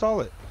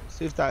reinstall it.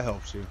 See if that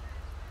helps you.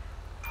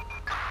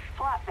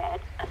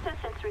 Flatbed,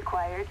 assistance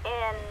required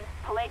in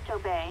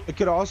Paleto Bay. It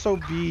could also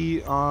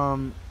be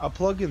a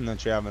plugin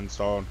that you have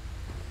installed.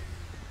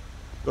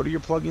 Go to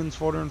your plugins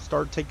folder and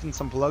start taking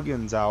some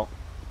plugins out,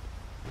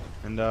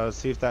 and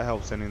see if that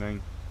helps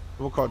anything.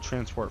 We'll call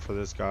transport for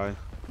this guy,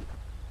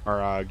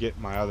 or get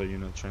my other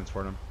unit to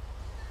transport him.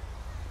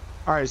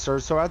 Alright, sir,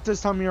 so at this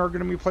time you are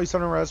going to be placed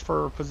on arrest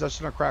for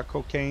possession of crack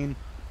cocaine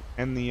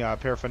and the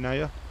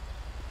paraphernalia.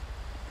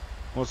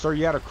 Well, sir,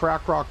 you had a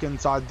crack rock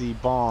inside the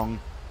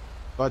bong,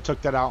 so I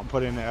took that out and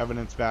put it in the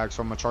evidence bag,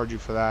 so I'm going to charge you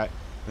for that,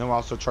 and then we'll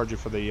also charge you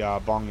for the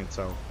bong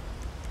itself.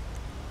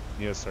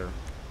 Yes, sir.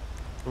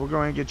 So we're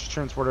going to get you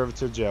transported over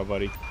to jail,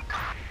 buddy.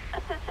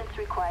 Assistance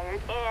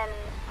required in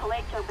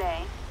Paleto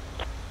Bay.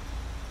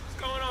 What's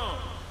going on?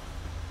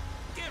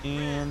 Get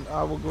And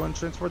I will go and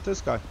transport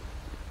this guy.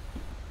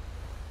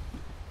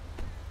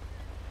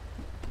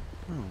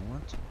 Oh,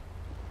 what?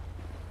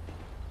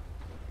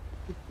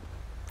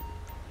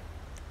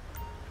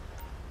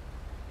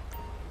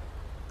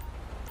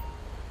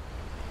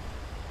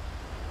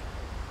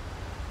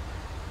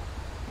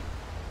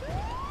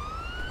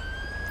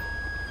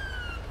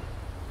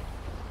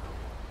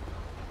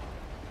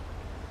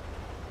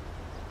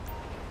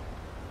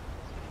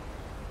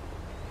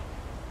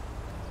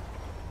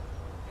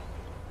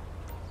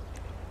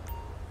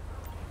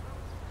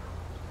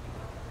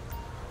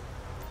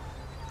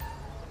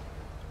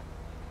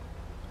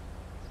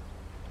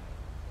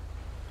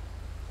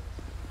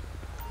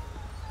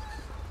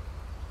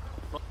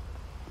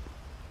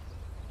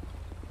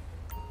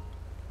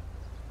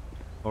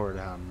 Lord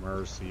have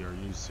mercy, are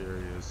you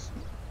serious?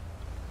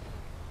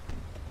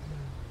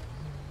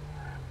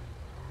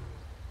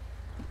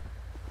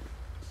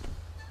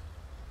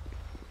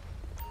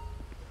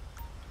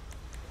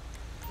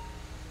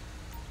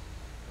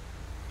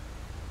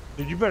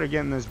 Dude, you better get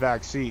in this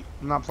back seat.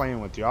 I'm not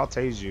playing with you. I'll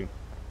tase you.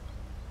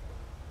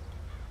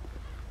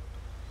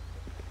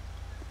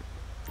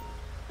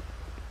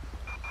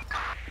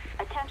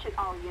 Attention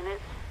all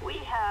units. We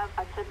have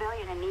a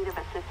civilian in need of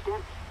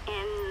assistance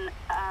in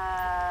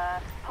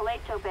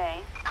Paleto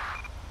Bay.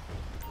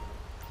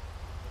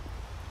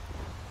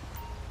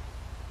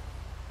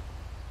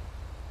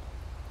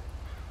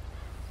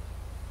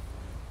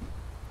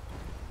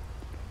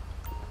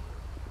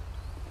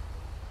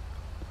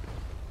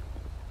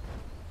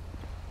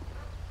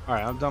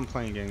 Alright, I'm done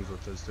playing games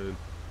with this dude.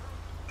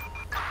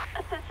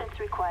 Assistance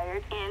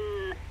required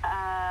in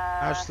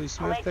Ashley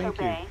Smith, Paleto thank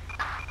you. Bay.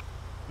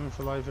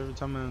 For life every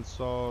time I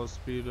install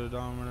speed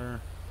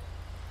odometer.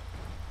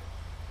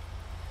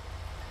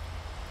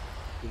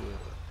 Yeah.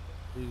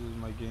 Freezes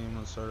my game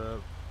on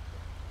startup.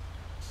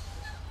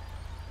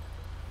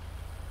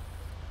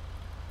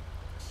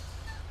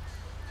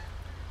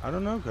 I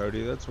don't know,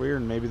 Cody. That's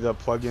weird. Maybe the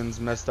plugin's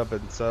messed up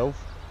itself.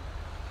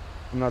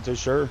 I'm not too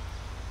sure.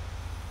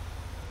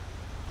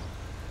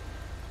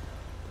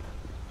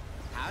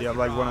 You have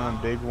like one of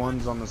them big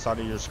ones on the side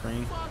of your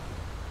screen.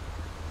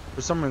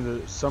 For some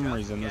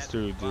reason, this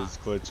dude is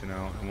glitching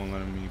out and won't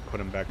let me put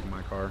him back in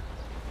my car.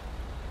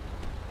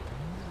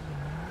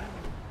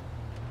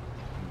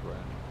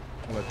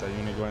 I'll let that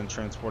unit go ahead and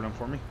transport him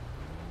for me.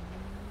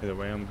 Either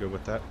way, I'm good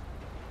with that.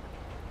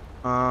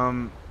 I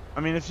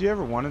mean, if you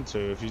ever wanted to,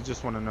 if you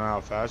just want to know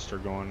how fast you're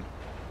going,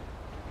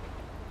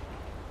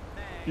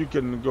 you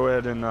can go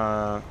ahead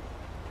and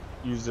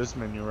use this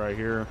menu right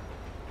here.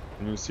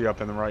 And you can see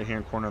up in the right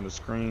hand corner of the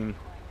screen,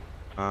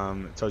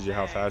 it tells you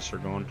how fast you're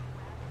going.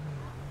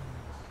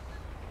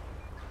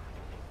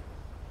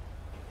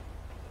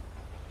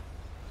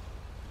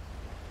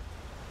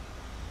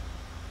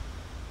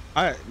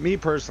 Me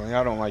personally,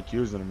 I don't like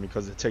using them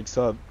because it takes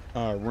up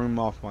room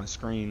off my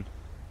screen.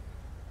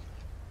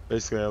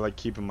 Basically, I like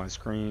keeping my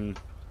screen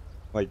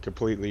like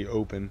completely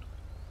open.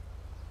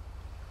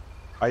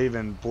 I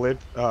even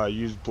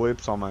use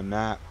blips on my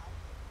map,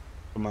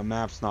 but my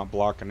map's not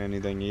blocking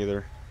anything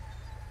either.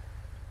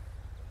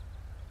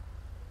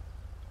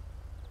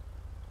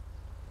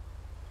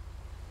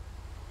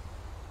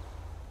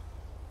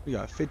 We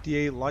got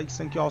 58 likes.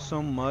 Thank y'all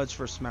so much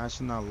for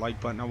smashing that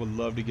like button. I would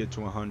love to get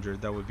to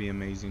 100. That would be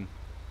amazing.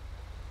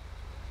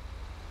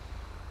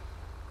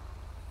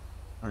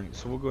 Alright,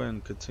 so we'll go ahead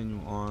and continue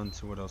on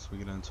to what else we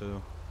get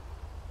into.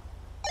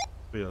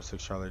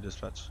 306 Charlie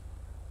Dispatch.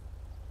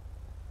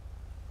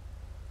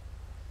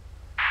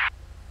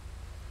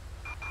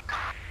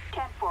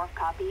 10-4,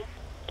 copy.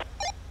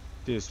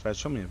 Dispatch,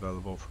 show me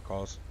available for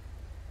calls.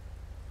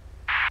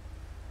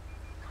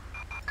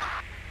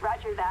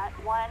 Roger that.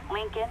 1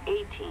 Lincoln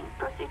 18.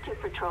 Proceed to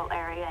patrol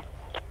area.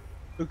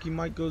 Dookie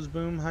Mike goes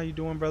boom. How you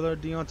doing, brother?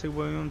 Deontay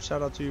Williams,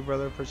 shout out to you,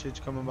 brother. Appreciate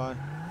you coming by.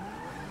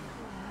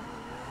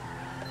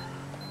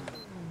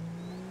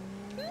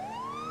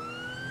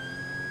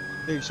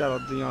 Big shout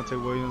out to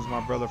Deontay Williams,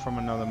 my brother from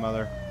another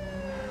mother,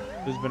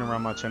 who's been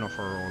around my channel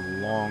for a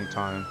long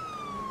time.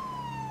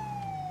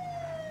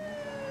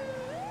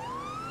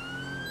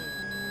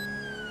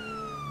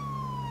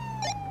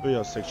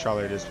 .306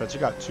 Charlie Dispatch. You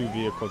got 2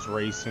 vehicles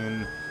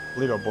racing.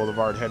 Paleto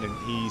Boulevard heading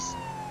east.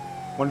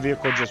 One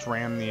vehicle just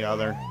rammed the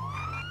other.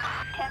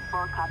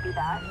 10-4, copy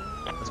that.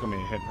 That's gonna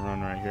be a hit and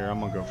run right here. I'm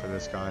gonna go for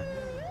this guy.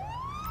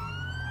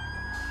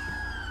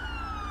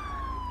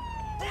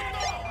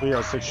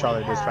 306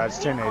 Charlie Dispatch,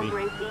 1080.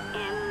 Racing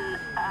in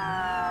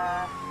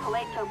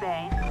Paleto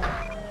Bay.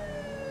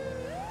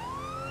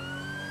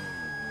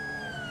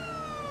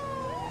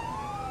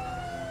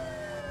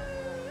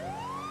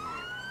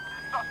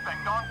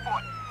 Suspect on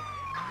foot.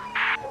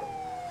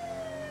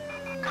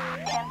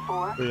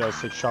 10-4.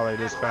 306 Charlie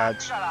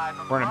Dispatch.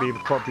 We're gonna be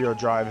with Scorpio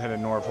Drive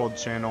headed north. Hold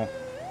channel.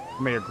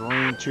 Made a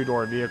green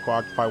 2-door vehicle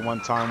occupy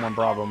 1 time, 1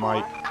 Bravo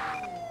Mike.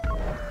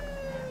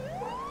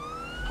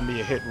 Gonna be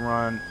a hit and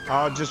run.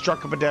 Oh, just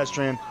struck a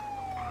pedestrian.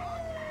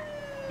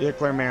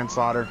 Vehicular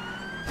manslaughter.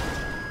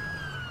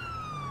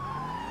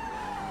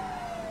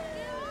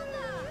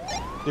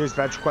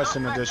 Dispatch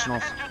requesting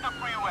additionals. Entered the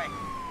freeway.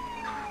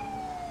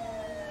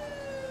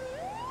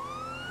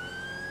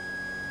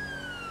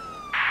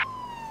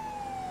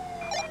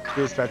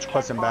 Dispatch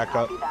requesting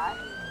backup. Copy that.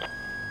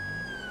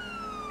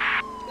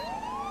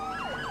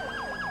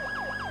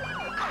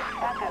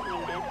 Backup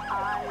needed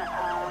on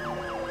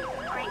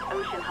Great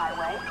Ocean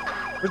Highway.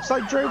 It's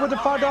like Dre with the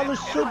 $5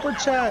 super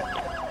chat.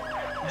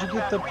 Did you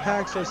get the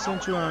packs I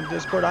sent you on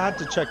Discord? I had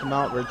to check them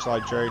out, Rich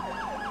Like Dre.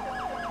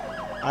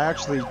 I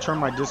actually turned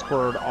my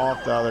Discord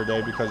off the other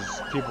day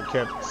because people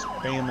kept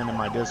spamming in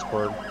my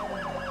Discord.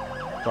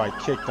 So I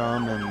kicked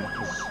them and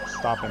was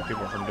stopping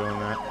people from doing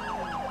that.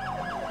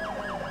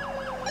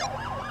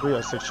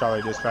 306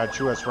 Charlie Dispatch,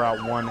 US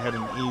Route 1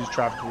 heading east,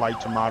 traffic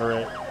light to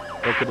moderate,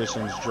 road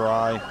conditions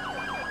dry.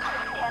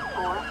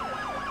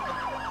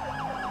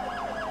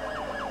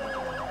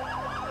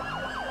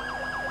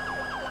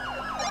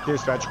 10-4.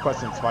 Dispatch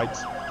requesting spikes.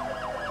 10-4,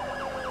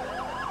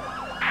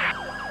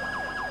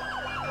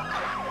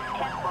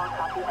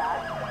 copy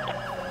that.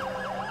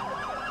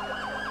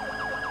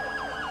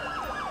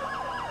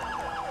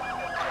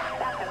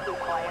 Backup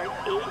required.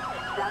 8,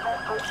 7,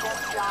 Ocean,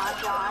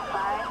 John,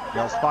 5.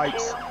 Got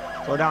spikes.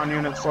 Slow down,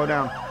 unit, slow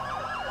down.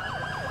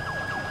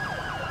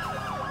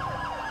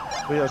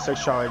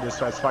 306 Charlie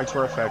dispatch. Spikes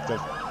were effective.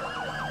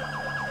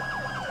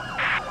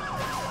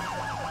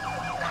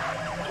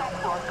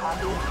 10-4,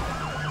 copy.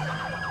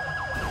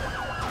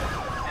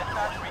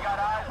 Dispatch, we got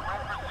eyes. We're in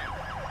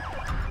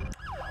pursuit.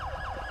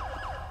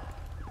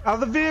 Out of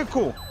the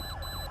vehicle.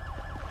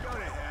 Go to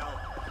hell.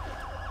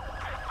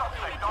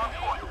 Suspect on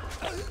foot.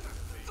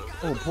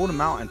 Oh, pulled him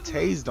out and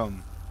tased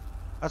him.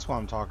 That's what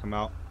I'm talking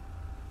about.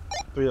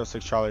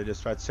 306 Charlie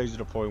dispatch. Taser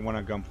deployed. One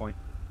at gunpoint.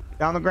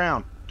 Down the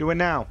ground. Do it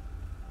now.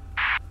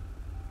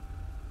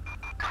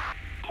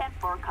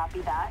 10-4,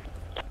 copy that.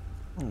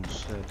 Oh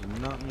shit,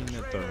 did not mean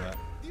to throw that.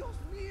 Dios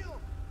mío.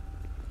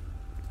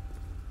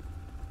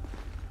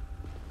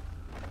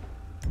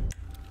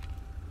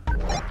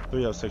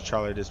 306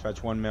 Charlie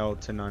dispatch. One male,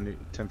 1090,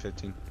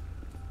 1015.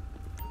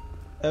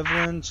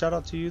 Evelyn, shout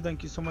out to you.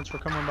 Thank you so much for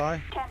coming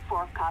by.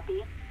 10-4,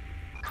 copy.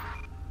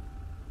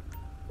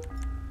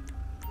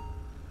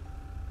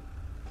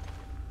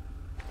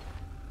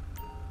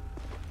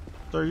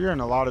 Sir, you're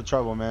in a lot of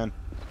trouble, man.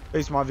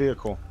 Face my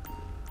vehicle.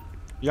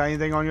 You got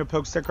anything on your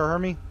poke stick or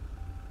Hermie?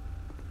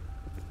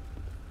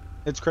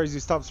 It's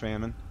crazy. Stop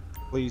spamming.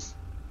 Please.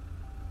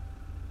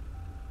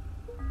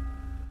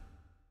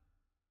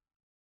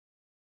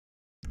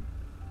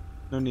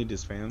 No need to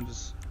spam.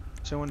 Just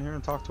chill in here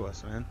and talk to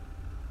us, man.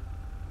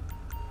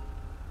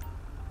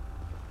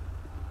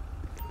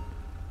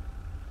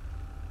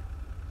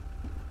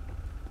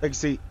 Take a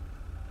seat.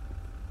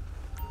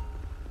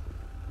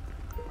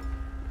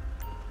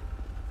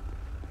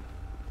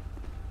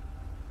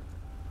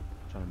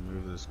 Trying to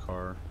move this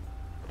car.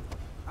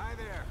 Hi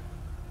there.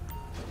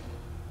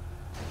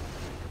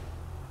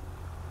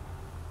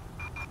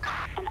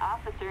 An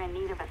officer in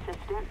need of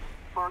assistance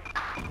for...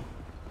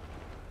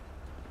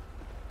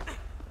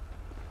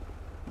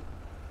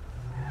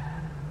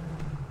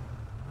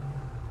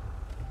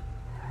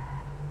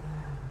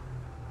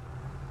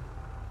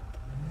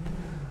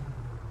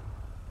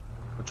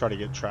 We'll try to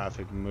get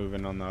traffic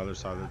moving on the other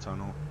side of the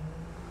tunnel.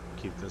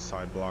 Keep this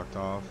side blocked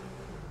off.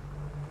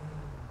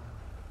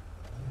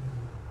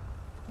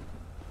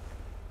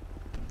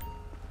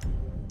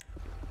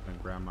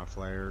 And grab my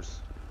flares.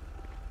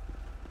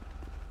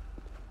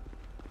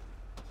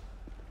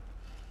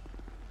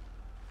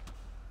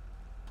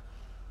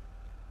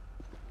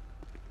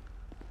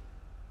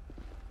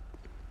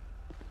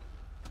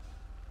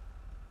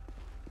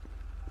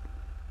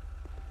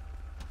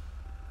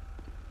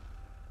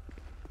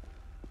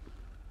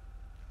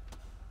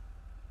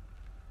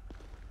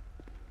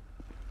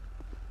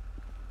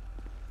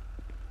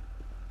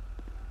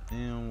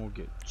 And we'll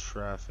get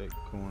traffic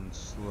going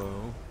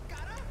slow.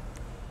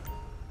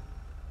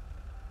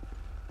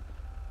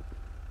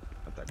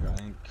 Got that guy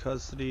in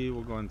custody.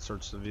 We'll go and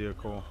search the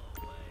vehicle.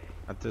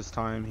 At this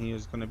time, he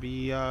is going to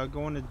be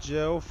going to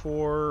jail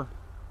for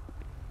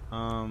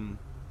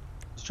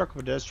struck a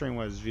pedestrian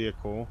with his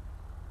vehicle.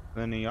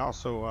 Then he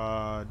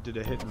also did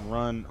a hit and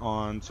run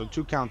on, so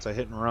 2 counts of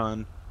hit and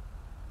run.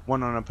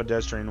 One on a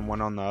pedestrian and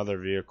one on the other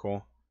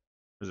vehicle.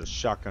 There's a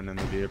shotgun in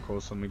the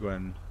vehicle, so let me go ahead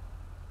and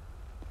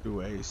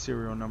do a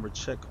serial number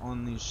check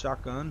on the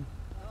shotgun.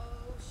 Oh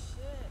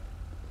shit.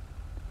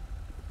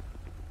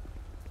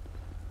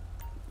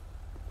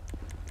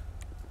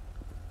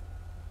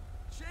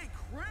 Jay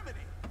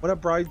Criminy. What up,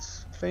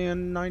 Brides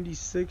fan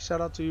 96? Shout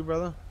out to you,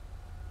 brother.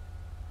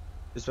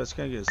 Dispatch,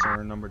 can I get a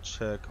serial number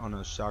check on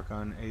a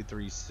shotgun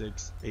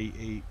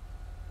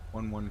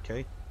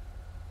A368811K?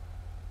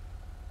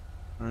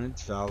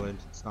 It's valid.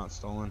 It's not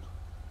stolen.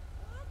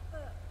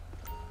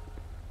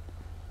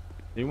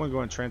 Anyone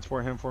go and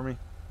transport him for me?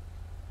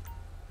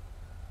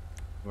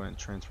 Go ahead and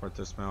transport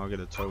this man. I'll get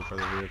a tow for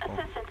the vehicle.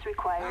 Assistance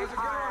required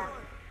on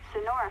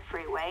Sonora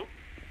Freeway.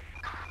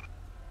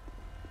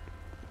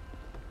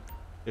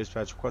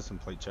 Dispatch, requesting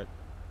plate check.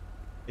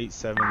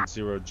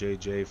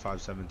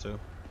 870JJ572.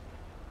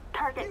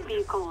 Target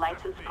vehicle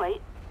license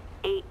plate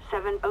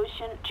 87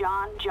 Ocean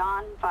John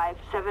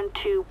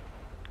 572.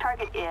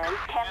 Target is 10-4.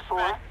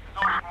 Dispatch,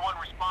 Ocean 1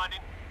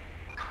 responding.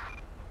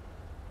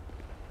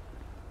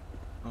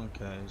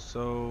 Okay,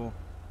 so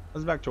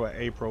let's back to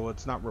April.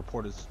 It's not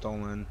reported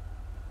stolen.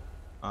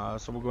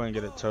 So we'll go ahead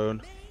and get it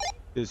towed.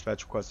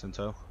 Dispatch requesting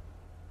tow.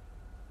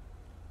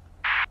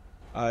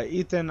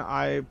 Ethan,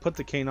 I put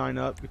the K-9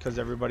 up because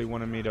everybody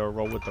wanted me to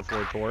roll with the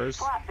Ford Taurus.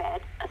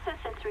 Flatbed.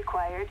 Assistance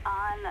required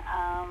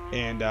on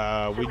And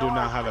we do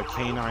not have a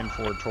K-9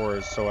 Ford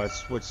Taurus, so I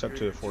switched up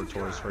to the Ford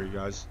Taurus for you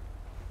guys.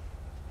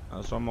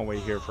 So I'm gonna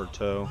wait here for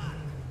tow.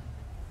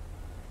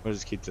 We'll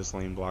just keep this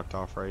lane blocked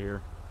off right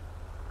here.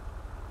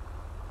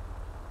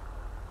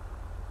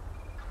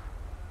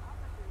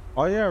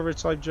 Oh yeah,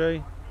 Rich Life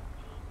J.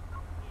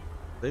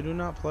 They do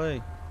not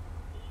play.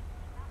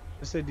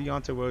 I say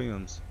Deontay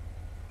Williams.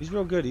 He's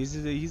real good.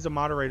 He's a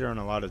moderator on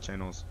a lot of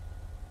channels.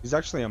 He's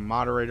actually a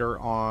moderator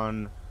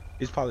on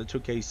Ace Pilot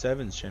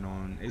 2K7's channel,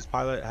 and Ace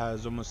Pilot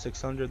has almost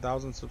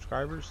 600,000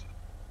 subscribers.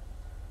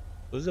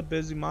 So he's a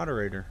busy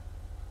moderator.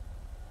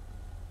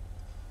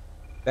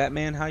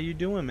 Batman, how you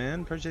doing,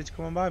 man? Appreciate you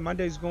coming by. My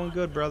day's going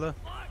good, brother.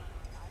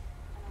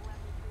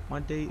 My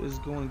day is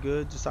going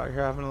good. Just out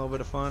here having a little bit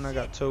of fun. I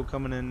got tow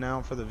coming in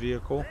now for the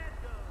vehicle.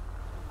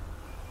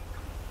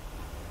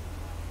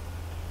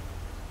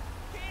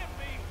 Can't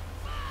be.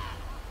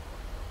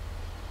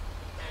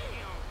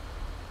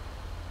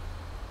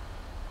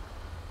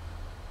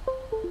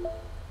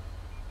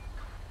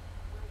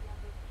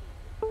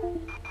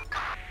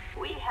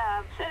 We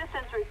have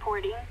citizens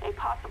reporting a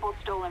possible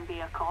stolen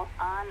vehicle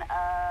on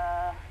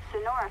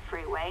Sonora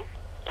Freeway.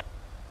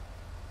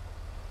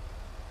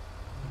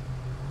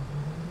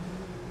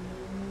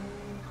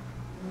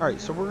 Alright,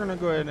 so we're going to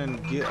go ahead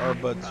and get our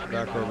butts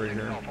back over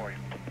here.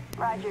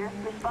 Roger.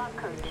 Respond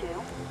code 2.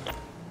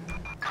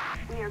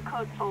 We are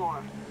code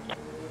 4.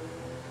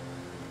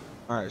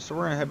 Alright, so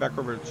we're going to head back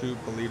over to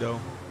Paleto.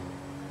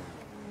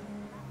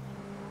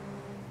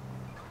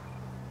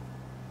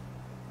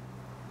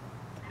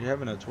 You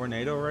having a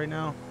tornado right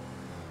now?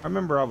 I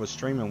remember I was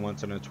streaming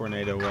once and a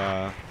tornado, Queen 2, we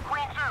are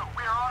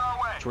on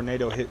our way.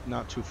 tornado hit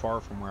not too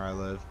far from where I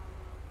live.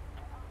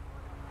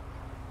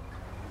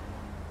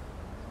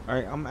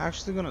 Alright, I'm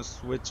actually going to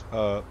switch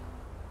up.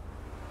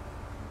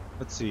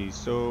 Let's see,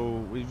 so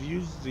we've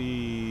used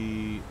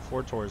the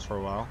Ford Taurus for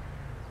a while.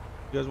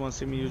 You guys want to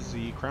see me use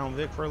the Crown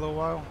Vic for a little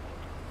while?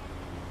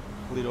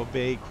 Paleto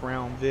Bay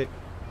Crown Vic.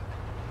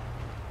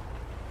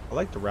 I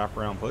like the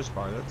wraparound push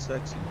bar, that's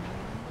sexy.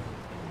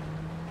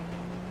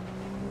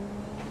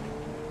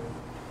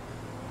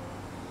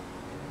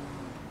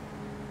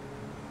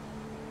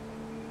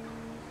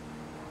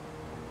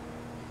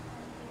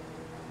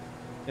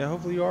 Yeah,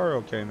 hopefully you are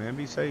okay, man.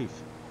 Be safe.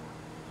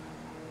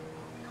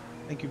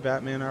 Thank you,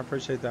 Batman. I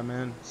appreciate that,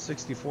 man.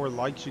 64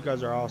 likes. You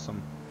guys are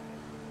awesome.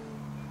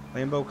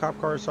 Lambo cop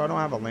car. So I don't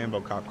have a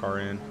Lambo cop car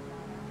in.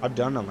 I've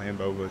done a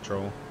Lambo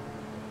patrol.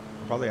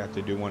 I'll probably have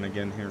to do one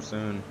again here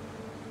soon.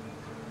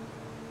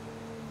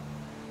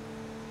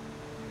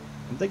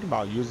 I'm thinking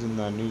about using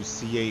the new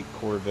C8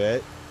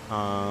 Corvette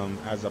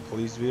as a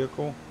police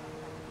vehicle.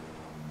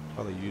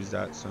 Probably use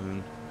that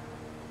soon.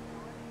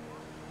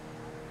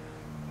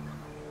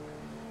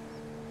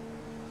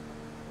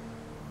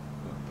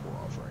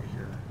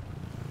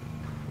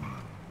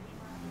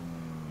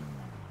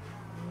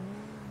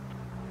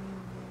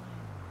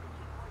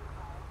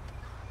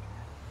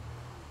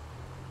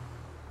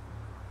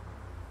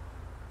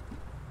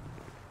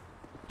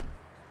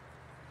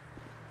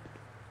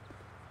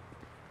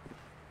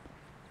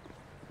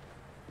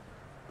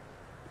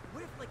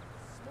 What if, like,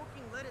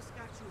 smoking lettuce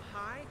got you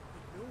high,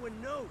 but no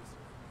one knows?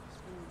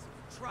 Just means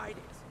you tried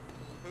it.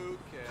 Who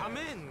cares?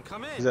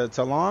 Come in. Is that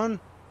Talon?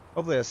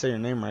 Hopefully I say your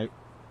name right.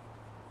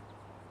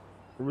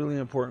 A really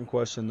important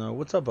question though.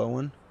 What's up,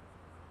 Owen?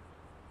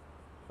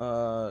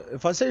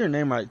 If I say your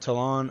name right,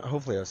 Talon,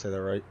 hopefully I say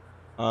that right.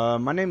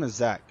 My name is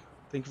Zach.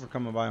 Thank you for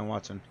coming by and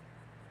watching.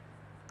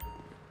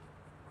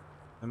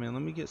 I mean,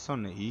 let me get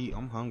something to eat.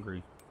 I'm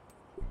hungry.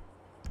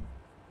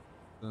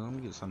 Let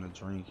me get something to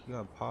drink. You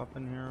got a pop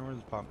in here? Where's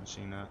the pop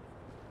machine at?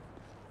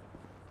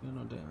 You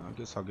know, damn, I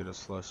guess I'll get a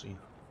slushie.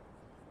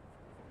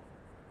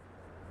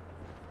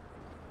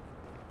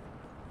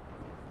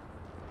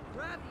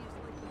 Gravity is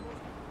like the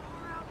most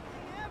far out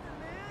thing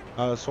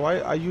ever, man. So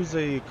I use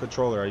a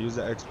controller. I use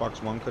the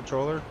Xbox One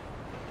controller.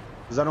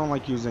 Because I don't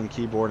like using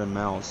keyboard and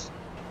mouse.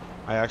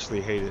 I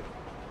actually hate it.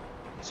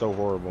 So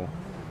horrible.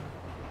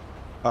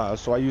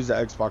 So I use the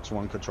Xbox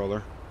One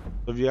controller.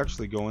 So if you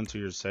actually go into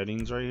your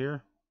settings right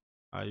here,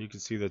 you can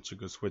see that you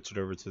can switch it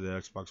over to the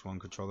Xbox One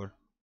controller.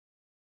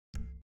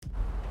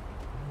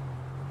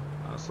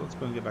 So let's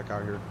go and get back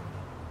out here.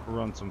 We'll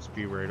run some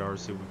speed radar,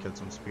 see if we get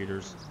some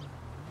speeders.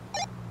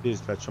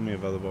 Dispatch, show me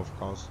available for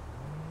calls.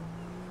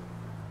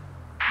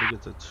 We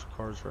get the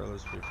cars for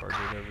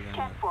LSPDFR, did everything.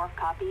 10-4,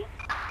 copy.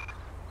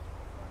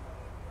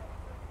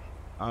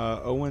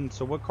 Owen,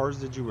 so what cars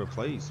did you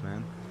replace,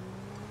 man?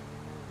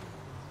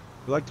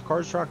 You like the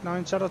cars, Truck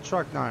 9? Shout out to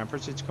Truck 9. I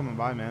appreciate you coming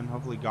by, man.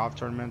 Hopefully golf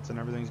tournaments and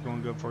everything's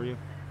going good for you.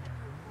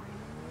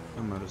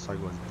 My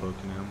motorcycle is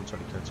booking it. I'm gonna try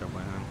to catch up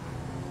by him.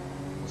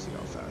 We'll see how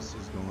fast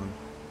he's going.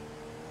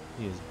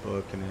 He is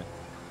booking it.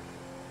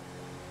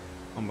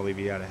 I don't believe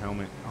he had a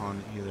helmet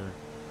on either.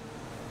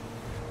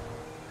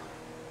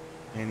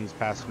 And he's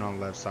passing on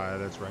the left side.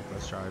 That's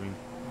reckless driving.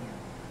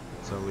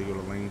 It's illegal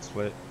to lane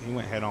split. He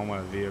went head on with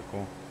a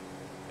vehicle.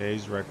 Yeah,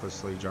 he's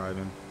recklessly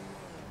driving.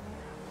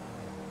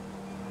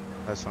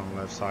 That's on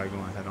the left side,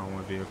 going head on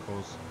with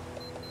vehicles.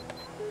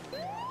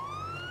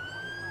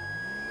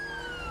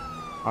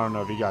 I don't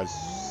know if you guys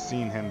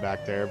seen him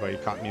back there, but he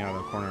caught me out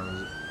of the corner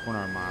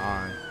of my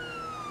eye.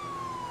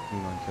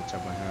 I'm gonna catch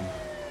up with him.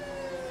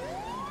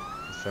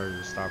 It's better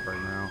to stop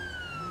right now.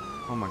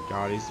 Oh my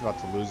god, he's about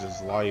to lose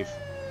his life.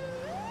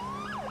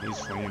 He's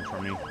fleeing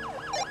from me.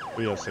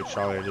 306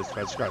 Charlie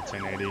dispatch, got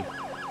 1080.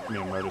 Give me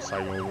a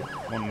motorcycle,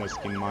 1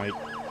 Whiskey Mike.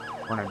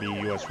 We're gonna be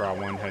US Route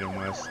 1 heading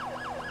west.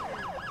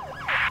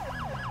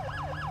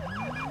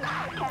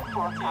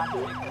 10-4, copy.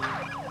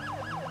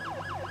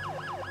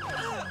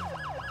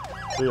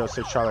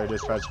 306 Charlie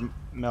dispatch,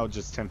 Mel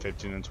just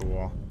 1015 into a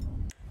wall.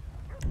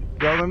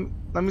 Yo,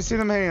 let me see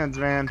them hands,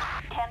 man.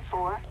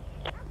 10-4.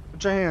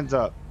 Put your hands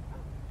up.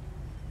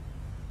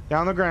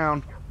 Down the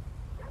ground.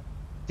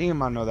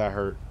 Damn, I know that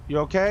hurt. You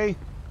okay?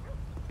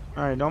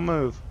 Alright, don't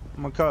move.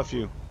 I'm gonna cuff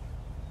you.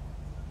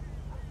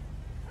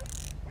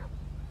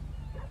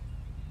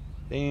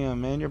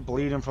 Damn, man, you're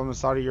bleeding from the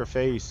side of your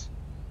face.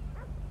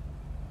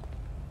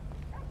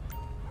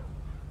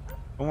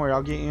 Don't worry,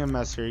 I'll get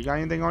EMS here. You got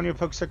anything on you,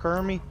 poke, sick, or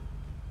hurt me?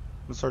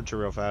 Let's search you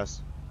real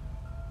fast.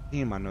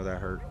 Damn, I know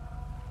that hurt.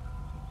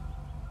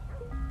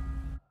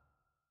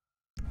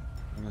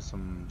 I got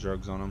some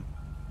drugs on him.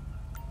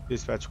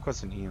 Dispatch,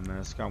 request an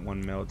EMS. Got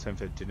 1 male,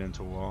 1050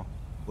 dental wall,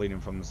 bleeding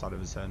from the side of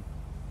his head.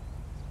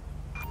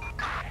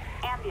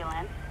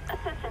 Ambulance.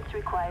 Assistance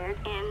required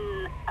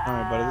in,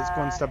 Alright, buddy, let's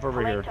go and step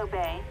over here. Paleto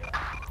Bay.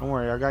 Don't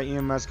worry, I got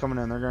EMS coming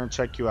in. They're gonna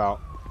check you out.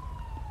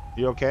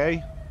 You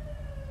okay?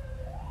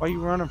 Why are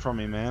you running from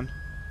me, man?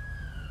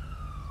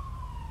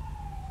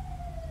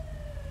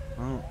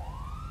 Well,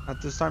 at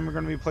this time, we're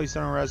gonna be placed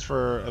on arrest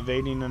for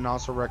evading and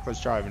also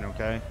reckless driving,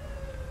 okay?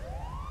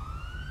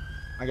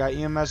 I got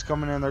EMS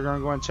coming in. They're gonna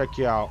go and check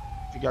you out.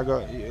 If you gotta go,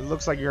 it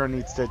looks like you're gonna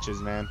need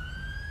stitches, man.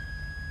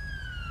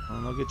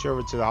 Well, they'll get you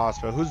over to the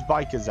hospital. Whose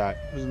bike is that?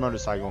 Whose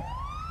motorcycle?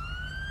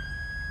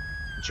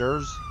 It's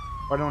yours?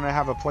 Why don't I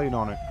have a plate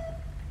on it?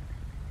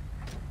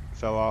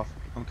 Fell off.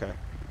 Okay.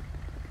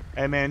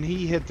 Hey, man,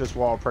 he hit this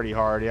wall pretty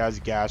hard. He has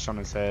a gash on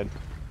his head.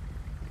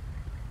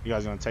 You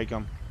guys gonna take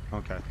him?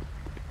 Okay.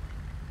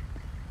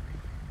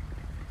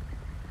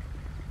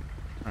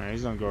 Alright,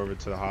 he's gonna go over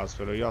to the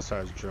hospital. He also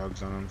has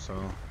drugs on him,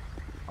 so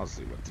I'll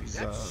see what these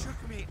That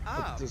shook me what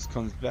up. this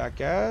comes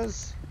back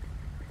as.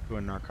 Do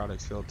a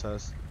narcotics field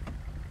test.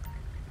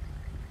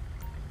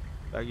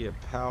 Baggie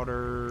of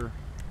powder.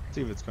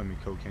 See if it's gonna be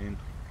cocaine.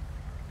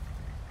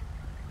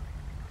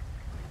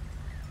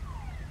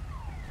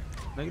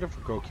 Negative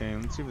for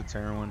cocaine. Let's see if it's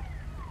heroin.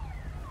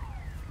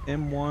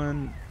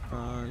 M1.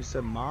 You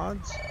said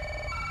mods?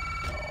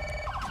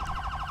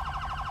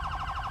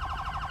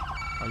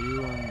 Are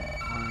you on?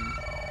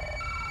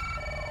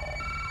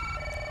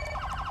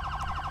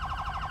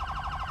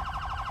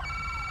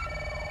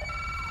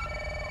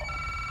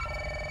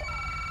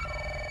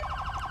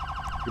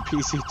 Your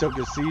PC took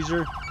a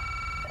seizure.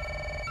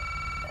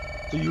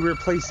 So you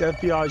replaced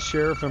FBI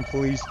Sheriff and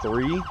Police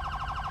 3?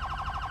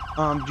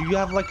 Do you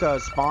have like a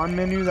spawn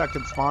menu that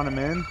could spawn them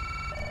in?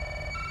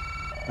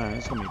 Alright,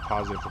 it's gonna be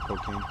positive for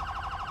cocaine.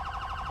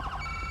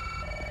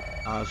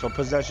 So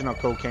possession of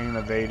cocaine,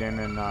 evading,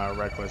 and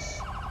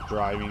reckless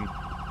driving.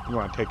 You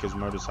want to pick his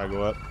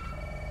motorcycle up.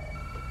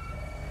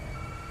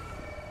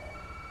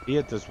 He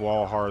hit this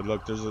wall hard.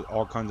 Look, there's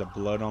all kinds of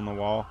blood on the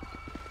wall.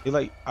 He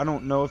I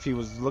don't know if he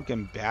was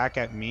looking back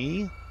at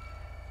me.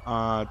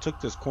 Took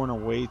this corner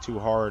way too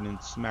hard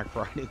and smacked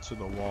right into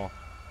the wall.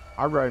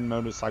 I ride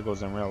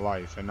motorcycles in real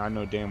life, and I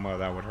know damn well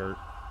that would hurt.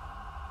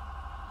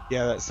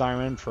 Yeah, that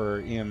siren for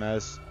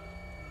EMS.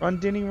 Run,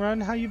 Denny,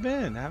 run. How you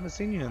been? I haven't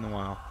seen you in a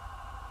while.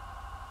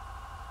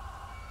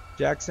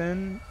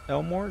 Jackson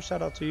Elmore,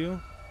 shout out to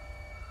you.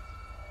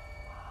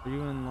 Are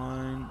you in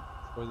line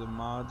for the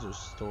mods or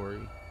story?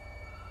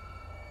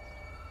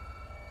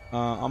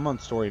 I'm on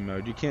story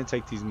mode. You can't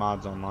take these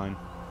mods online.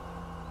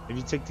 If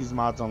you take these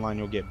mods online,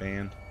 you'll get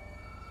banned.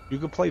 You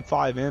can play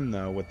 5M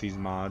though with these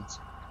mods,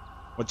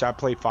 which I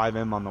play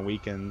 5M on the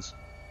weekends.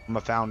 I'm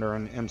a founder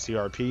in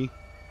MCRP,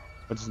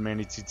 which is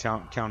Manatee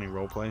County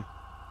Roleplay.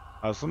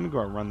 So let me go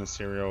and run the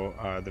serial,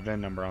 the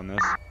VIN number on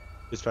this.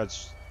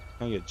 Dispatch,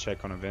 can I get a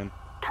check on a VIN?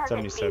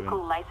 Target 77.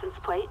 vehicle license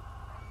plate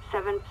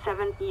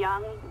 77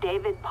 Young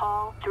David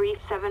Paul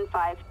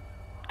 375.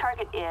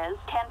 Target is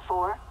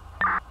 10-4.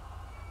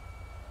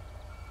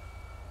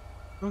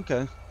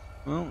 Okay.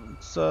 Well,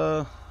 it's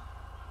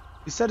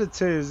he said it's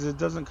his. It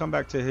doesn't come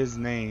back to his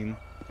name,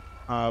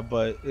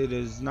 but it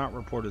is not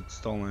reported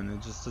stolen.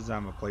 It just doesn't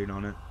have a plate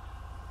on it.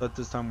 But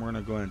this time we're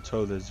gonna go ahead and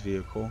tow this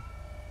vehicle.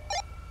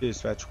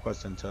 Dispatch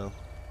request and tow.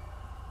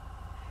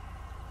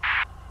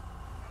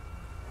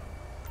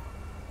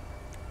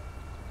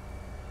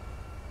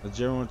 The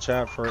general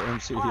chat for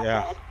MC.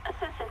 Yeah.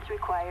 Assistance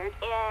required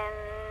in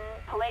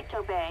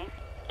Paleto Bay.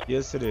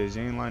 Yes, it is.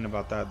 You ain't lying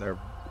about that, there,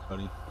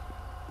 buddy.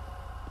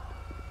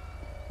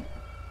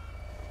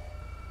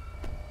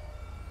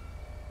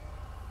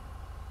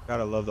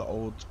 Gotta love the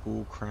old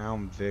school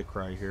Crown Vic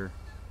right here.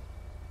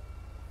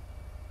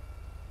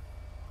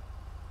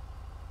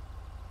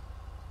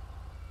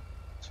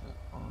 Check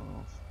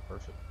off.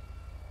 Perfect.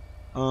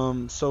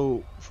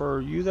 So for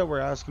you that were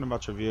asking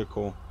about your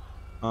vehicle,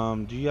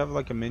 do you have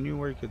like a menu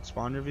where you could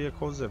spawn your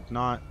vehicles? If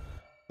not,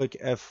 click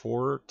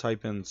F4,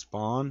 type in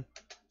spawn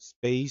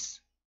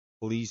space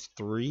police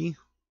 3,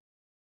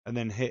 and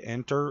then hit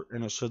enter,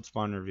 and it should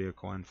spawn your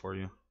vehicle in for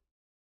you.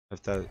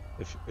 If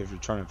you're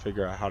trying to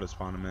figure out how to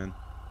spawn them in.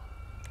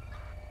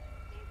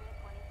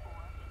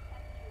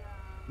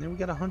 Yeah, we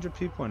got 100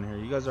 people in here.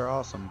 You guys are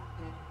awesome.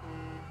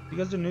 If you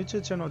guys are new to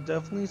the channel,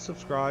 definitely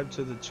subscribe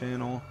to the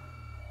channel.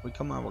 We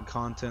come out with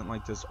content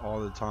like this all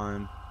the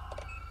time.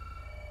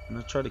 I'm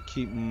gonna try to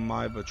keep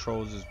my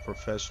patrols as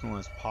professional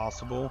as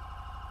possible,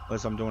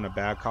 unless I'm doing a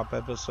bad cop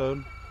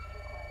episode.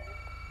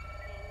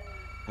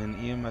 And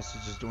EMS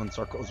is just doing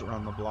circles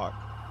around the block.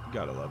 You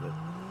gotta love it.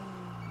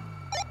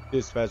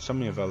 Dispatch, tell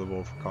me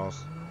available for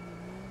calls.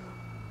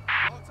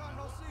 Long time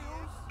no see,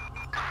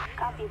 who's?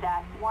 Copy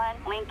that. 1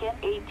 Lincoln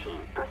 18.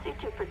 Proceed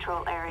to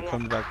patrol It area.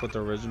 comes back with the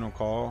original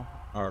call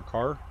or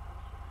car.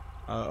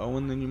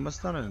 Owen, then you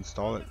must not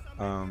install it.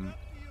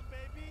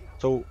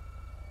 So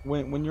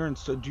when you're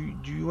do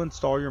you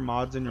install your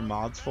mods in your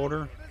mods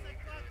folder?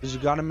 Because you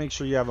got to make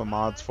sure you have a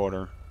mods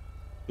folder.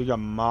 You got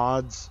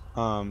mods.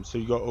 So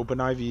you go open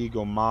IV,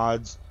 go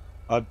mods,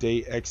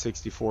 update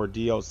x64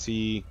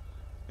 DLC,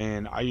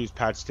 and I use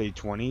patch day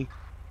 20.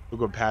 You'll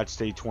go patch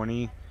day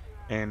 20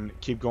 and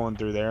keep going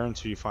through there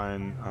until you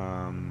find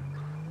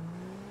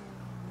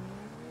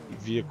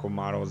vehicle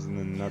models, and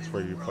then that's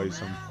where you place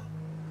them.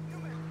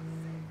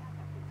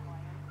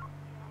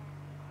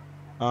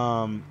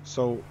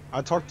 So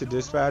I talked to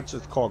dispatch.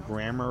 It's called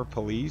Grammar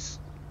Police,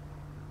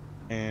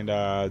 and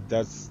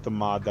that's the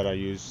mod that I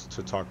use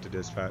to talk to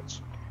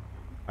dispatch.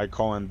 I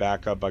call in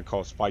backup. I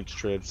call spike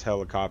strips,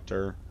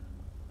 helicopter,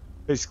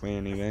 basically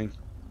anything.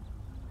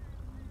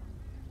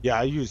 Yeah,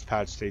 I use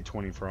patch day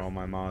 20 for all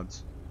my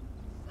mods.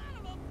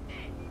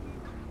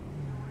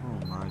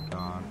 Oh my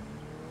god.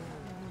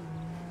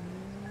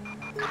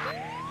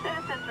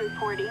 Citizens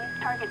reporting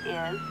target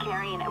is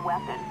carrying a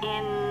weapon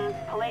in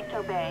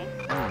Paleto Bay.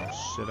 Oh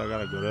shit, I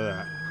gotta go to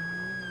that.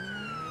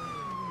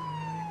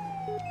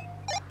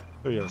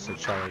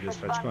 306 Charlie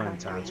dispatch, go ahead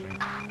and attach me.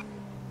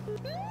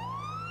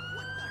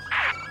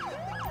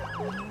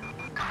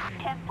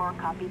 10-4,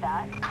 copy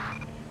that.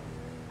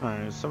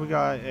 Alright, so we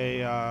got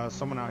a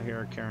someone out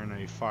here carrying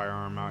a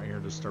firearm out here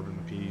disturbing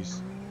the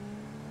peace.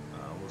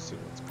 We'll see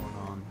what's going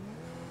on.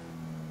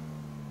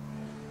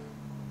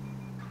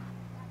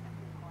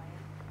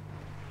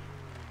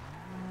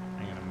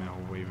 I got a male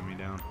waving me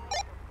down.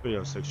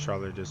 306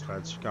 Charlie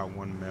dispatch, got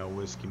one male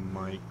whiskey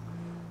Mike,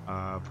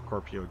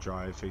 Corpio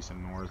Drive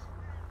facing north.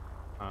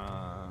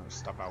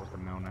 Stop out with the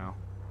male now.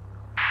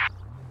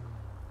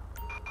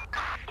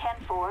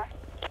 10-4.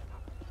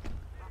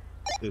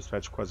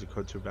 Dispatch Quasi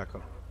Code 2 back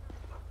up.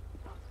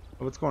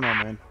 What's going on,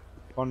 man?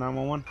 Call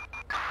 911?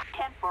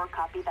 10-4,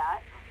 copy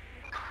that.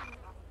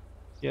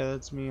 Yeah,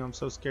 that's me. I'm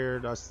so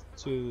scared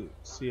to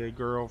see a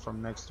girl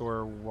from next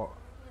door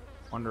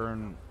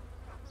wondering.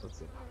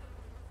 What's it?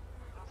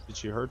 Did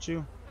she hurt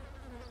you?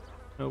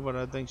 No, but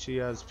I think she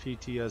has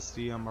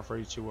PTSD. I'm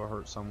afraid she will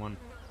hurt someone.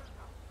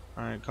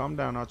 Alright, calm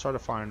down. I'll try to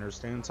find her.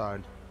 Stay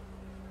inside.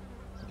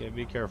 Okay,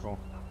 be careful.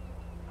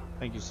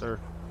 Thank you, sir.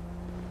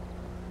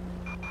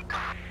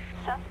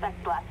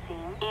 Suspect black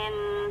scene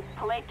in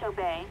Paleto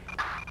Bay.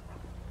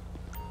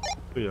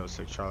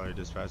 306 Charlie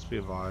dispatch. Be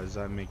advised,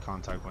 I made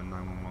contact with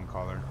 911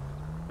 caller.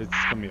 It's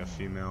gonna be a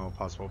female,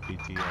 possible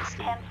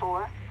PTSD.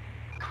 10-4.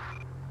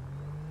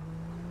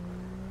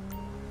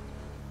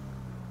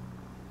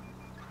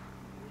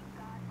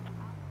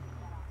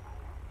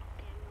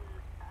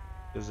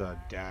 There's a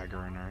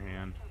dagger in her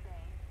hand.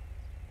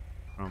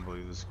 I don't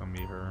believe this is gonna be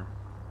her.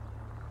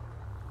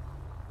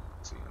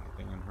 Don't see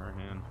anything in her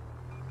hand.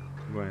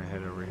 I'm going to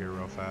head over here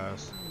real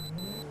fast.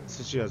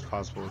 Since she has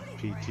possible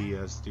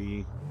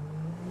PTSD,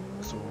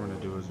 so what we're gonna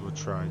do is we'll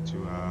try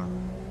to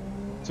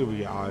see if we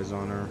get eyes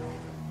on her.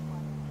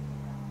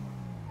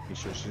 Make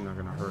sure she's not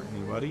gonna hurt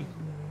anybody.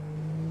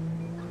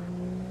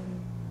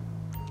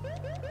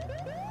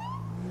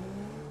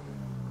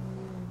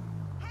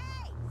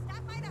 Hey,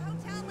 stop by the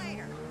hotel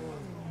later.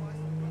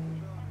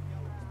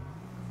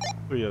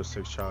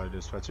 306 Charlie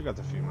dispatch. I got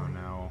the female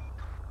now.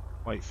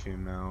 White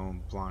female,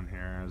 blonde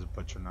hair, has a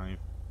butcher knife.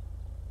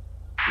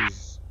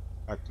 She's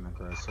acting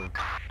aggressive.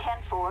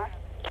 10-4.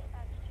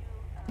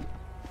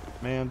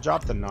 Man,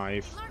 drop the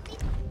knife.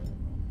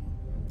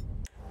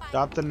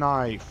 Drop the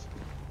knife.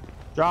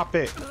 Drop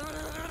it.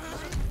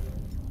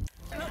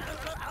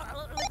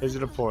 Here's it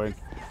deployed.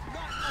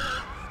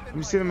 Let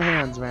me see them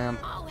hands, ma'am.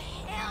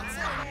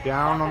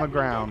 Down on the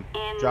ground.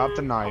 Drop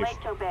the knife.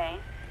 Paleto Bay.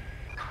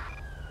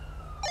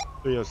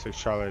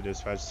 306 Charlie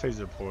dispatch. Taser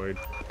deployed.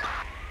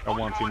 Got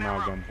one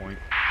female gunpoint.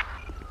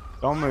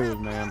 Don't move,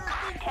 ma'am.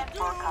 10-4,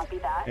 copy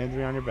that. Hands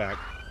me on your back.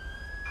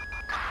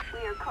 We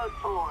are code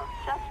 4.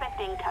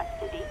 Suspect in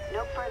custody.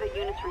 No further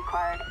units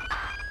required.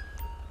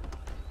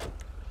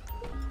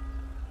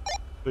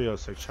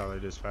 306 Charlie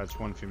dispatch.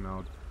 One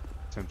female.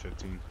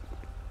 1015.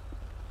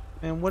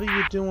 Man, what are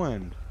you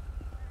doing?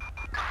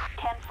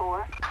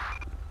 10-4.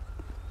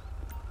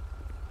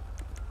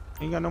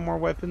 Ain't got no more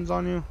weapons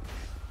on you?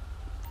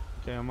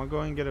 Okay, I'm gonna go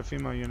ahead and get a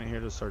female unit here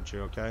to search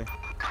you, okay?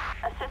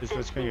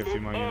 Assistance Just gonna get a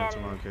few more needed units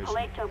in on location.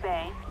 Paleto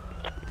Bay.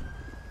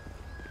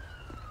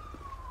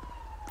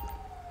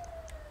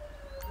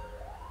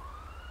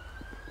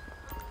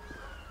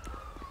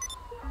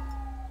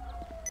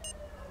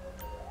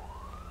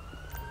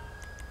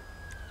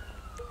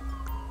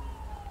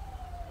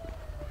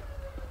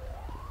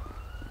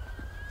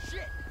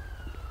 Shit!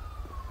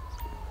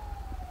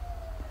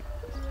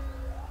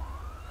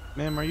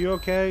 Ma'am, are you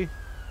okay?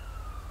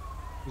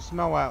 You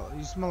smell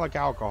like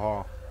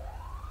alcohol.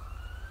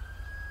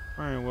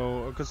 Alright,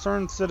 well, a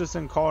concerned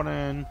citizen called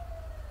in.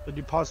 Did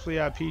you possibly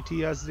have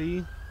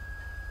PTSD?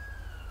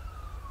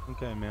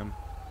 Okay, ma'am.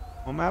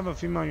 I'm gonna have a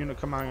female unit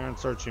come out here and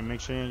search you.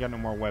 Make sure you ain't got no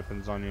more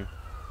weapons on you.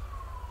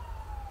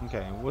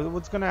 Okay,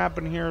 what's gonna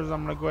happen here is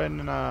I'm gonna go ahead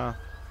and I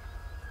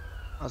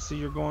see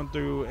you're going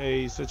through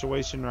a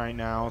situation right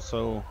now,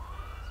 so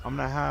I'm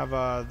gonna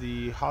have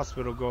the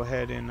hospital go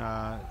ahead and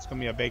it's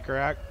gonna be a Baker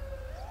Act.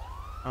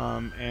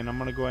 And I'm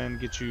gonna go ahead and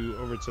get you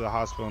over to the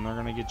hospital, and they're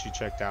gonna get you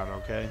checked out.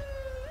 Okay?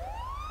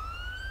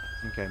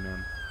 Okay,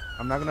 man.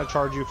 I'm not gonna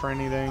charge you for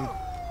anything.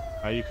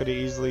 You could have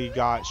easily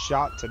got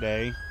shot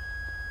today,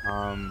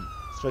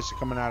 especially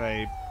coming at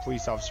a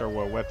police officer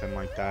with a weapon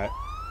like that.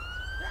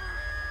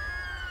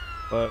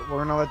 But we're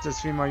gonna let this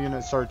female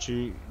unit search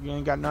you. You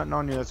ain't got nothing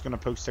on you that's gonna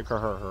poke, stick, or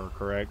hurt her,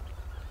 correct?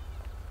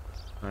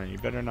 Alright, you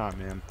better not,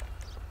 ma'am.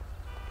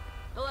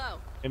 Hello.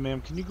 Hey,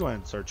 ma'am, can you go ahead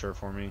and search her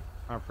for me?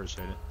 I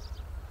appreciate it.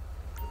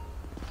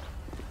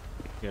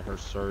 Get her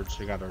searched.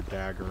 She got her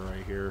dagger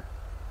right here.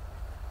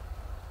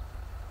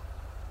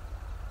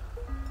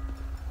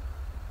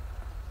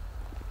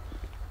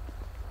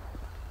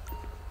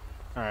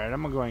 Alright,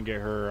 I'm gonna go ahead and get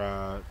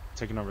her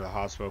taken over to the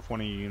hospital. If one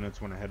of you units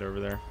want to head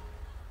over there.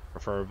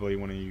 Preferably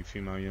one of you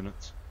female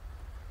units.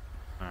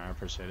 Alright, I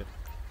appreciate it.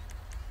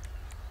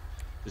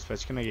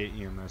 Dispatch, can I get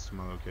EMS to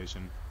my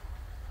location?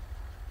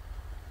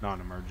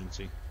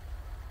 Non-emergency.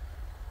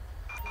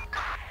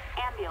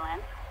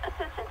 Ambulance.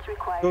 Assistance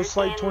required. Ghost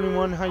Light in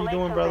 21, how you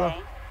doing, Paleto brother?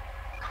 Bay.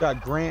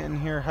 Got Grant in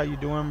here, how you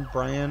doing?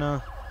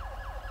 Brianna.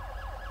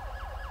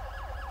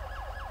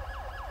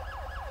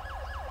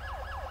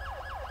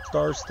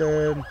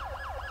 Starstead.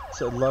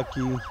 Said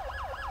Lucky.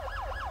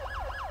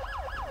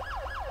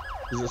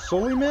 Is it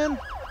Sully Man?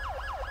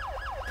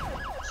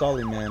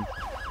 Solly Man.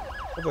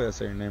 Hopefully I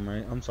say your name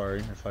right. I'm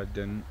sorry if I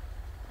didn't.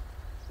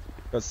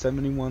 Got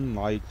 71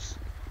 likes.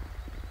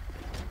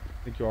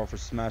 Thank you all for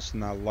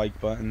smashing that like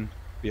button.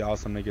 Be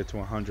awesome to get to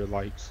 100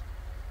 likes.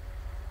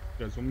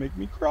 You guys will make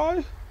me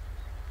cry.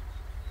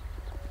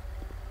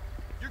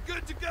 You're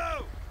good to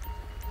go.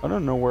 I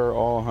don't know where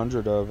all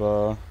 100 of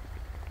Go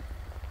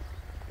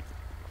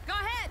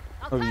ahead.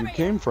 I'll you cover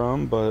came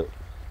from, but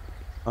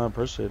I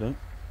appreciate it.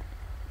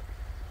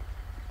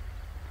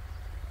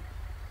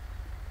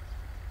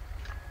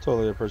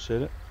 Totally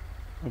appreciate it.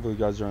 Hopefully you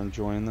guys are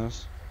enjoying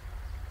this.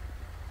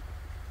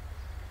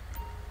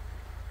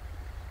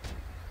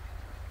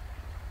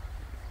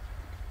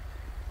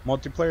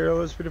 Multiplayer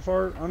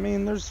LSPDFR? I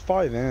mean, there's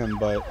 5M,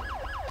 but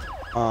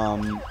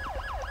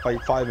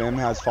like 5M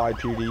has 5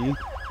 PD.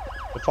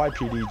 But 5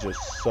 PD just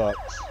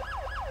sucks.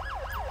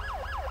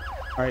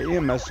 Alright,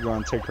 EMS is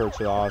going to take her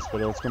to the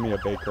hospital. It's going to be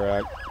a Baker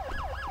Act.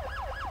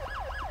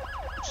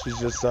 She's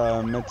just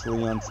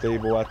mentally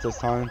unstable at this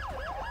time.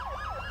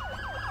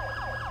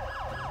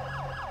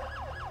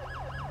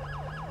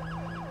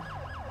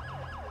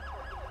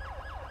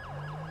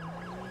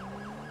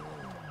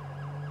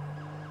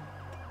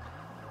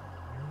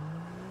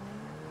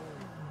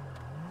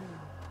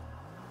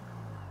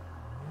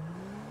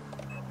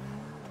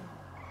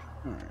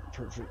 Alright,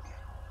 perfect.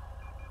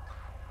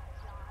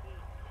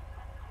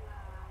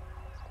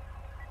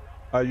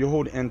 You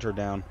hold enter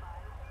down.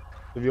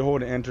 If you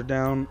hold enter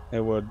down, it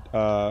would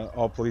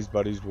all police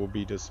buddies will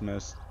be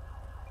dismissed.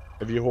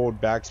 If you hold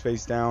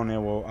backspace down, it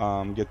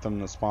will get them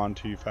to spawn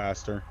to you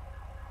faster.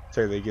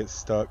 Say they get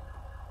stuck.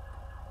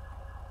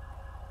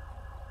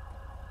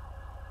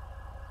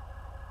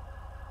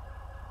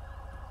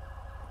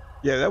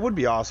 Yeah, that would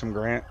be awesome,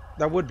 Grant.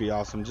 That would be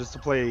awesome, just to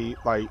play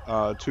like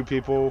 2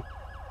 people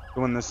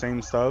doing the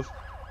same stuff.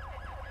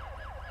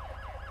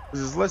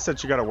 There's less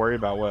that you got to worry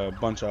about with a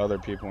bunch of other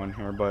people in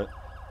here, but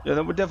yeah,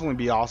 that would definitely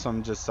be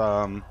awesome. Just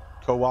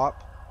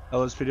co-op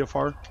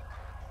LSPDFR.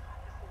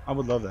 I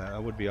would love that.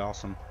 That would be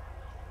awesome.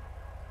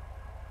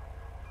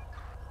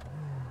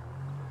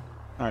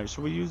 All right,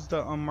 should we use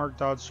the unmarked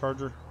Dodge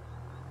Charger?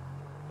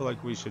 I feel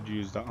like we should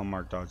use the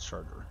unmarked Dodge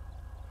Charger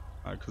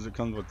because it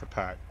comes with the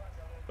pack.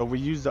 But we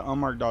use the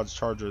unmarked Dodge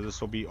Charger. This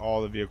will be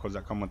all the vehicles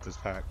that come with this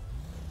pack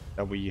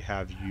that we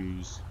have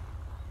used.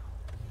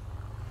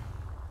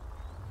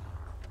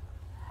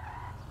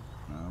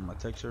 My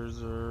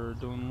textures are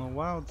doing a little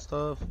wild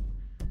stuff.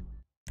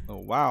 A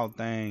wild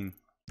thing.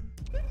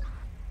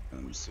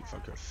 Let me see if I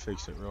can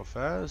fix it real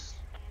fast.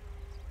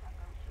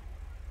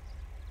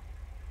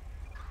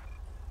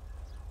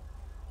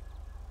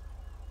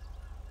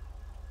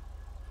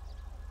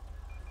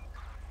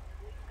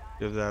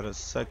 Give that a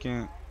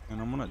second,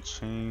 and I'm gonna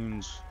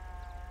change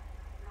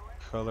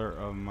color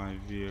of my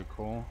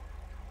vehicle.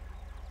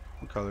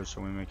 What color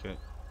should we make it?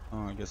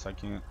 Oh, I guess I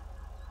can't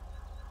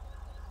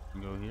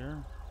go here.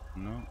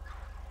 No.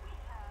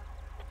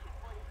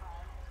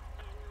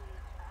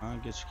 I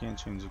guess you can't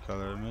change the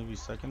color. Maybe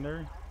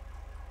secondary?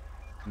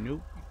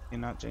 Nope. You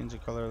cannot change the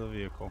color of the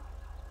vehicle.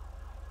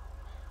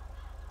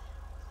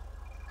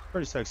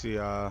 Pretty sexy,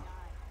 I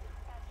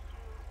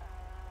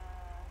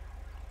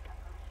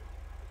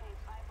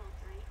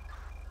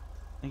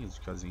think it's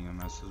because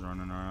EMS is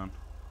running around.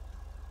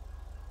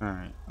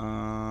 Alright,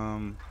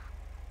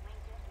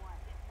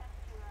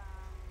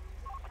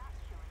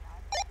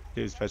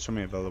 dispatch, show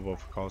me available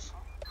for calls.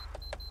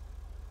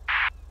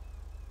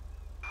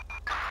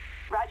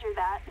 Roger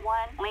that.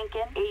 1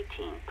 Lincoln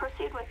 18.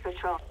 Proceed with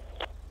patrol.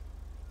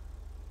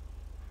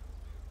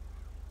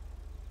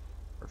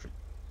 Perfect.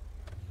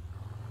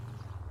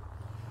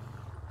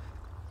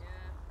 Yeah,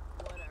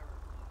 whatever.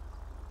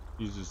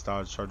 Use this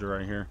Dodge Charger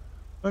right here.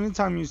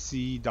 Anytime you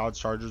see Dodge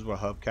Chargers with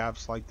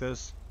hubcaps like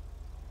this,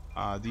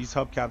 these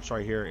hubcaps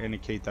right here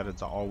indicate that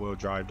it's an all-wheel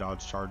drive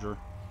Dodge Charger.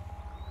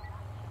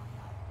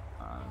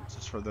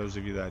 Just for those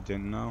of you that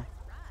didn't know,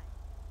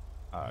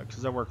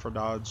 because I work for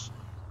Dodge,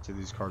 I see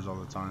these cars all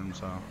the time,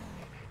 so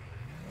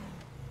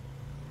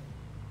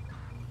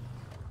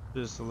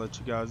just to let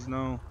you guys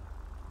know,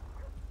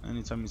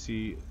 anytime you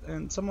see,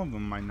 and some of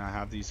them might not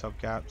have these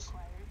hubcaps,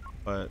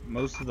 but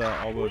most of the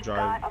all-wheel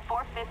drive. Got a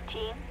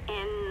 415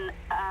 in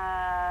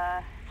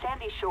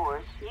Sandy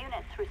Shores.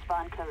 Units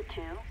respond code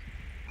 2.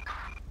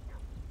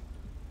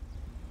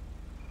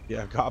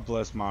 Yeah, God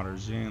bless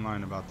modders. You ain't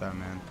lying about that,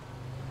 man.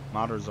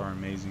 Modders are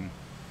amazing.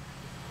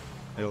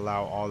 They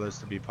allow all this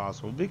to be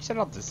possible. Big shout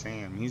out to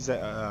Sam. He's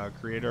a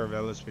creator of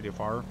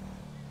LSPDFR.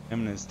 Him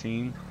and his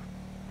team.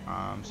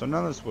 So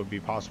none of this would be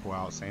possible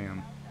without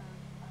Sam.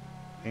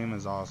 Sam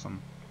is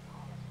awesome.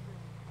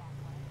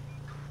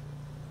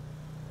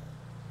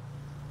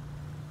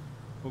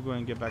 We'll go ahead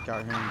and get back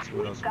out here and see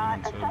what else we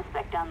Got get a into.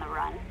 suspect on the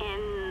run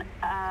in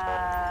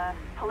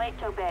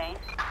Paleto Bay.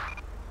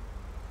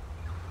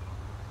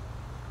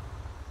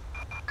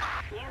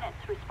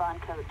 Units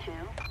respond code 2.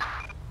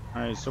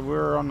 Alright, so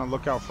we're on the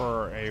lookout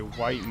for a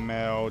white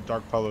male,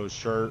 dark polo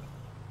shirt.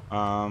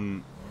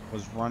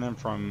 Was running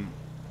from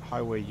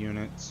highway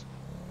units.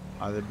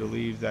 They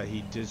believe that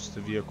he ditched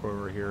the vehicle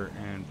over here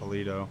in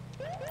Paleto.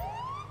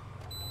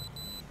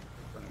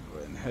 Gonna go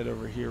ahead and head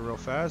over here real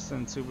fast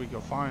and see if we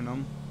can find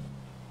him.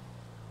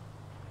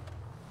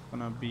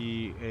 Gonna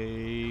be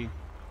a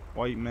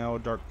white male,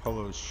 dark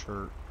polo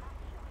shirt.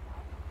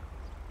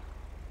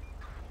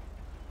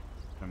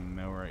 A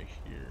mail right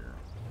here.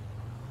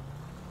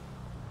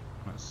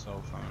 My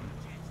cell phone.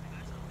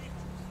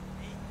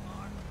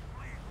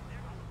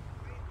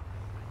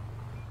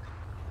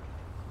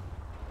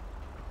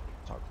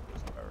 Talk to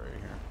this guy right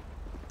here.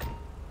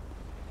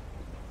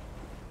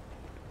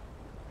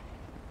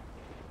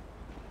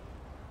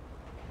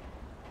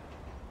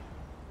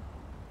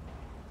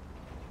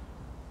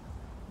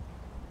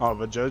 Oh,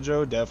 but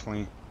JoJo,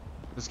 definitely.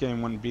 This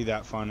game wouldn't be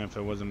that fun if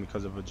it wasn't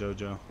because of a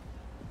JoJo.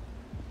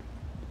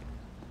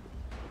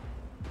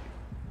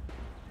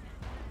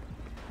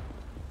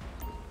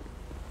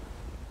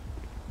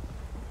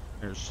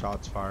 There's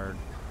shots fired.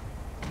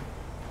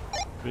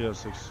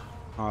 306.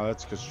 Oh,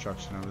 that's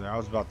construction over there. I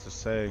was about to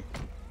say,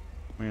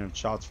 we have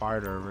shots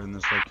fired over in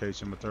this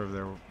location, but they're over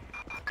there.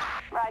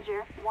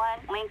 Roger. 1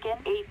 Lincoln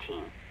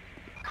 18.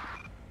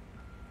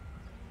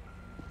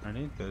 I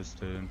need this,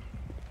 dude.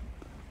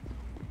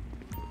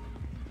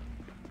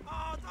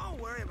 Oh,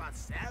 don't worry about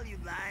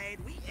cellulite.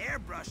 We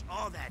airbrush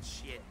all that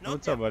shit. No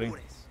What's up, buddy?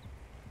 temores.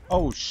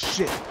 Oh,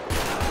 shit.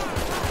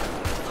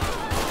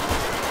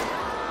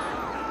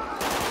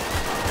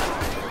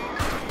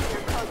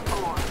 Code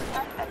 4.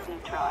 Suspect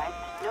neutralized.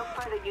 No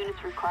further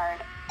units required.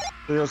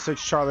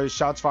 306 Charlie,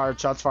 shots fired,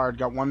 shots fired.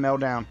 Got one male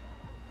down.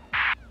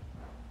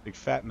 Big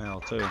fat male,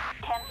 too.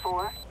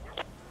 10-4.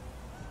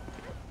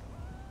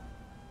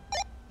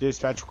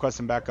 Dispatch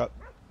requesting backup.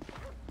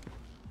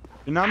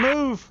 Do not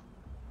move!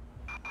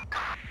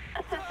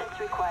 Assistance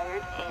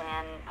required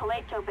in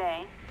Paleto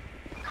Bay.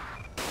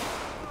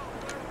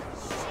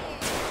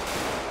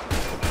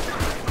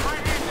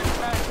 Right here,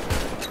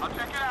 dispatch. I'll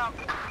check it out.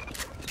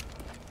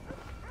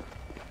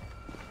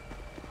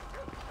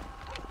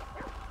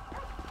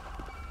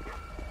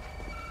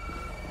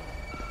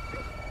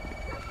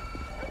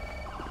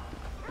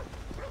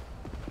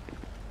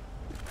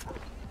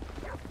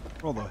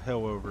 Roll the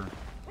hell over.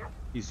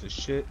 Piece of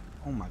shit.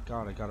 Oh my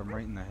god, I got him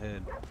right in the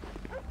head.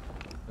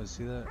 You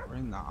see that? Right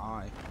in the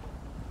eye.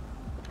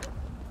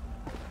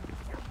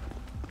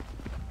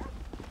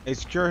 Hey,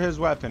 secure his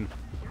weapon.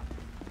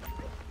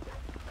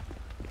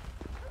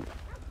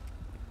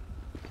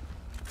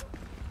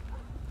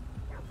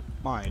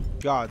 My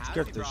god,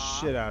 scared the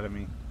shit out of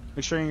me.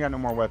 Make sure you ain't got no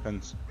more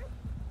weapons.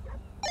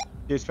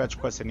 Dispatch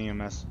requesting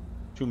EMS.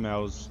 2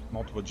 males,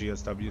 multiple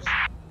GSWs.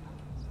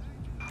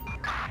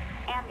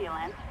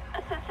 Ambulance.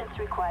 Assistance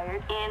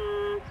required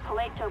in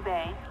Paleto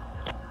Bay.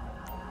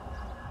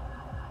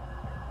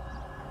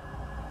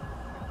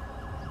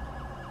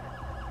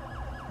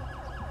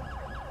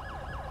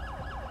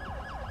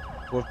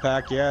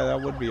 Wolfpack, yeah,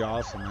 that would be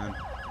awesome, man.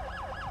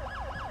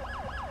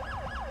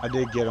 I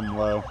did get him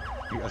low.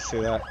 You guys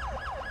see that?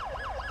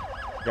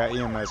 Got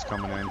EMS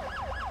coming in.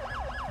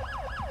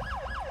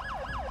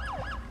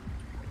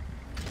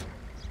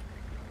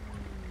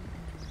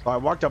 So I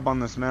walked up on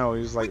this male.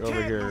 He was like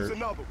over here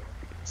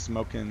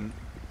smoking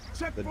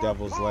the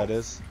devil's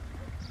lettuce,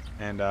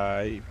 and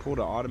he pulled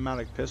an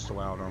automatic pistol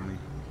out on me.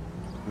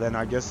 Then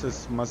I guess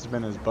this must have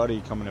been his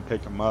buddy coming to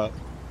pick him up.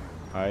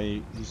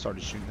 He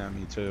started shooting at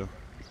me too.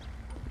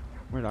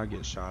 Where did I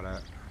get shot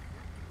at?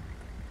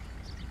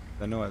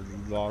 I know I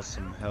lost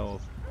some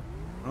health.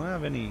 I don't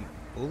have any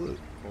bullet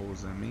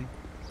holes in me.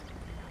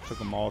 Took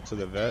them all to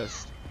the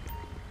vest.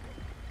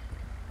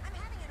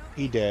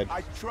 He did.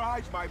 I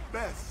tried my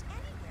best.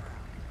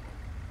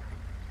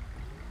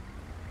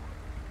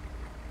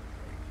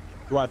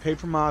 Do I pay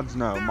for mods?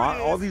 No.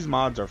 All these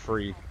mods are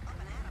free.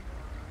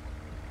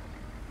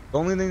 The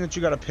only thing that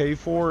you gotta pay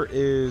for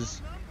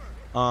is,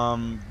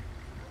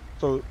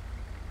 so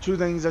two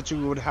things that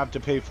you would have to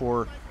pay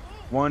for.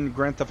 One,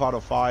 Grand Theft Auto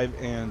 5,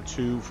 and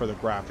two, for the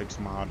graphics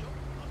mod.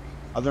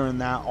 Other than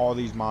that, all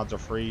these mods are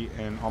free,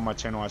 and on my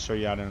channel I show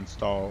you how to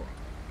install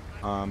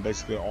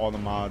basically all the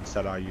mods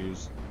that I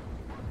use.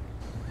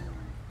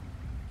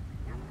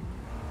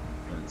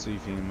 Let's see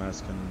if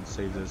EMS can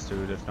save this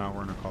dude. If not,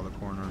 we're gonna call the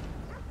coroner.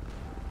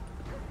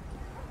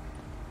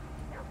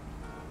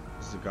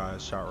 This is the guy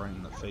that shot right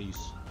in the face.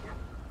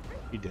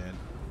 He dead.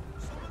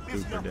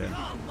 Super dead.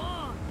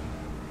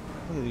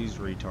 Look at these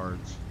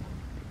retards.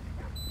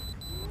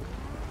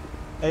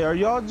 Hey, are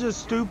y'all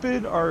just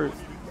stupid, or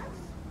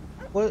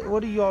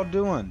what are y'all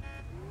doing?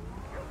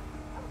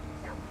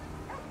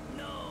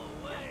 No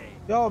way.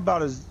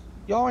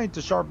 Y'all ain't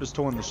the sharpest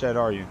tool in the shed,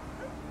 are you?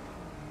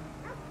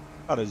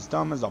 About as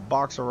dumb as a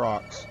box of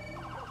rocks.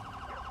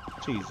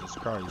 Jesus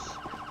Christ.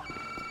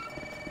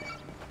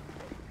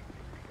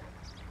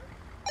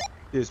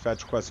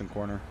 Dispatch requesting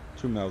corner.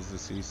 2 males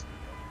deceased.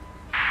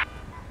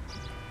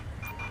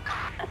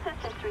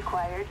 Assistance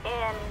required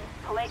in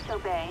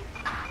Paleto Bay.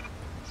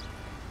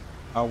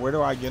 Where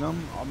do I get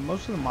them?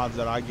 Most of the mods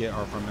that I get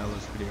are from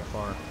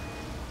LSPDFR.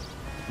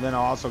 And then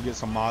I'll also get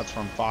some mods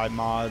from 5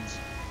 Mods,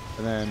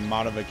 and then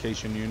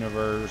Modification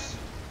Universe.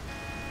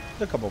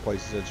 There's a couple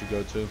places that you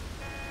go to.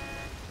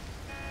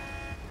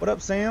 What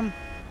up, Sam?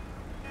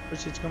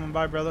 Appreciate you coming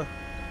by, brother.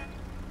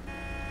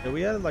 Yeah,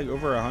 we had like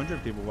over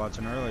 100 people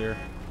watching earlier.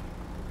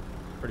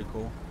 Pretty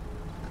cool.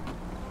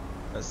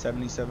 Got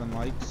 77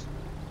 likes.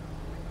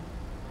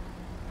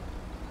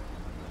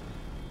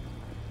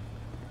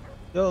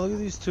 Yo, look at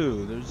these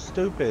two. They're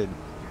stupid.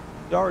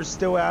 Y'all are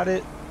still at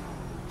it.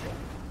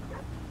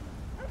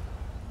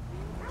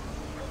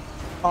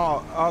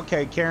 Oh,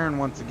 okay. Karen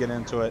wants to get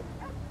into it.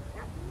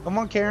 Come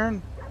on,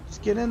 Karen.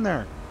 Just get in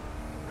there.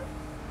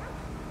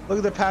 Look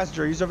at the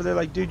passenger. He's over there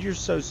like, dude, you're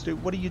so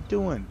stupid. What are you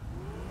doing?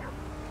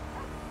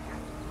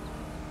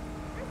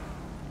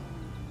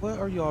 What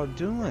are y'all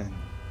doing?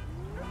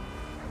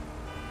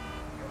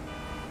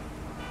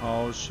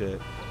 Oh,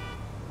 shit.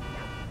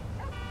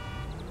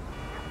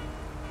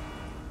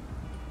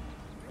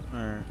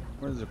 Alright,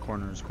 where's the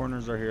corners?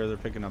 Corners are here. They're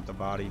picking up the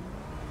body.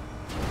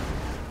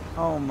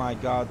 Oh my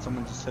god,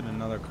 someone just hit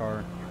another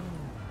car.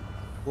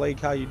 Blake,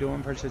 how you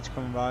doing? Appreciate you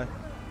coming by.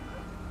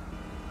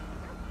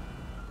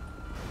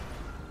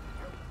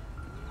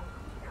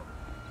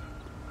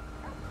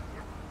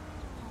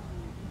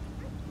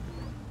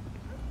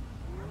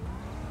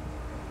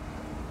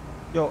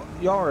 Yo,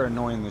 y'all are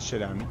annoying the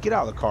shit out of me. Get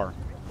out of the car.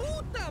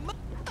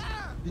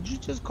 Did you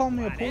just call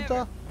me a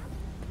puta?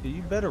 Yeah,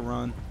 you better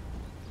run.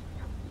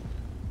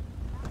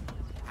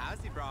 How's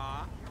he,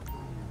 brah?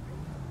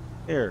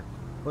 Here,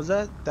 was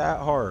that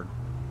hard?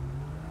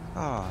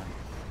 God.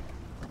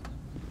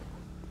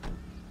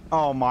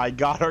 Oh my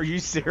god, are you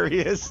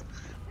serious?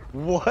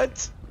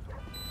 What?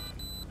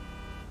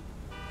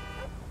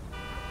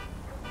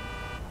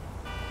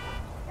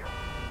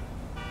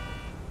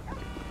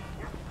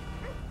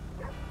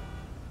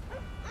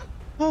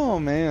 Oh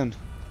man.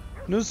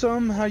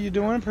 Newsome, how you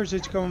doing?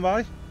 Appreciate you coming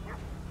by.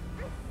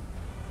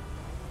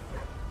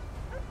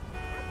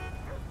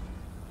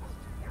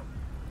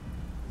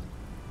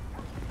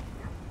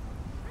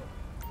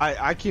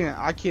 I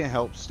can't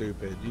help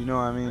stupid. You know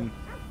what I mean?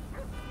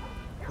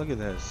 Look at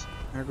this.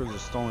 There goes a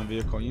stolen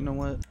vehicle. You know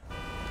what?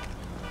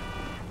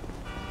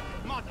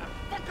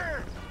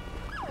 Motherfucker!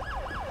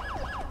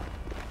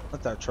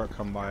 Let that truck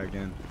come by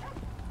again.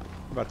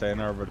 I'm about to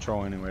enter a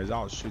patrol anyways.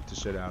 I'll shoot the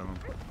shit out of him.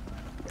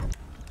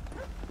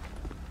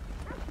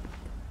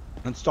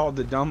 Installed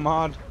the dumb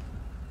mod?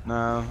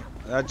 No,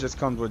 that just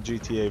comes with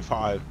GTA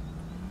 5.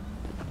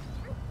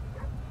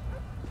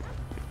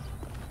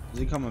 Is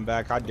he coming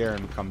back? I dare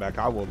him to come back.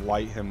 I will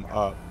light him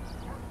up.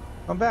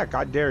 Come back,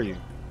 I dare you.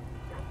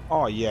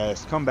 Oh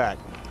yes, come back.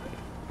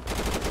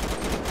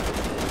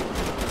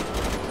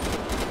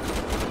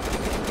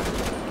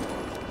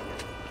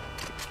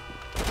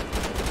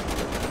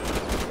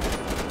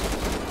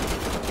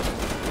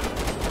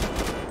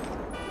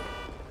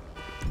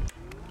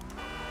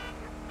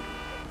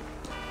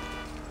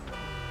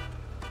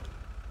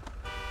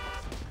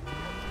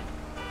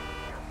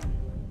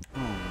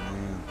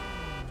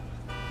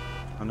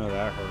 I know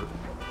that hurt.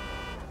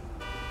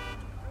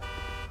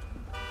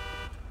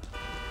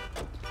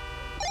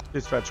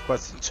 Dispatch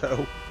requesting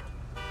tow.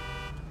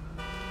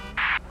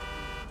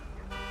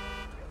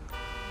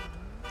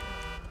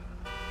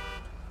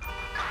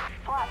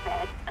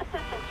 Flatbed.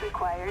 Assistance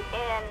required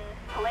in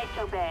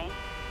Paleto Bay.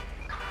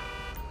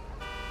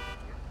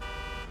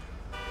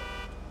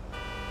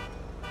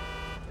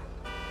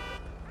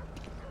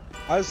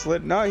 I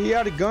slid. No, he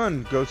had a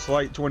gun. Ghost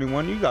Light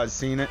 21. You guys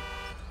seen it.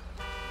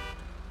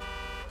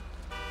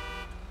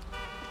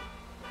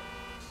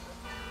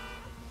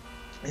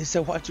 He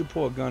said, why'd you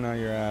pull a gun out of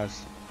your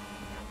ass?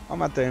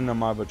 I'm at the end of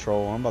my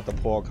patrol. I'm about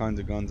to pull all kinds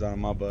of guns out of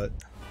my butt.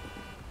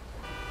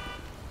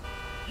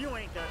 You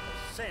ain't got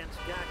the sense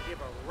God give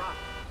a rock.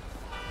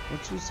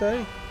 What you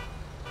say?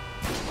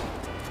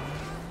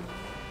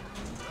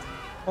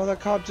 Oh,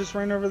 that cop just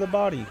ran over the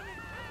body.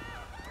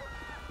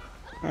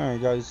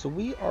 Alright guys, so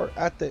we are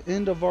at the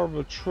end of our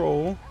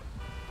patrol.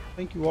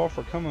 Thank you all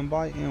for coming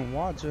by and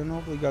watching.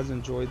 Hopefully you guys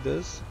enjoyed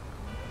this.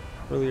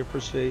 Really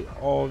appreciate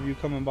all of you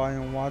coming by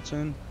and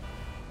watching.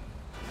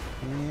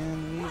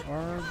 And we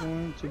are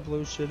going to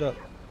blow shit up.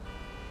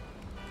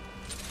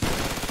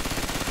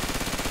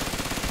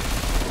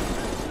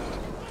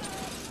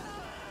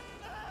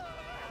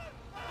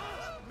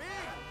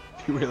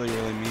 You really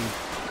mean.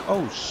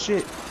 Oh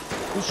shit.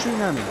 Who's shooting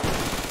at me?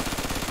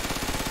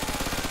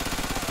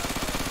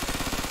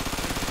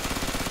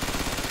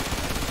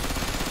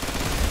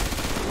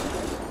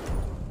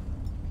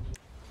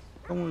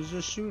 Someone was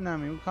just shooting at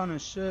me. What kind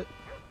of shit?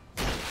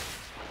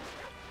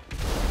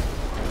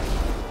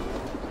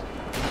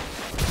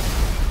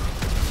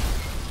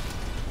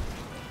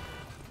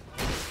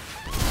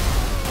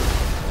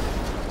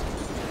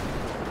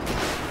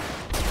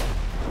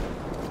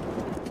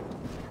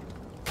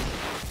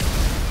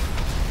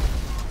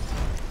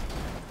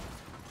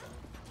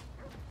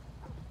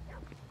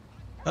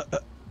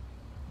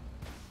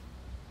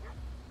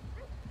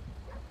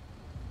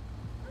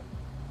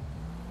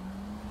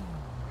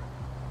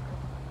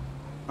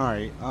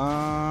 Alright,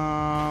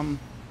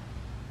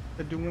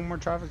 to do one more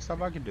traffic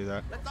stop, I could do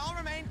that. Let's all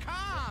remain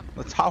calm.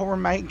 Let's all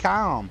remain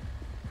calm.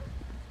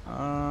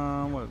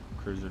 What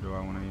cruiser do I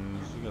want to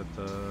use? You got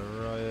the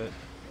Riot.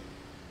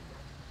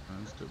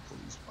 Let's do a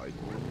police bike.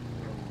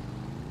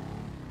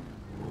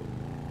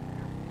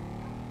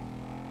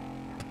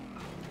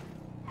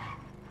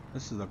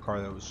 This is the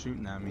car that was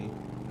shooting at me.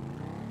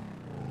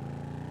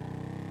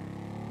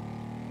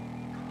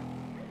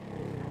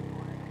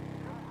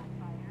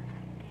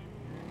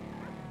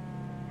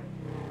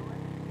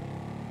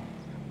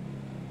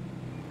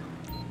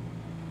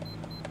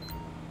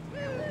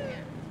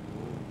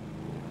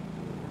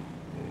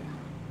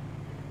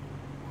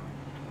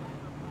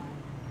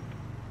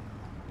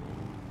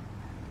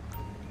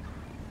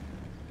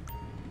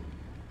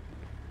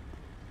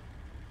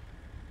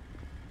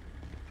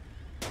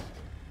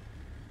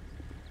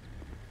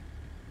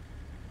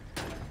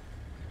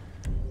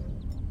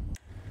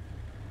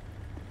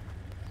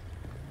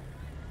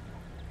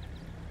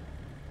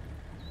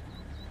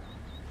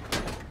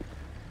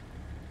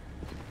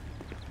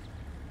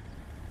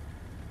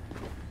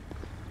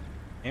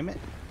 Damn it.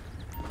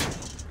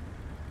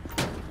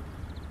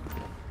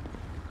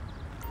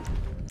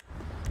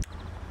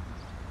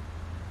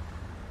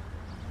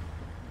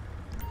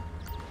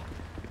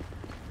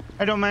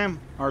 Hey, don't ma'am,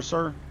 or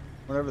sir,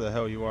 whatever the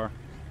hell you are.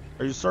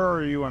 Are you sir or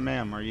are you a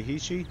ma'am? Are you he,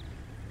 she?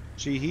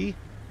 She, he?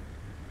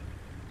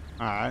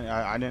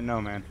 I didn't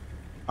know, man.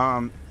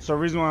 So the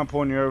reason why I'm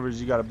pulling you over is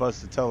you got a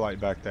busted tail light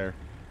back there.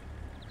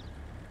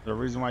 Is there a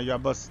reason why you got a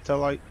busted tail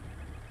light?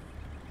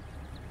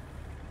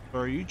 So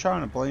are you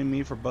trying to blame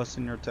me for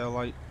busting your tail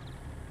light?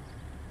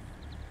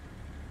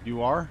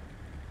 You are?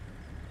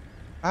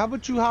 How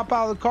about you hop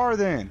out of the car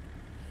then?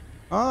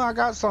 I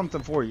got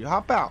something for you.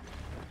 Hop out.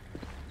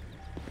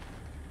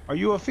 Are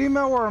you a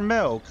female or a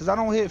male? Because I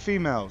don't hit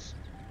females.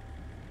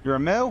 You're a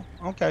male?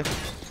 Okay.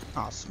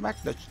 I'll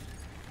smack the...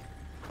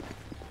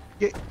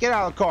 Get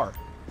out of the car.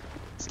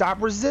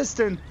 Stop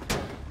resisting.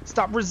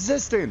 Stop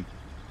resisting.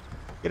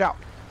 Get out.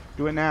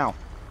 Do it now.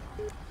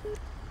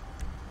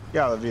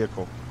 Get out of the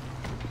vehicle.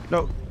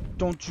 No,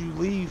 don't you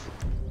leave.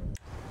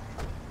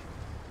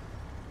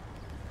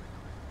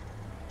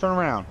 Turn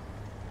around.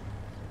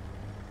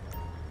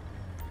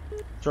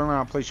 Turn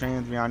around, place your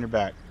hands behind your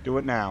back. Do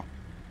it now.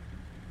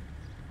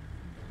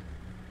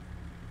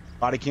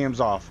 Body cam's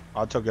off.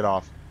 I took it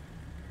off.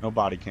 No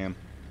body cam.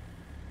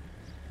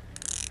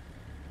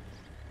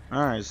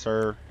 Alright,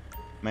 sir.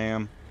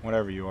 Ma'am.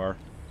 Whatever you are.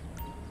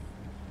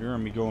 You're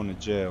gonna be going to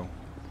jail.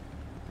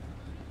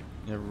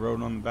 You ever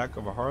rode on the back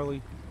of a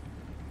Harley?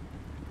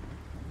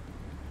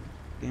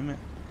 Damn it.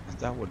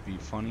 That would be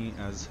funny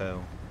as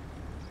hell.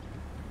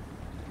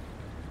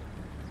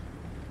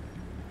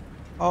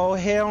 Oh,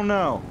 hell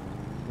no.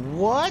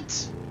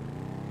 What?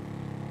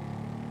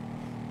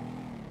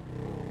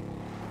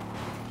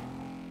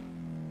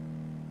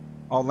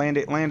 Oh, land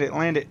it, land it,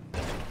 land it.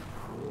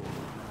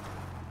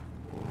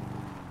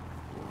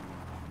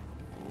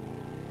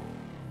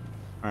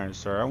 Alright,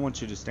 sir. I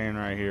want you to stand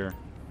right here.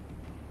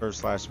 Sir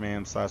slash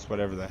ma'am slash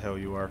whatever the hell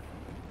you are.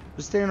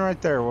 Just stand right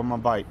there with my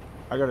bike.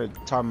 I gotta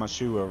tie my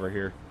shoe over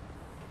here.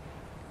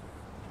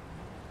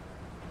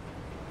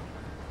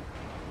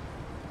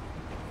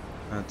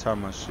 I gotta tie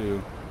my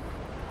shoe.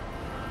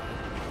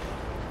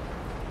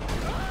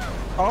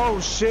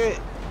 Oh shit!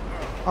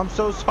 I'm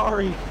so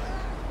sorry.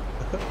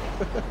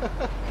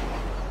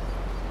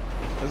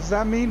 Does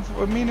that mean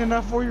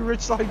enough for you,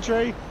 Rich Like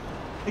Trey?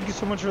 Thank you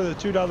so much for the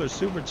 $2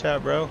 super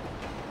chat, bro.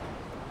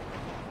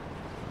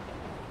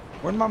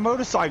 Where'd my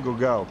motorcycle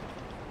go?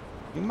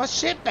 Give my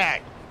shit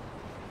back.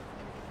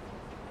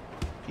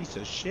 Piece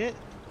of shit.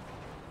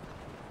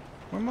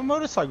 Where'd my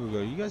motorcycle go?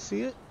 You guys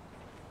see it?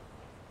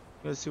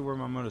 You guys see where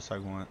my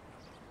motorcycle went?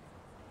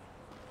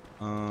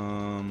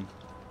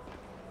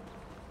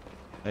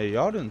 Hey,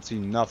 y'all didn't see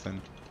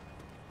nothing.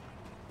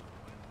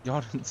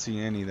 Y'all didn't see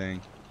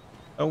anything.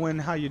 Owen,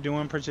 how you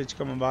doing? Appreciate you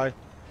coming by.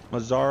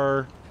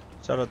 Mazar,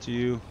 shout out to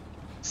you.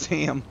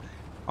 Sam.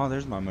 Oh,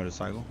 there's my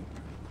motorcycle.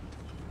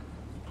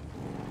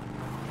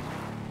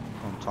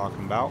 What I'm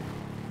talking about.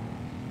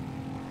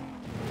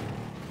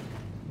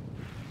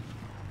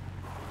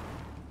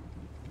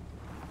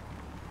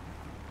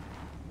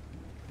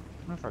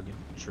 I wonder if I can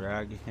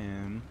drag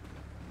him.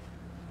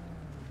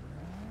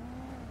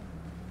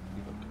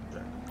 See if I can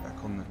drag him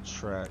back on the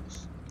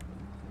tracks.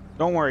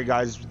 Don't worry,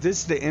 guys.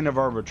 This is the end of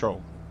our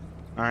patrol.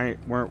 All right,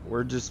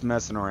 we're just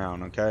messing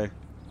around, okay?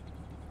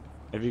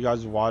 If you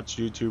guys watch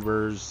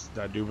YouTubers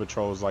that do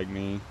patrols like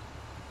me,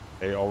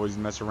 they always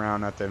mess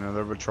around at the end of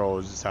their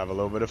patrols, just have a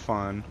little bit of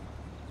fun.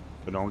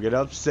 But don't get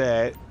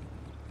upset.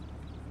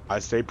 I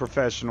stay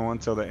professional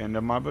until the end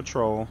of my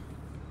patrol.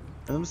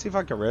 And let me see if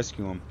I can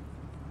rescue him.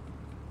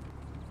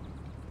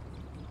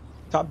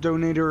 Top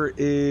donator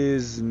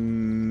is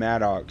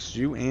Maddox.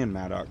 You and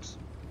Maddox.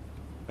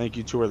 Thank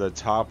you, two are the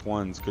top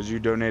ones because you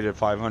donated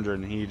 500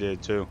 and he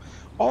did too.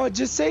 Oh, I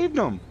just saved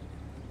him.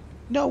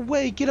 No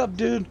way. Get up,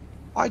 dude.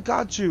 I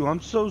got you. I'm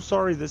so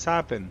sorry this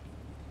happened.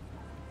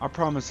 I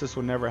promise this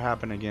will never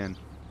happen again.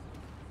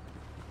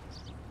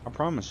 I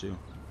promise you.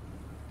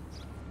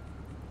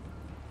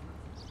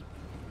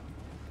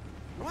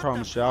 I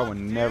promise you I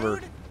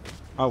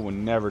would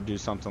never do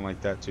something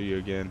like that to you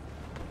again.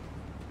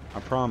 I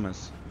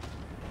promise.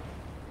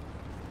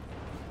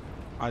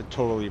 I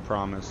totally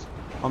promise.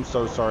 I'm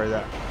so sorry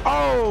that...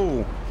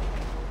 Oh!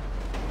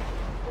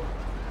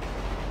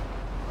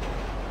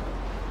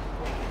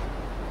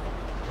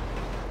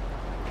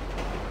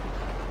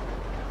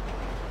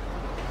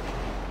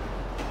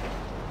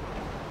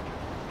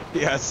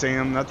 Yeah,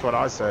 Sam, that's what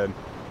I said.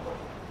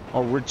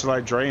 Oh, rich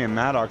like Dre and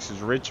Maddox is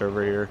rich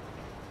over here.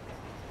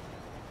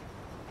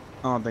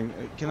 I don't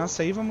think... Can I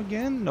save him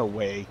again? No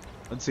way.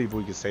 Let's see if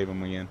we can save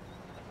him again.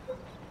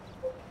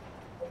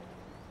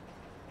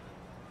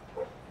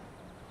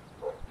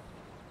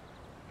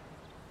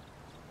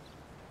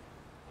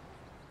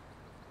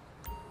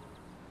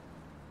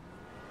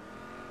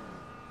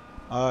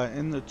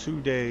 In the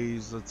 2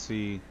 days, let's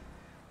see.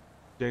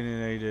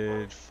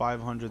 Donated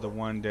 500 the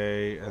one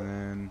day, and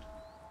then...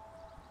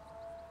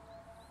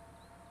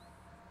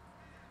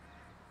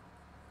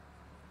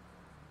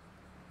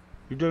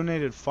 You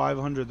donated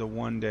 500 the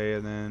one day,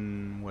 and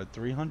then, what,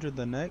 300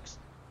 the next?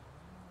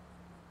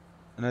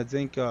 And I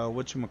think,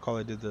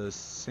 whatchamacallit did the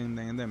same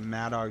thing, and then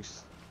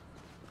Maddox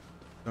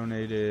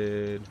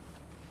donated...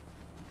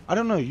 I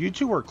don't know, you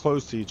two were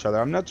close to each other.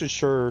 I'm not too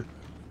sure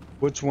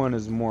which one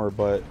is more,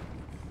 but...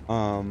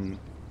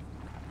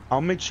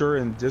 I'll make sure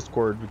in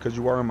Discord, because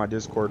you are in my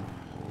Discord,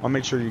 I'll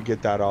make sure you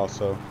get that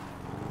also.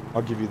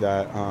 I'll give you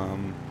that,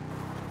 I'll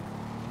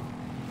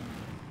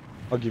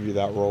give you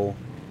that role.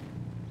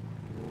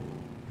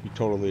 You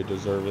totally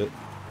deserve it.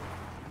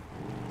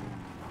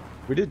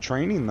 We did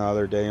training the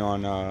other day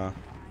on our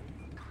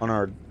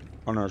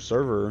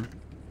server.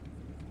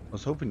 I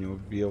was hoping you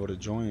would be able to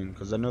join,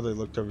 because I know they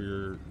looked over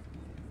your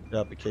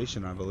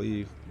application, I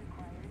believe.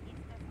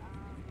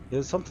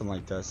 Yeah, something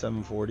like that,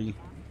 740.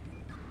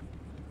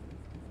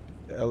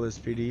 The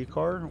LSPD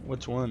car?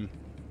 Which one?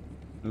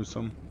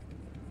 Newsome.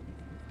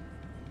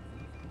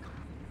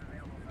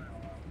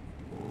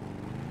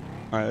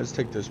 Alright, let's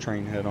take this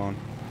train head on.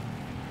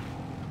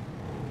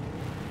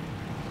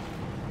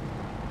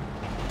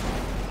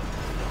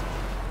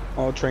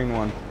 Oh, train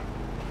one.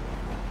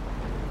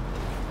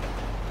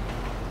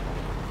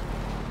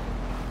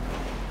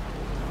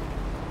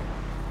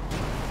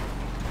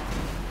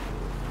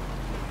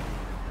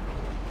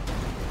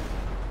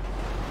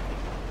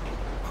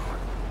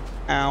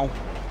 Ow.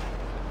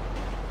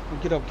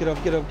 Get up, get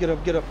up, get up, get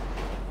up, get up.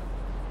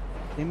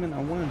 Damn it, I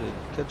wanted to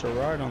catch a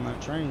ride on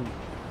that train.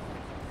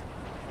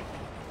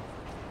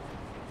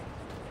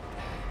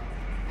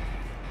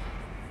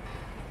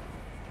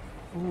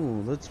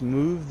 Ooh, let's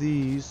move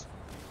these.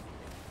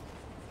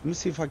 Let me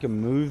see if I can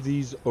move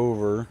these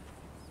over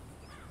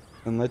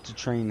and let the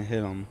train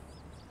hit them.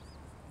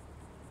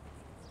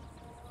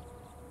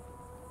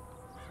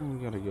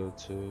 We gotta go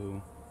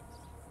to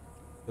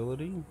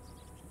ability.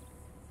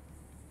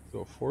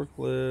 Go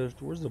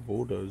forklift. Where's the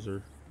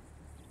bulldozer?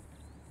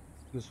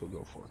 This will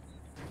go for it.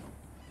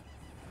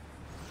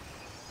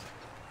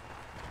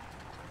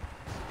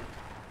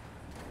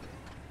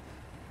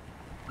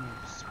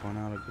 Spun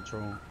out of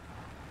control.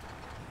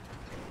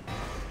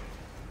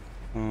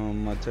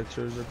 My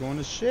textures are going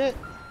to shit.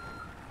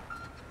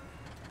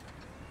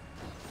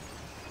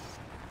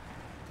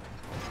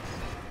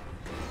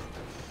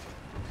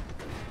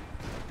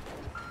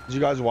 Did you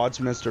guys watch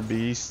Mr.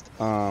 Beast?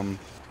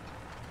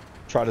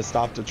 Try to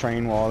stop the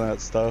train while all that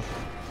stuff.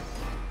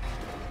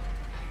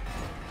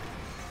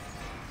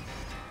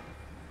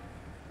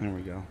 There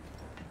we go.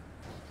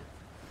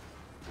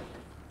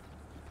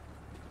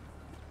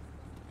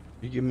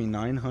 You give me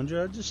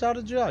 900, I just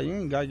shouted you out. You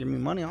ain't gotta give me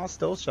money. I'll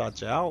still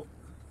shout you out.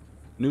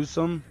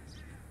 Newsom.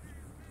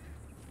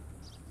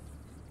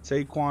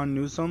 Saquon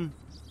Newsom.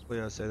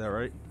 Hopefully I say that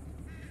right.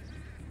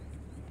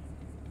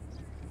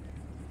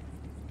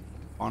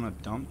 On a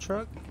dump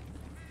truck?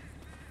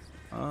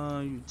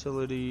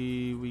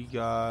 Utility, we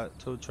got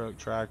tow truck,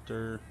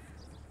 tractor,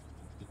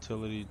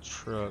 utility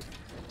truck.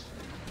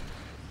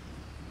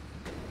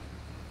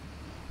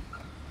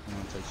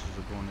 Texas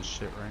are going to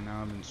shit right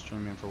now. I've been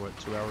streaming for what,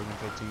 2 hours and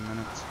 15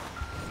 minutes?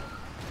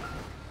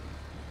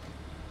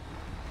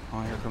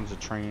 Oh, here comes a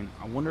train.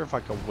 I wonder if I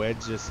could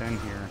wedge this in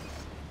here,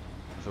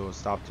 if it will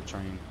stop the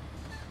train.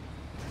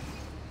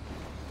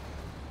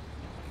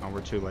 Oh, we're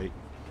too late.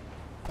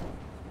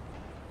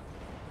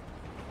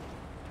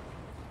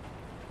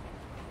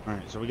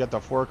 Alright, so we got the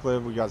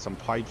forklift, we got some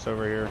pipes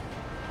over here.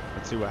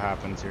 Let's see what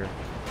happens here.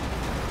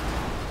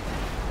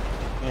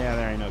 Yeah,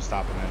 there ain't no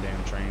stopping that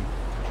damn train.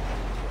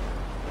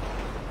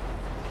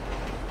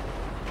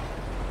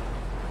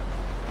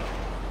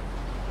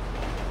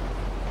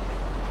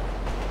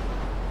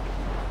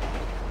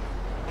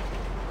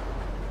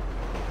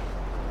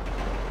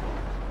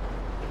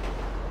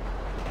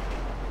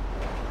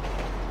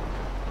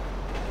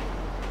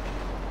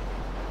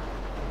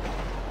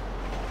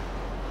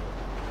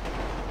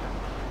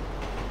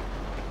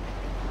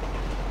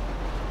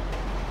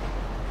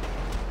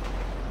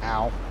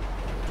 Ow.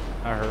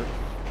 That hurt.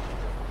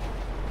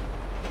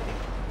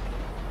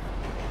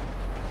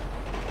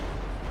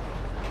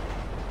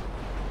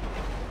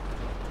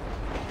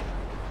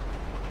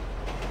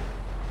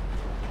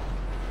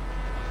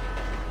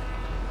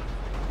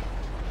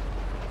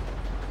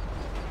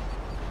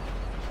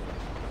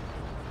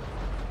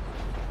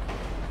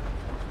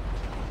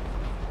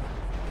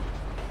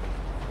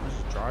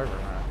 Where's the driver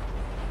at?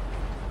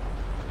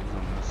 He's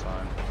on this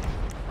side.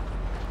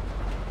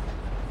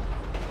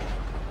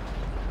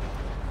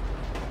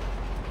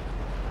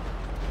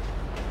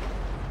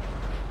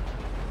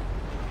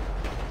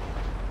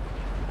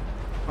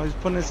 Oh, he's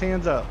putting his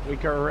hands up. We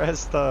can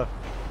arrest the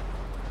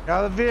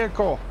out of the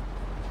vehicle.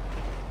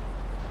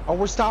 Oh,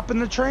 we're stopping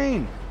the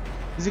train.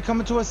 Is he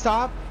coming to a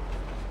stop?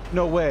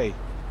 No way.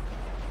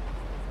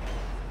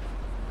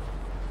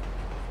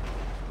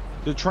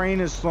 The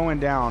train is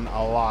slowing down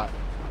a lot.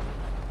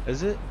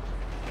 Is it?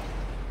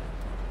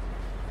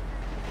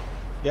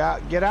 Yeah,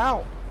 get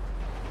out.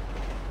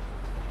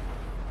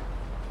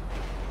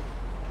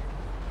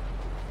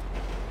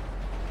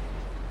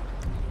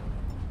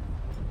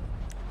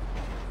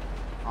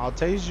 I'll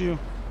tase you.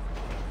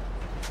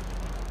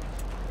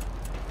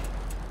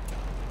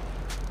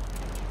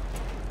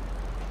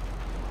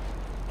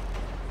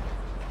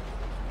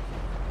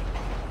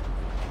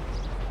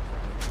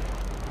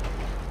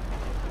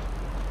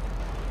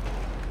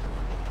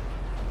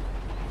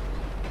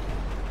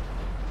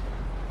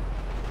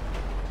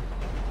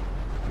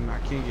 I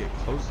can't get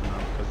close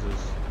enough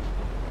because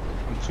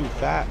I'm too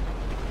fat.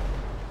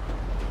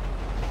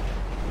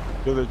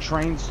 Dude, the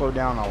train slowed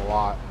down a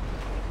lot.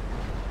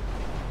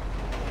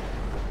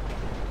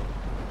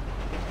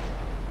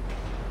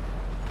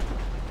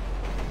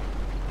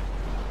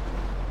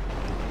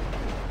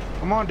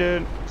 Come on,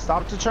 dude.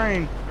 Stop the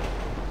train.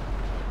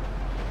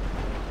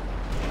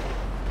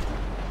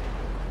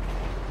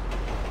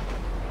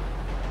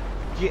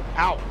 Get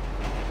out.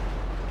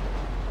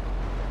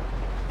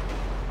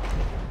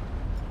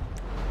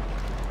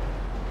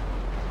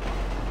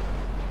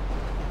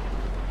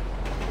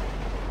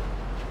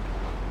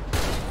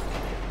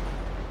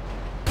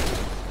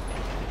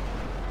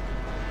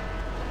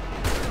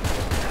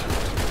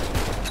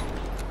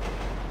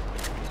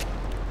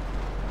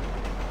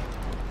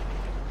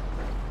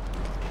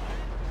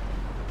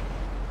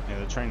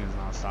 Train is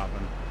not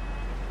stopping.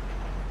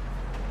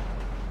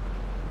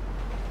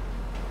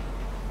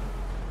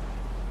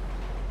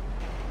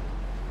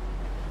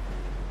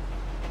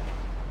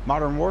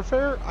 Modern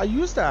Warfare? I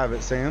used to have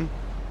it, Sam.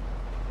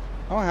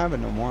 I don't have it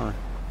no more.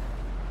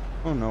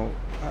 Oh no.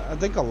 I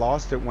think I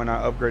lost it when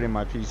I upgraded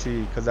my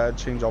PC because I had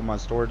changed all my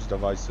storage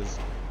devices.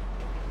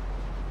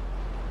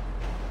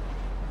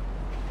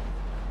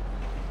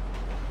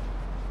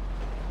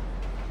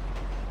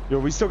 Yo,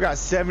 we still got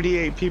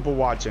 78 people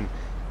watching.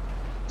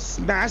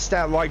 Smash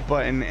that like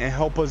button and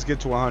help us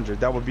get to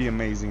 100. That would be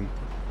amazing.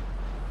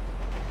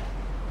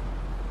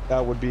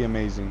 That would be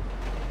amazing.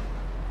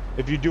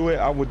 If you do it,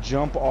 I would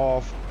jump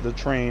off the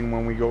train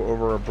when we go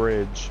over a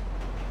bridge.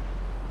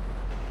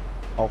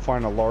 I'll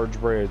find a large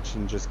bridge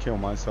and just kill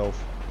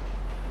myself.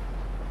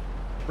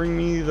 Bring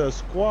me the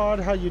squad.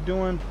 How you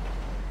doing?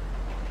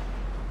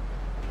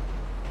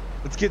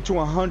 Let's get to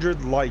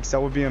 100 likes.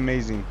 That would be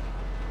amazing.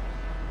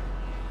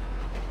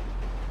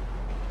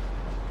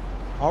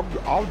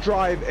 I'll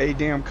drive a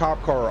damn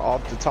cop car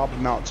off the top of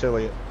Mount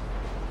Chiliad.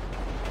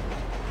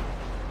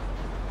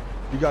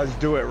 You guys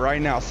do it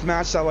right now.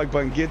 Smash that like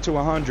button, get to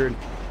 100,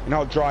 and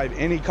I'll drive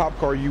any cop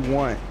car you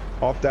want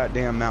off that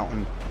damn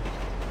mountain.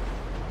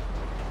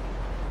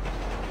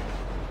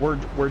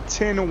 We're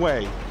 10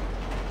 away.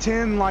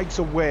 10 likes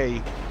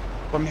away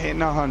from hitting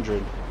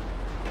 100.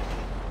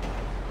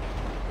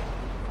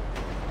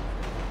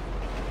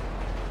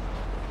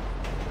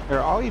 Here,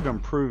 I'll even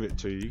prove it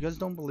to you. You guys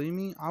don't believe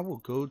me? I will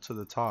go to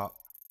the top.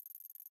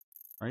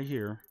 Right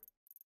here.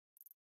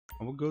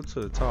 I will go to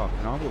the top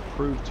and I will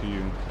prove to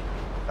you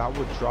that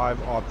would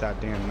drive off that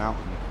damn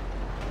mountain.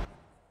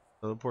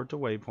 Teleport to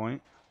waypoint.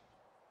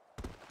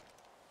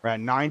 We're at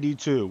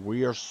 92.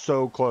 We are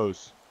so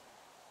close.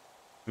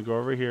 We go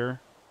over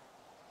here.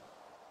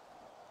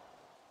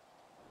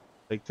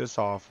 Take this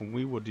off and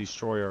we will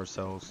destroy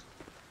ourselves.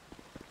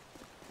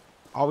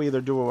 I'll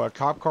either do a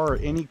cop car or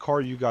any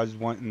car you guys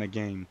want in the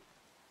game.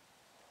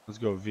 Let's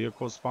go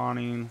vehicle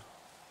spawning.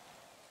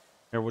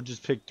 Here, we'll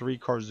just pick 3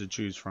 cars to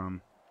choose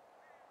from.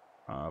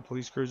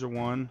 Police Cruiser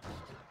 1.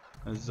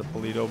 This is a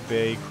Paleto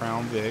Bay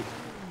Crown Vic.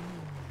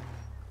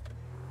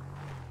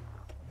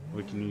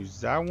 We can use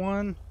that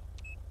one.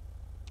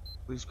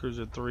 Police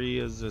Cruiser 3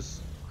 is this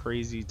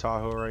crazy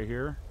Tahoe right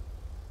here.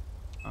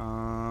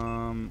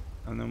 And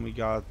then we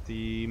got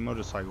the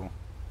motorcycle.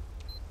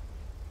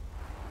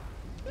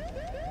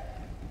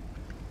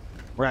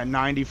 We're at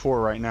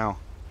 94 right now.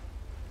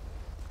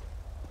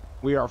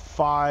 We are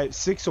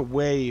 6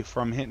 away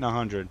from hitting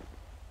 100.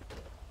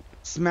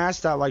 Smash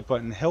that like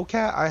button.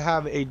 Hellcat, I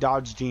have a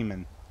Dodge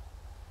Demon.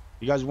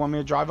 You guys want me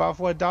to drive off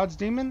with a Dodge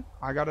Demon?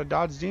 I got a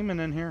Dodge Demon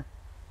in here.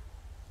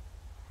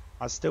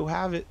 I still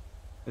have it.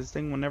 This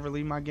thing will never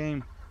leave my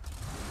game.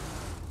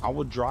 I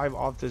will drive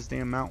off this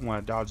damn mountain with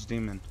a Dodge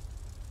Demon.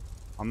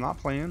 I'm not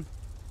playing.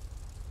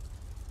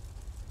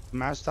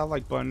 Smash that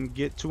like button.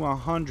 Get to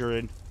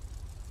 100.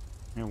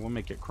 And we'll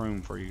make it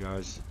chrome for you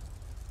guys.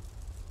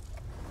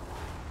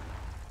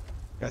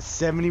 Got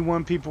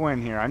 71 people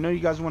in here. I know you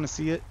guys want to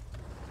see it.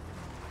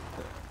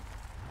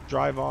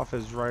 Drive off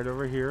is right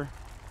over here.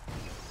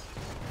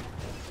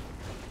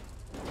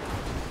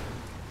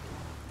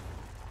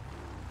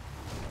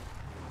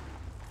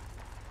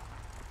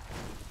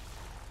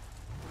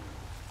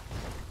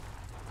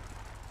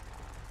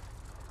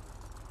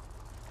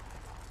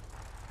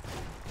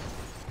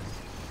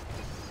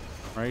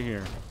 Right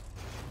here.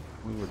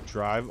 We would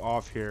drive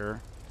off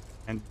here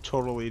and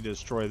totally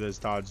destroy this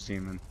Dodge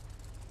Demon.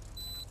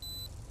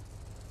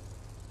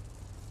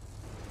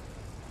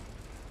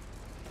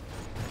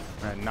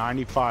 At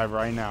 95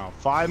 right now.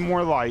 5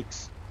 more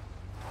likes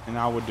and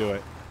I would do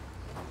it.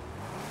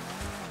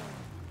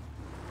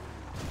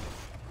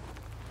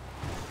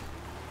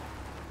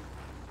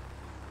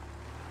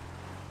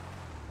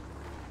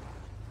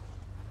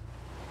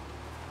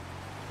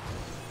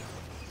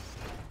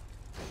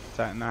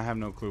 And I have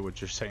no clue what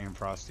you're saying,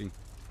 Frosty.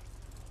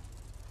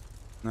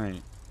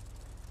 Right.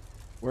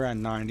 We're at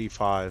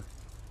 95.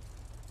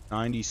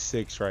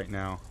 96 right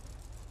now.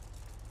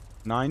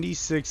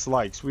 96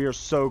 likes. We are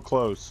so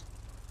close.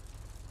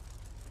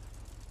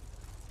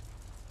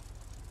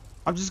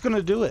 I'm just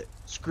gonna do it.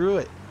 Screw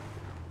it.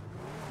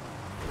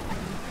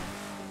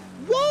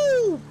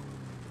 Woo!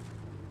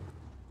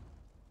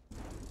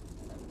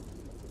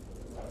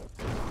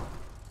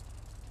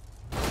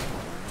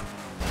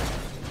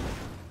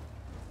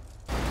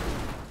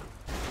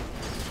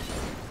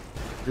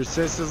 Your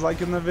sis is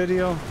liking the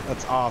video?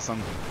 That's awesome.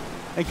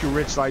 Thank you,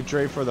 Rich Like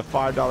Dre, for the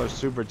 $5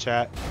 super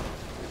chat.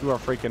 You are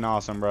freaking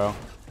awesome, bro.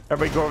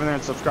 Everybody go over there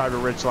and subscribe to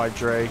Rich Like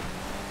Dre.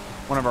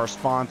 One of our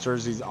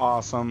sponsors. He's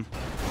awesome.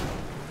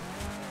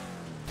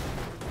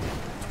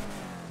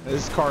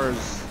 This car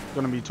is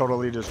going to be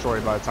totally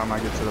destroyed by the time I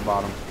get to the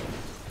bottom.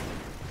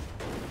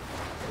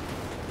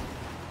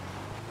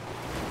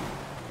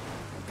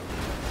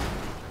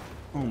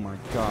 Oh my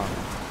god.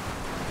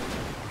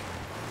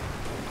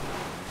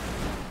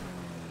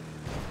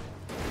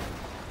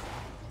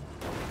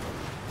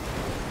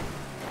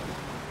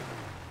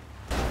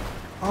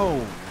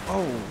 Oh,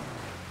 oh.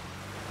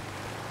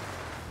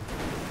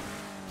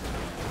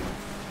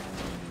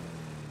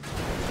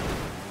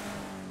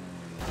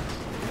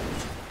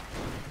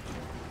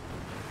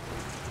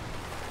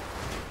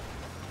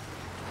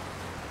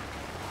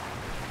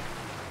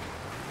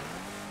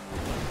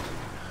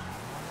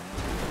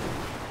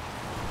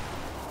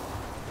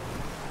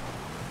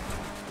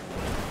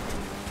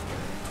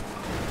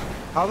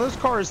 How this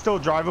car is still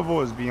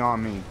drivable is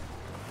beyond me.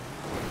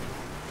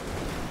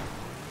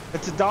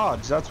 It's a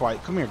Dodge, that's why.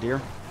 Come here,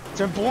 dear.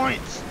 10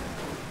 points.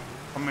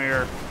 Come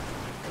here.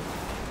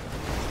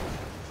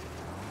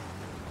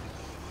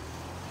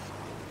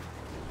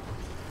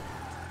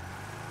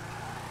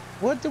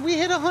 What? Did we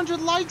hit 100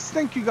 likes?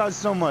 Thank you guys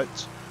so much.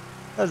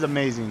 That is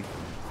amazing.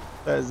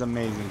 That is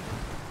amazing.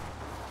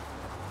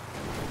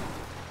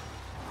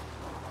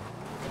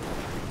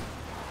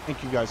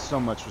 Thank you guys so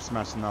much for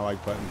smashing that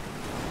like button.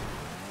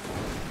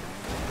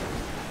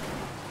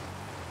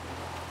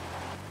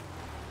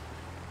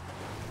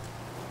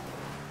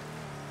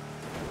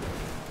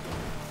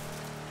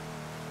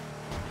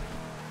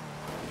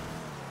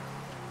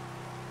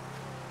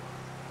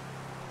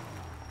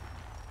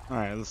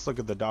 Alright, let's look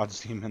at the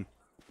Dodge Demon.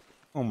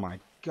 Oh my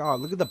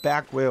god, look at the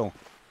back wheel.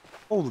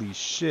 Holy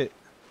shit.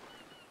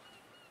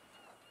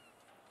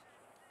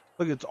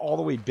 Look, it's all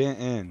the way bent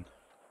in.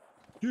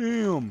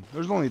 Damn!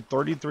 There's only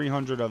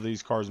 3,300 of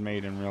these cars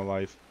made in real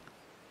life.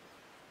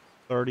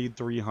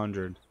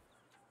 3,300.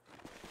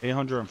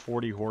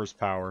 840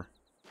 horsepower.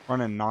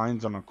 Running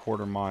 9s on a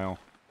quarter mile.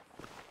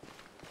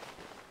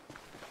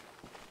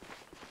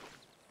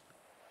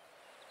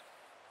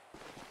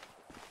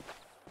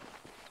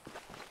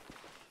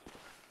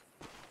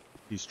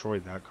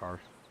 Destroyed that car.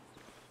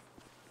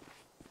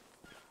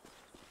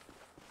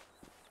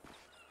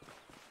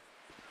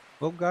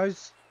 Well,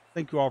 guys,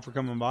 thank you all for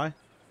coming by.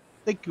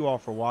 Thank you all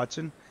for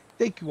watching.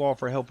 Thank you all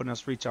for helping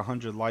us reach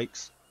 100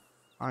 likes.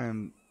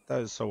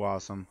 That is so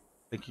awesome.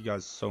 Thank you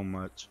guys so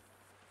much.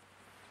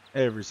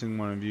 Every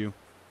single one of you.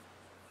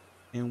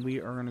 And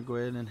we are going to go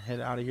ahead and head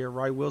out of here.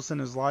 Rye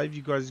Wilson is live.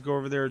 You guys go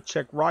over there and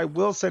check Rye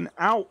Wilson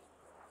out.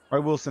 Rye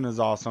Wilson is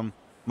awesome.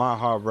 My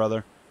heart,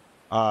 brother.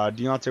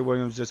 Deontay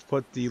Williams just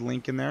put the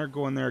link in there.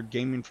 Go in there,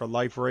 Gaming for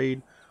Life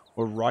raid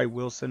with Rye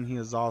Wilson. He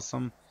is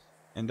awesome.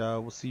 And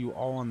we'll see you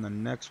all on the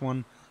next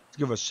one. Let's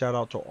give a shout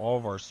out to all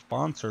of our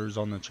sponsors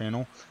on the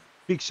channel.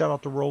 Big shout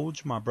out to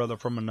Roge, my brother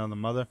from another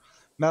mother.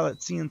 Mallet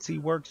CNC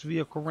Works,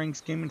 Vehicle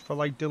Ranks, Gaming for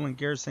Life, Dylan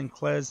Garrison,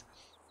 Klez,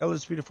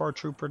 LSPDFR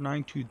Trooper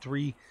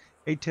 923,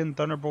 A10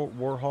 Thunderbolt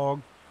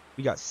Warhog.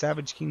 We got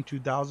Savage King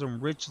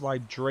 2000, Rich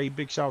Like Dre.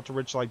 Big shout out to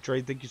Rich Like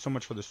Dre. Thank you so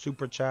much for the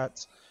super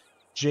chats.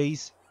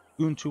 Jace,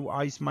 Guntu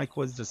Ice,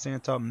 Michael is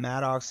DeSanta,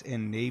 Maddox,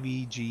 and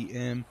Navy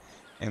GM.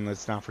 And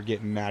let's not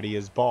forget Matty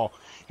is Ball.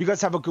 You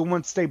guys have a good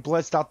one. Stay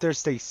blessed out there.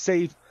 Stay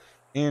safe.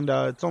 And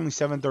it's only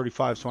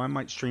 7:35, so I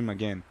might stream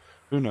again.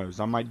 Who knows?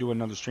 I might do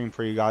another stream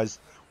for you guys.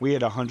 We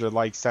had 100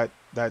 likes.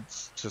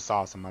 That's just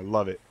awesome. I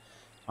love it.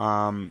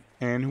 And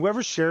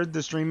whoever shared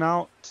the stream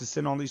out to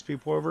send all these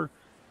people over,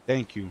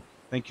 thank you.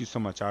 Thank you so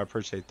much. I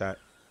appreciate that.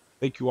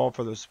 Thank you all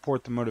for the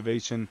support, the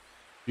motivation.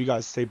 You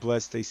guys stay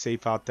blessed. Stay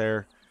safe out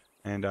there.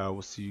 And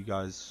we'll see you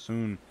guys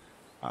soon.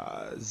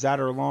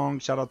 Zatter Long,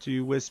 shout out to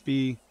you,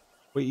 Wispy.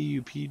 What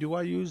EUP do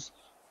I use?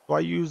 Do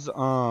I use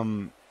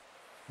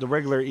the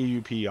regular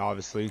EUP,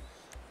 obviously,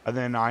 and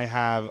then I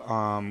have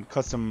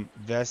custom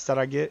vests that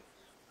I get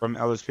from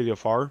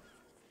LSPDFR.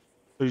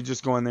 So you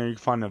just go in there, you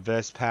can find a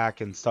vest pack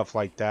and stuff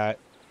like that,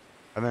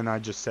 and then I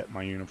just set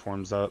my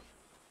uniforms up.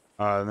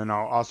 Then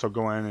I'll also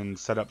go in and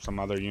set up some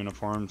other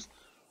uniforms,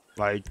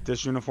 like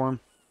this uniform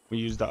we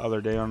used the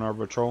other day on our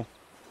patrol,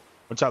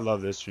 which I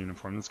love this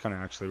uniform. It's kind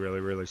of actually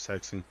really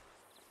sexy.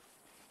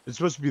 It's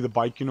supposed to be the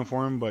bike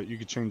uniform, but you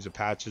could change the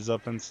patches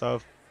up and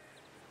stuff.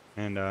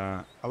 And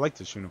I like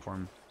this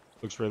uniform.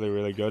 Looks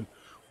really good.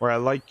 Where I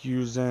like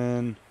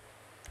going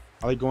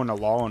to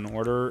Law and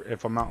Order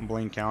if I'm out in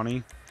Blaine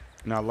County.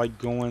 And I like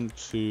going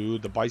to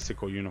the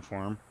bicycle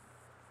uniform.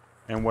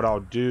 And what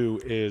I'll do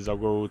is I'll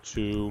go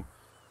to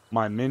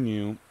my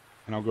menu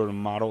and I'll go to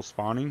model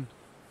spawning.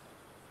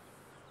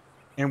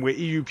 And with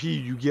EUP,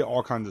 you get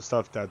all kinds of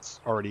stuff that's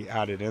already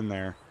added in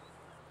there.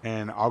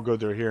 And I'll go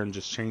through here and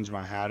just change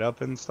my hat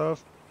up and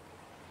stuff.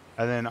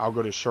 And then I'll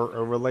go to shirt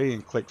overlay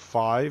and click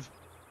 5.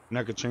 And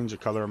I could change the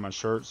color of my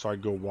shirt. So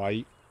I'd go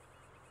white.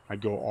 I'd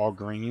go all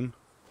green.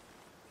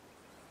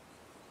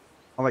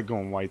 I like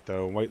going white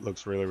though. White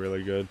looks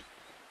really good.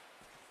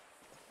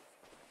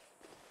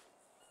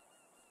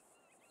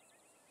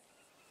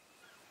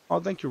 Oh,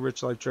 thank you,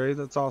 Rich Life Trade.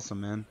 That's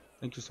awesome, man.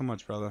 Thank you so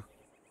much, brother.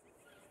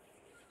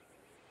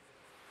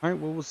 Alright,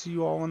 well, we'll see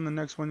you all in the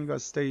next one. You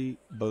guys stay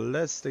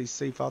blessed, stay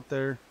safe out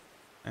there,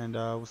 and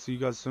we'll see you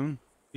guys soon.